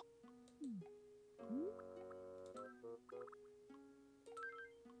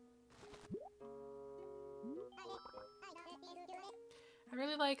 I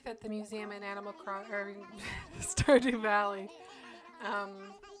really like that the museum in Stardew Valley,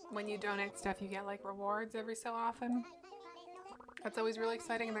 when you donate stuff, you get like rewards every so often. That's always really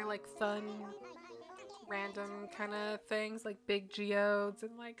exciting, and they're like fun, random kind of things, like big geodes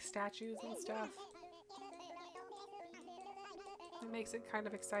and like statues and stuff. It makes it kind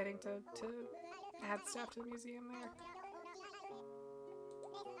of exciting to add stuff to the museum there.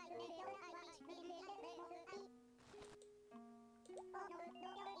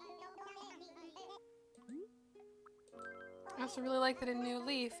 I also really like that in New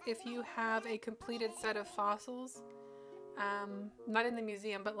Leaf, if you have a completed set of fossils Not in the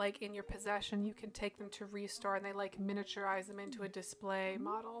museum, but like in your possession, you can take them to restore, and they like miniaturize them into a display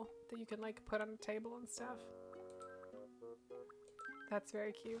model that you can like put on a table and stuff. That's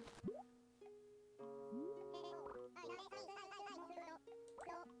very cute.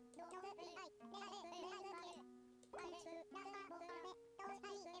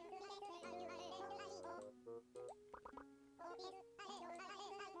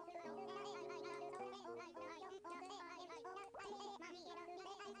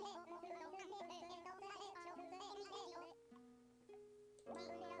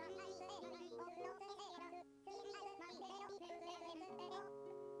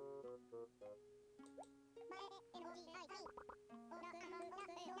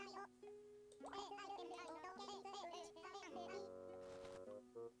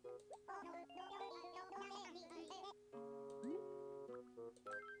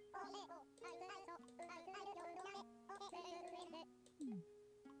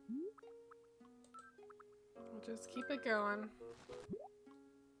 We'll just keep it going.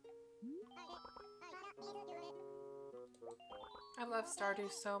 I love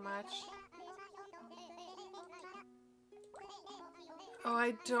Stardew so much. Oh,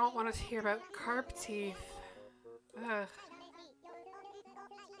 I don't want to hear about carp teeth. Ugh.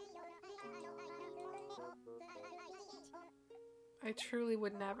 I truly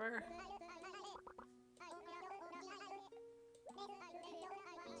would never.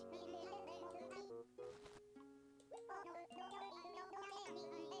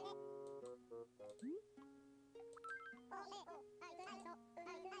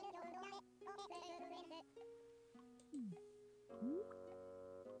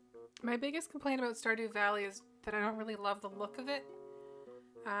 My biggest complaint about Stardew Valley is that I don't really love the look of it.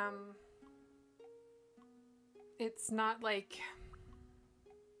 It's not like...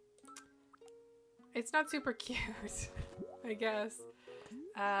 It's not super cute, I guess.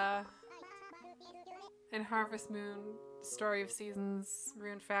 And Harvest Moon, Story of Seasons,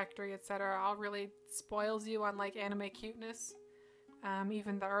 Rune Factory, etc. all really spoils you on like anime cuteness.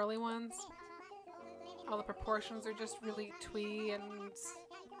 Even the early ones. All the proportions are just really twee and...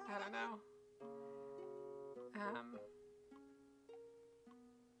 I don't know.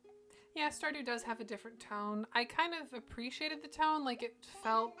 Yeah, Stardew does have a different tone. I kind of appreciated the tone, like it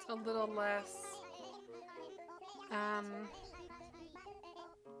felt a little less...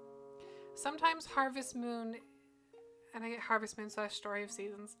 sometimes Harvest Moon, and I get Harvest Moon / Story of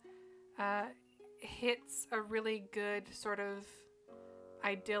Seasons, hits a really good sort of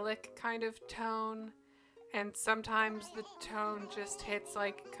idyllic kind of tone, and sometimes the tone just hits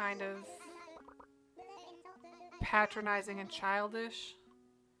like kind of patronizing and childish.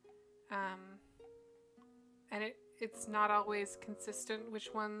 And it's not always consistent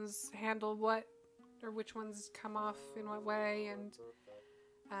which ones handle what, or which ones come off in what way, and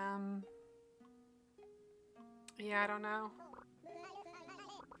yeah, I don't know.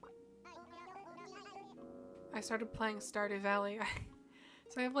 I started playing Stardew Valley.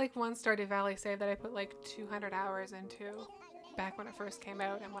 So I have like one Stardew Valley save that I put like 200 hours into back when it first came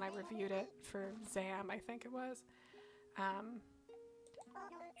out, and when I reviewed it for Zam, I think it was.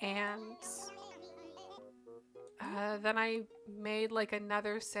 And then I made like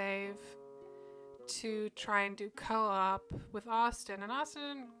another save to try and do co-op with Austin, and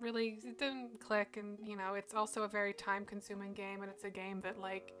Austin really, it didn't click, and you know, it's also a very time-consuming game, and it's a game that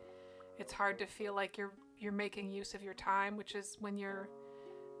like, it's hard to feel like you're making use of your time, which is, when you're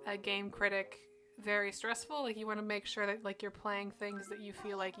a game critic, very stressful. Like, you want to make sure that like you're playing things that you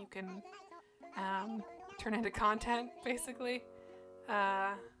feel like you can turn into content, basically.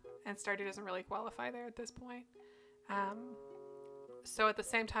 And Stardew doesn't really qualify there at this point. So at the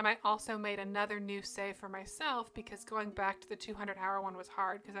same time, I also made another new save for myself, because going back to the 200-hour one was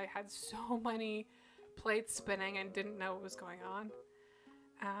hard, because I had so many plates spinning and didn't know what was going on.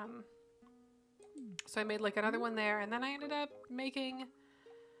 So I made like another one there, and then I ended up making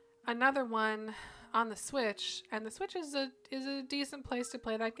another one on the Switch, and the Switch is a decent place to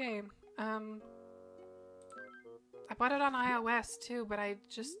play that game. I bought it on iOS too, but I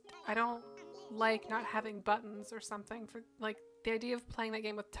don't like not having buttons or something. For like, the idea of playing that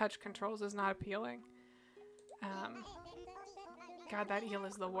game with touch controls is not appealing. God, that eel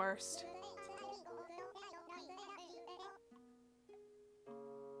is the worst.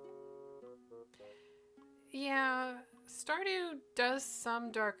 Yeah, Stardew does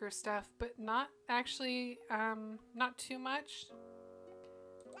some darker stuff, but not actually, not too much.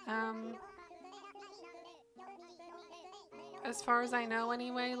 As far as I know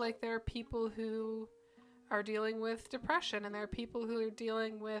anyway, like, there are people who are dealing with depression, and there are people who are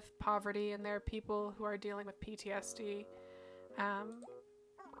dealing with poverty, and there are people who are dealing with PTSD.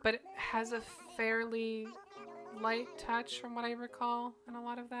 But it has a fairly light touch from what I recall in a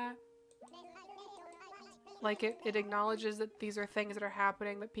lot of that. Like, it acknowledges that these are things that are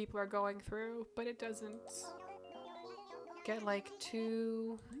happening that people are going through, but it doesn't get, like,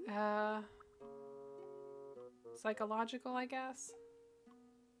 too, psychological, I guess.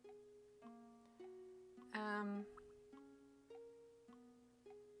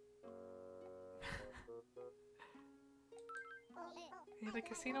 Yeah, the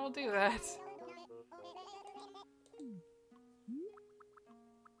casino will do that.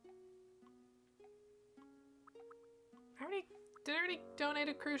 Did I already donate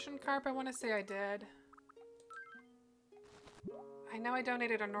a Crucian Carp? I want to say I did. I know I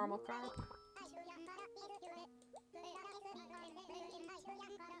donated a normal carp.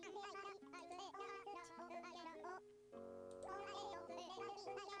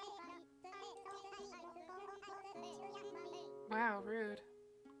 Wow, rude.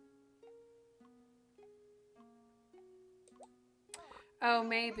 Oh,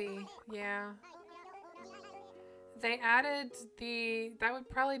 maybe. Yeah. They added that would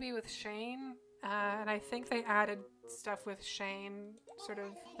probably be with Shane, and I think they added stuff with Shane, sort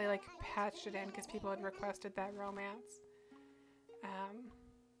of, they like patched it in because people had requested that romance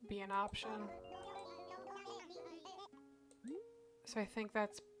be an option. So I think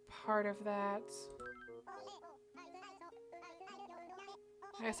that's part of that.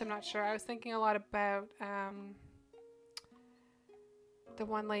 I guess I'm not sure. I was thinking a lot about the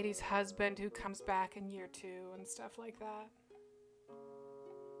one lady's husband who comes back in year 2 and stuff like that.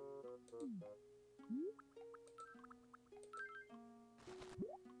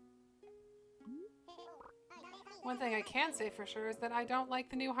 One thing I can say for sure is that I don't like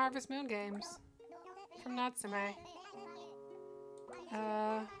the new Harvest Moon games from Natsume.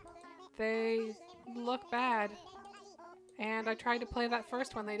 They look bad. And I tried to play that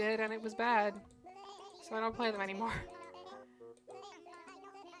first one they did and it was bad. So I don't play them anymore.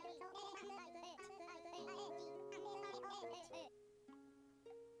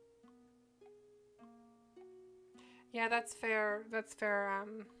 Yeah, that's fair. That's fair,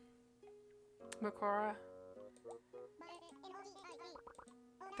 Makora.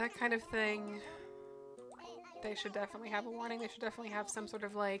 That kind of thing, they should definitely have a warning. They should definitely have some sort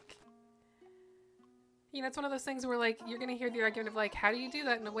of, like, you know, it's one of those things where, like, you're gonna hear the argument of, like, how do you do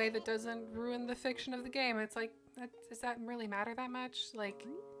that in a way that doesn't ruin the fiction of the game? It's like, does that really matter that much? Like,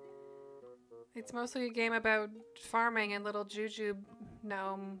 it's mostly a game about farming and little juju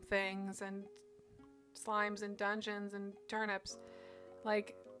gnome things and slimes and dungeons and turnips.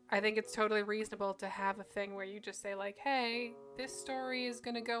 Like, I think it's totally reasonable to have a thing where you just say, like, hey, this story is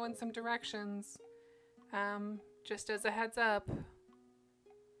gonna go in some directions. Just as a heads up.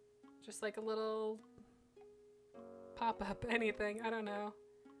 Just like a little pop-up, anything, I don't know.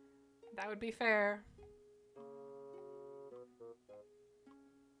 That would be fair.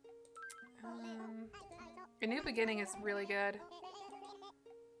 A New Beginning is really good.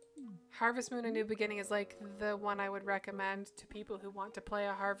 Harvest Moon: A New Beginning is like the one I would recommend to people who want to play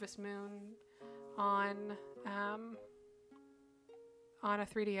a Harvest Moon on a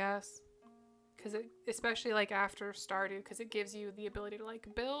 3DS, because it, especially like after Stardew, because it gives you the ability to like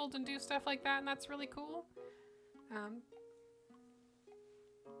build and do stuff like that, and that's really cool.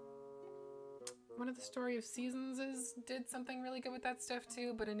 One of the Story of Seasons did something really good with that stuff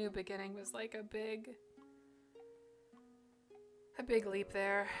too, but A New Beginning was like a big leap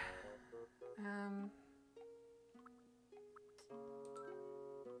there.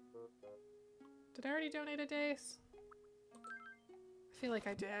 Did I already donate a dace? I feel like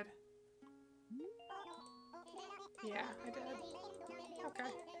I did. Yeah, I did. Okay.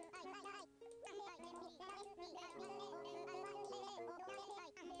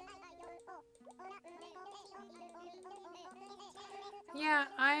 Yeah,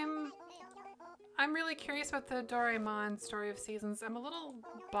 I'm really curious about the Doraemon Story of Seasons. I'm a little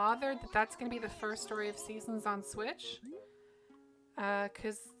bothered that that's going to be the first Story of Seasons on Switch.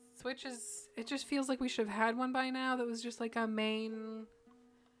 Because Switch is... It just feels like we should have had one by now that was just like a mainline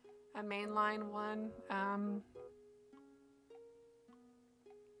one.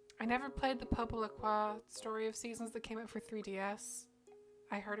 I never played the Popolaqua Story of Seasons that came out for 3DS.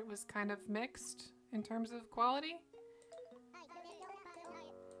 I heard it was kind of mixed in terms of quality,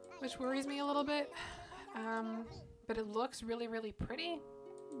 which worries me a little bit. But it looks really, really pretty,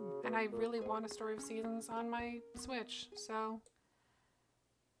 and I really want a Story of Seasons on my Switch, so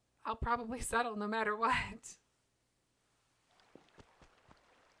I'll probably settle no matter what.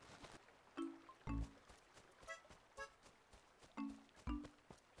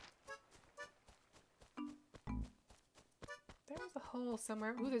 hole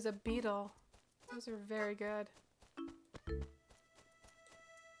somewhere. Ooh, there's a beetle. Those are very good.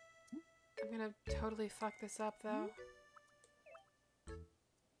 I'm gonna totally fuck this up, though.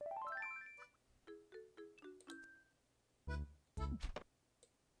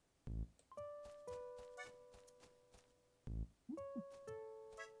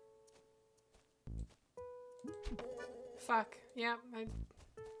 Fuck. Yeah,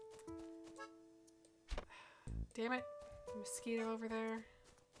 damn it. Mosquito over there.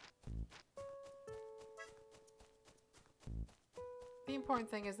 The important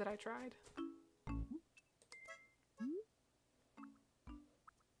thing is that I tried.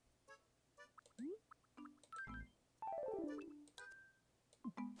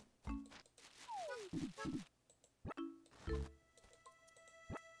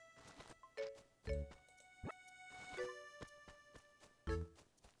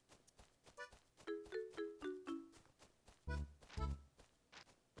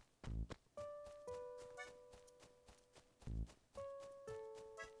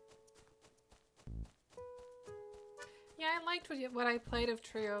 Yeah, I liked what I played of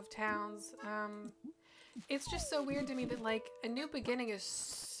Trio of Towns. It's just so weird to me that, like, A New Beginning is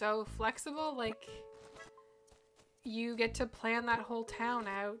so flexible. Like, you get to plan that whole town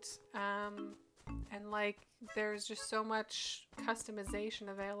out, and, like, there's just so much customization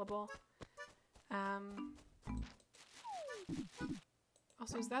available.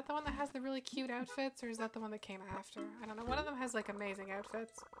 Also, is that the one that has the really cute outfits, or is that the one that came after? I don't know. One of them has, like, amazing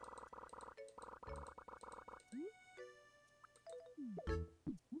outfits.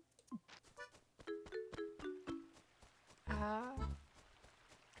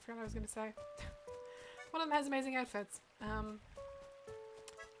 I forgot what I was gonna say. One of them has amazing outfits.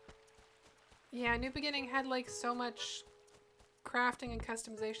 Yeah, New Beginning had like so much crafting and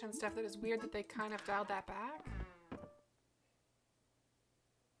customization and stuff that it's weird that they kind of dialed that back.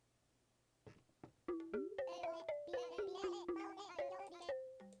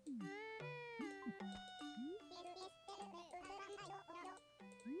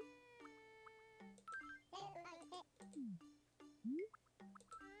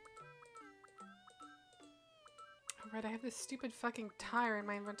 Right, I have this stupid fucking tire in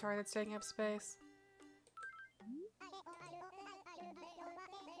my inventory that's taking up space.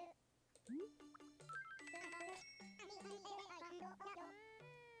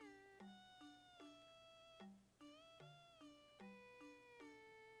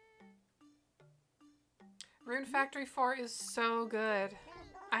 Rune Factory 4 is so good.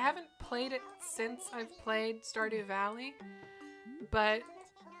 I haven't played it since I've played Stardew Valley, but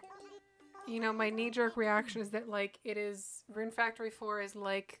you know, my knee-jerk reaction is that, like, Rune Factory 4 is,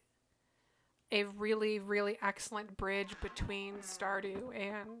 like, a really, really excellent bridge between Stardew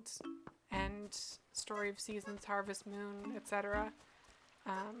and Story of Seasons, Harvest Moon, etc.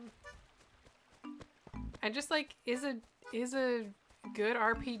 And just, like, is a good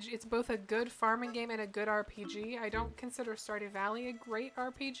RPG. It's both a good farming game and a good RPG. I don't consider Stardew Valley a great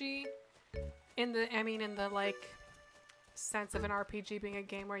RPG in the, like, sense of an RPG being a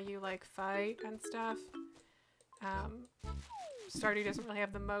game where you like fight and stuff. Stardew doesn't really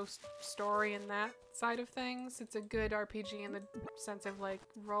have the most story in that side of things. It's a good RPG in the sense of like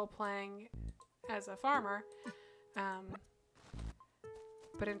role-playing as a farmer.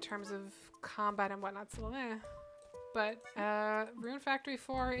 But in terms of combat and whatnot, so eh. But Rune Factory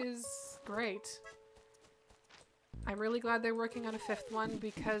 4 is great. I'm really glad they're working on a 5th one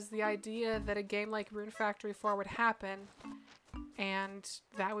because the idea that a game like Rune Factory 4 would happen and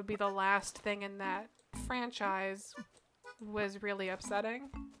that would be the last thing in that franchise was really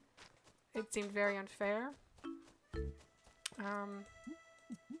upsetting. It seemed very unfair. Hi,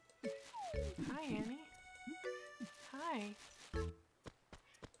 Annie. Hi.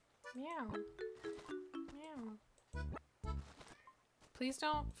 Meow. Meow. Please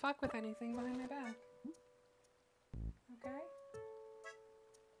don't fuck with anything behind my back. Okay?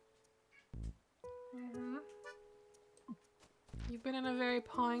 You've been in a very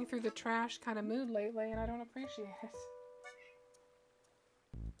pawing through the trash kind of mood lately, and I don't appreciate it.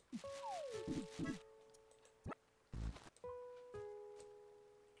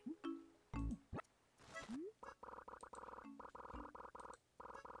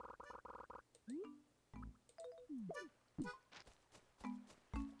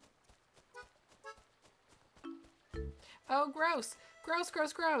 Oh, gross! Gross,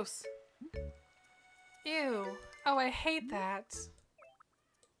 gross, gross! Ew. Oh, I hate that.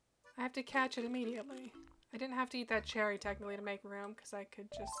 I have to catch it immediately. I didn't have to eat that cherry technically to make room because I could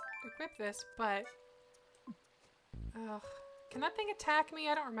just equip this, but... Ugh. Can that thing attack me?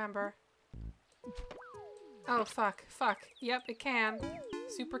 I don't remember. Oh, fuck. Fuck. Yep, it can.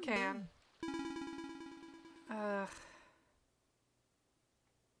 Super can. Ugh.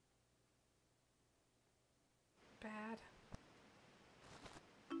 Bad.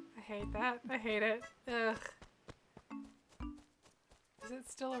 I hate that. I hate it. Ugh. Is it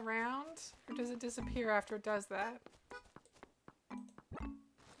still around? Or does it disappear after it does that?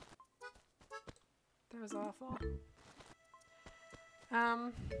 That was awful.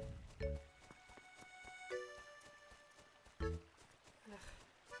 Ugh.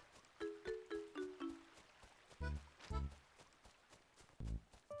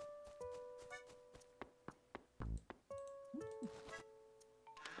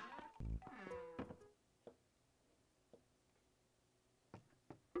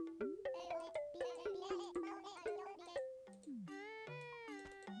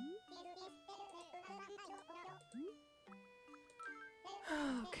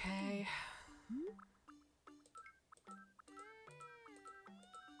 Okay.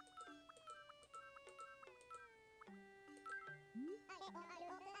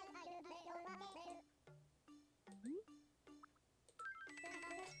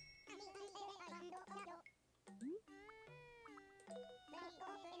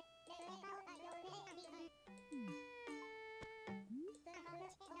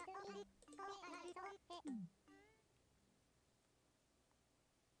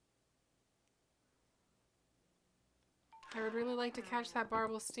 I would really like to catch that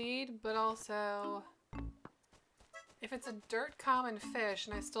barbel steed, but also, if it's a dirt common fish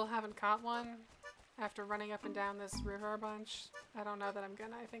and I still haven't caught one after running up and down this river a bunch, I don't know that I'm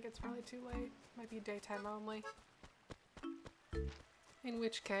gonna. I think it's probably too late. Might be daytime only. In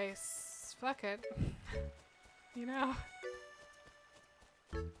which case, fuck it. You know?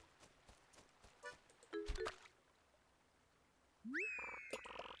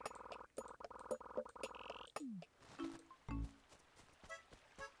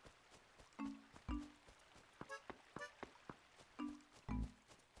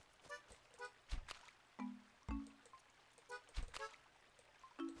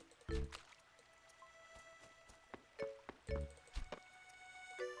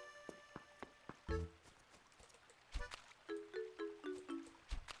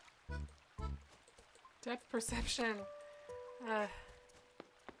 Depth perception.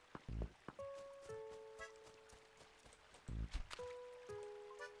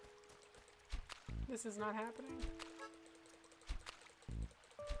 This is not happening.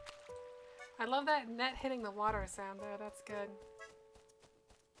 I love that net hitting the water sound though, that's good.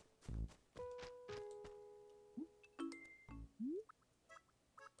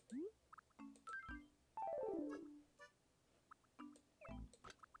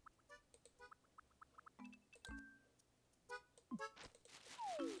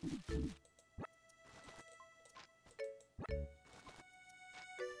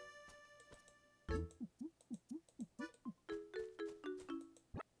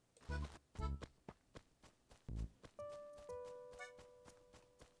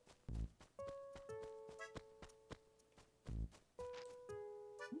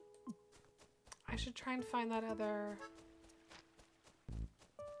 I should try and find that other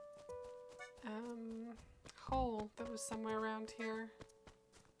hole that was somewhere around here.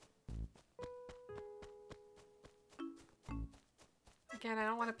 Again, I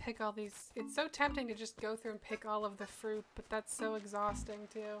don't want to pick all these. It's so tempting to just go through and pick all of the fruit, but that's so exhausting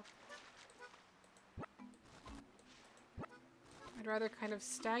too. I'd rather kind of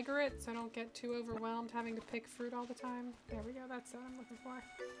stagger it so I don't get too overwhelmed having to pick fruit all the time. There we go, that's what I'm looking for.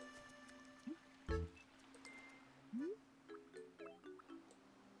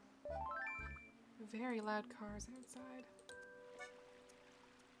 Very loud cars outside.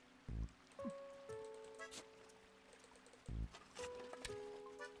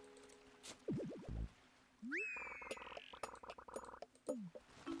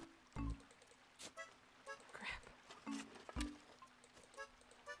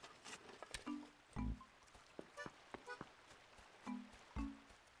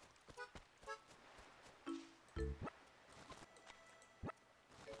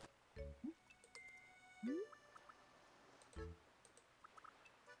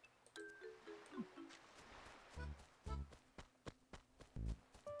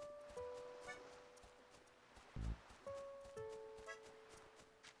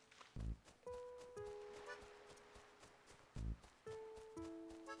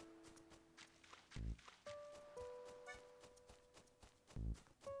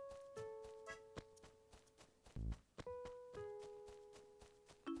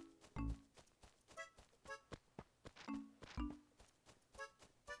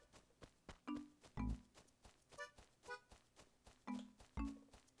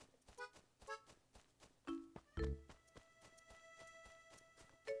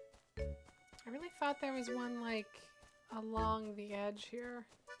 thought there was one, like, along the edge here.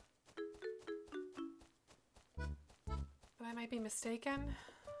 But I might be mistaken.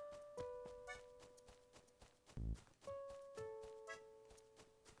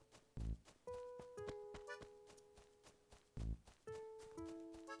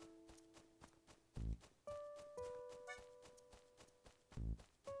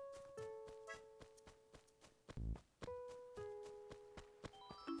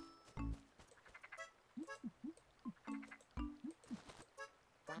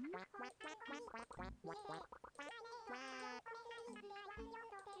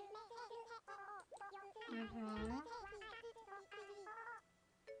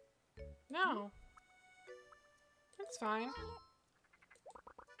 No. It's fine.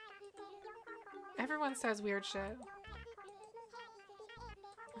 Everyone says weird shit.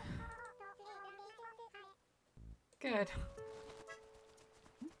 Good.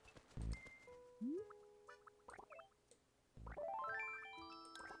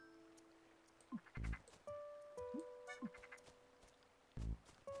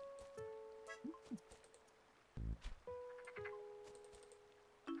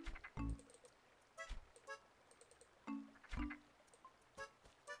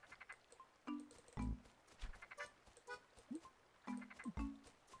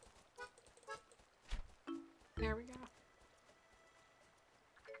 There we go.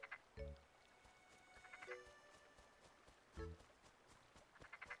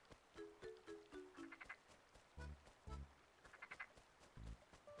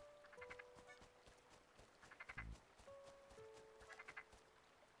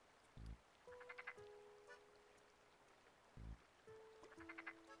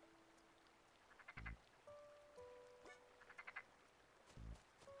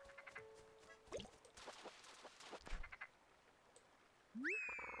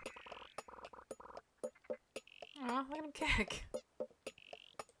 Aw, let him kick.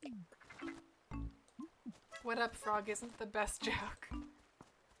 What up, frog isn't the best joke.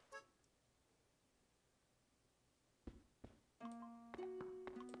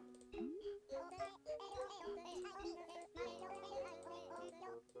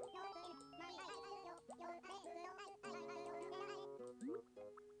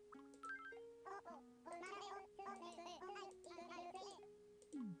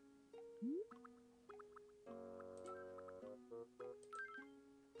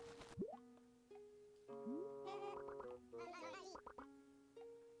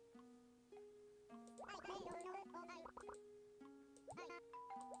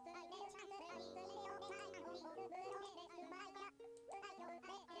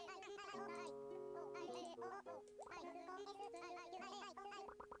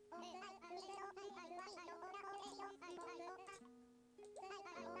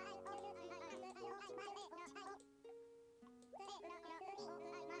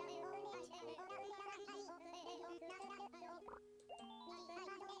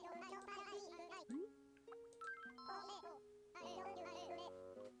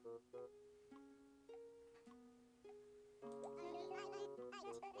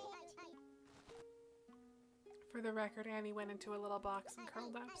 For the record, Annie went into a little box and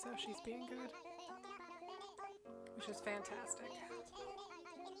curled up, so she's being good. Which is fantastic.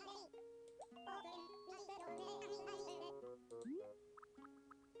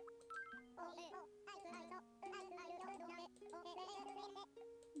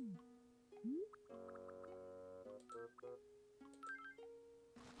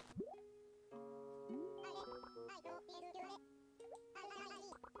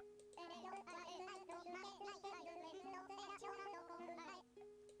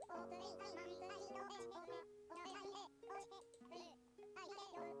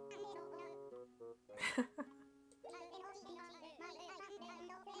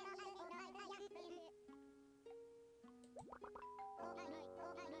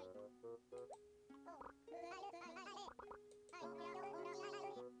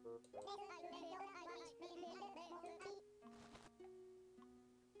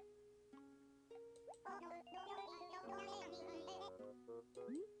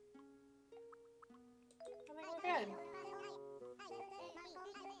 Good.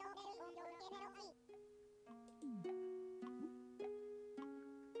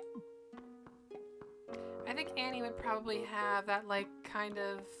 I think Annie would probably have that, like, kind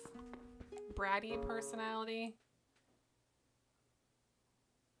of bratty personality.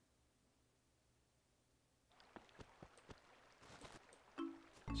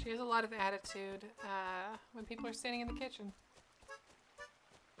 She has a lot of attitude when people are standing in the kitchen.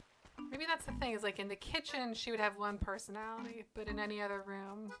 Maybe that's the thing, is like in the kitchen she would have one personality, but in any other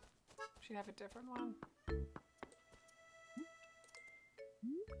room she'd have a different one.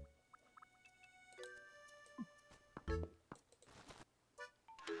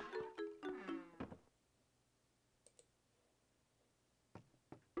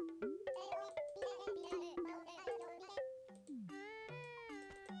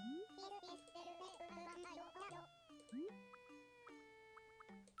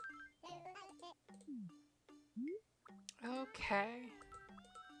 Okay.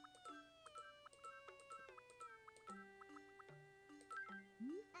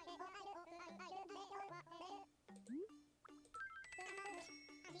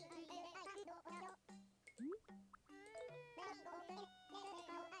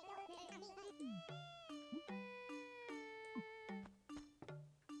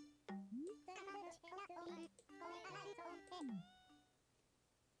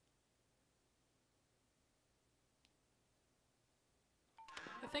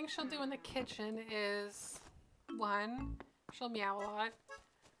 The thing she'll do in the kitchen is, 1, she'll meow a lot.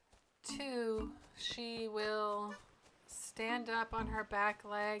 2, she will stand up on her back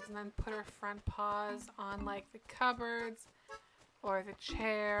legs and then put her front paws on like the cupboards or the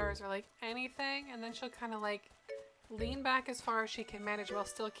chairs or like anything, and then she'll kind of like lean back as far as she can manage while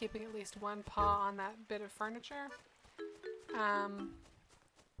still keeping at least one paw on that bit of furniture.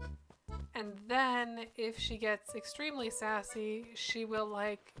 And then if she gets extremely sassy, she will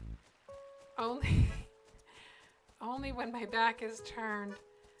like only when my back is turned,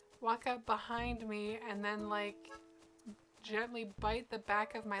 walk up behind me and then like gently bite the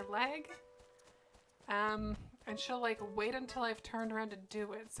back of my leg. And she'll like wait until I've turned around to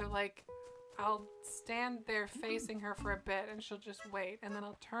do it. So like I'll stand there facing her for a bit and she'll just wait, and then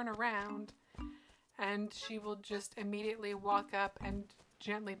I'll turn around and she will just immediately walk up and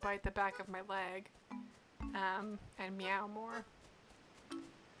gently bite the back of my leg, and meow more.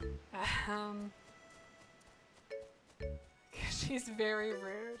 She's very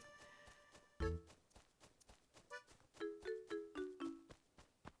rude.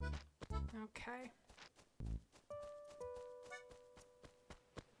 Okay.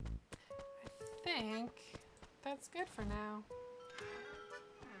 I think that's good for now.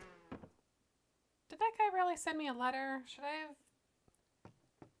 Did that guy really send me a letter? Should I have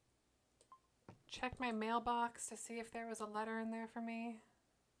checked my mailbox to see if there was a letter in there for me?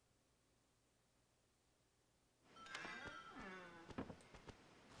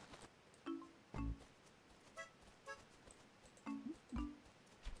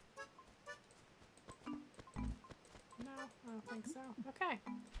 No, I don't think so. Okay.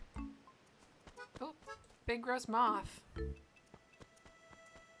 Oh, big gross moth.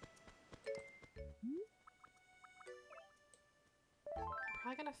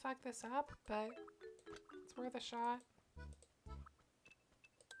 Probably gonna fuck this up, but it's worth a shot.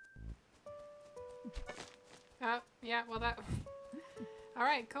 Oh, yeah, well that...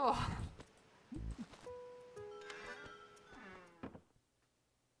 Alright, cool.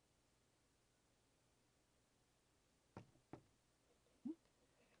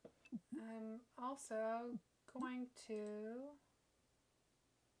 I'm also going to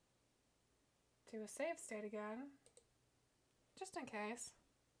do a save state again, just in case,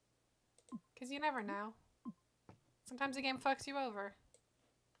 because you never know. Sometimes the game fucks you over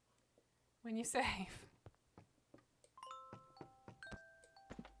when you save.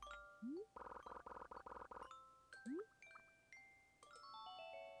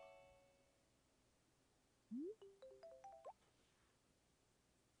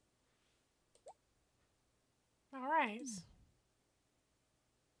 All right.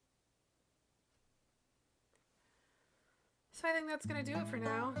 So I think that's gonna do it for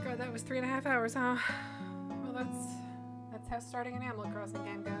now. God, that was 3.5 hours, huh? Well, that's how starting an Animal Crossing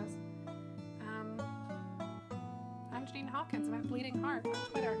game goes. I'm Janine Hawkins. I'm at Bleeding Heart on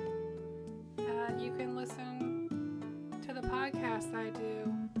Twitter. You can listen to the podcast I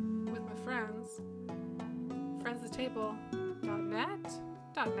do with my friends. Friendsatable.net?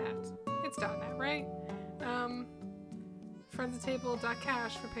 .net. It's .net, right?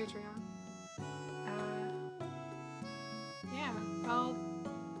 Friendsatable.cash for Patreon. Yeah, I'll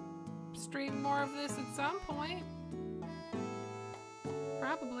stream more of this at some point.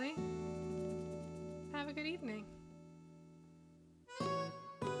 Probably. Have a good evening.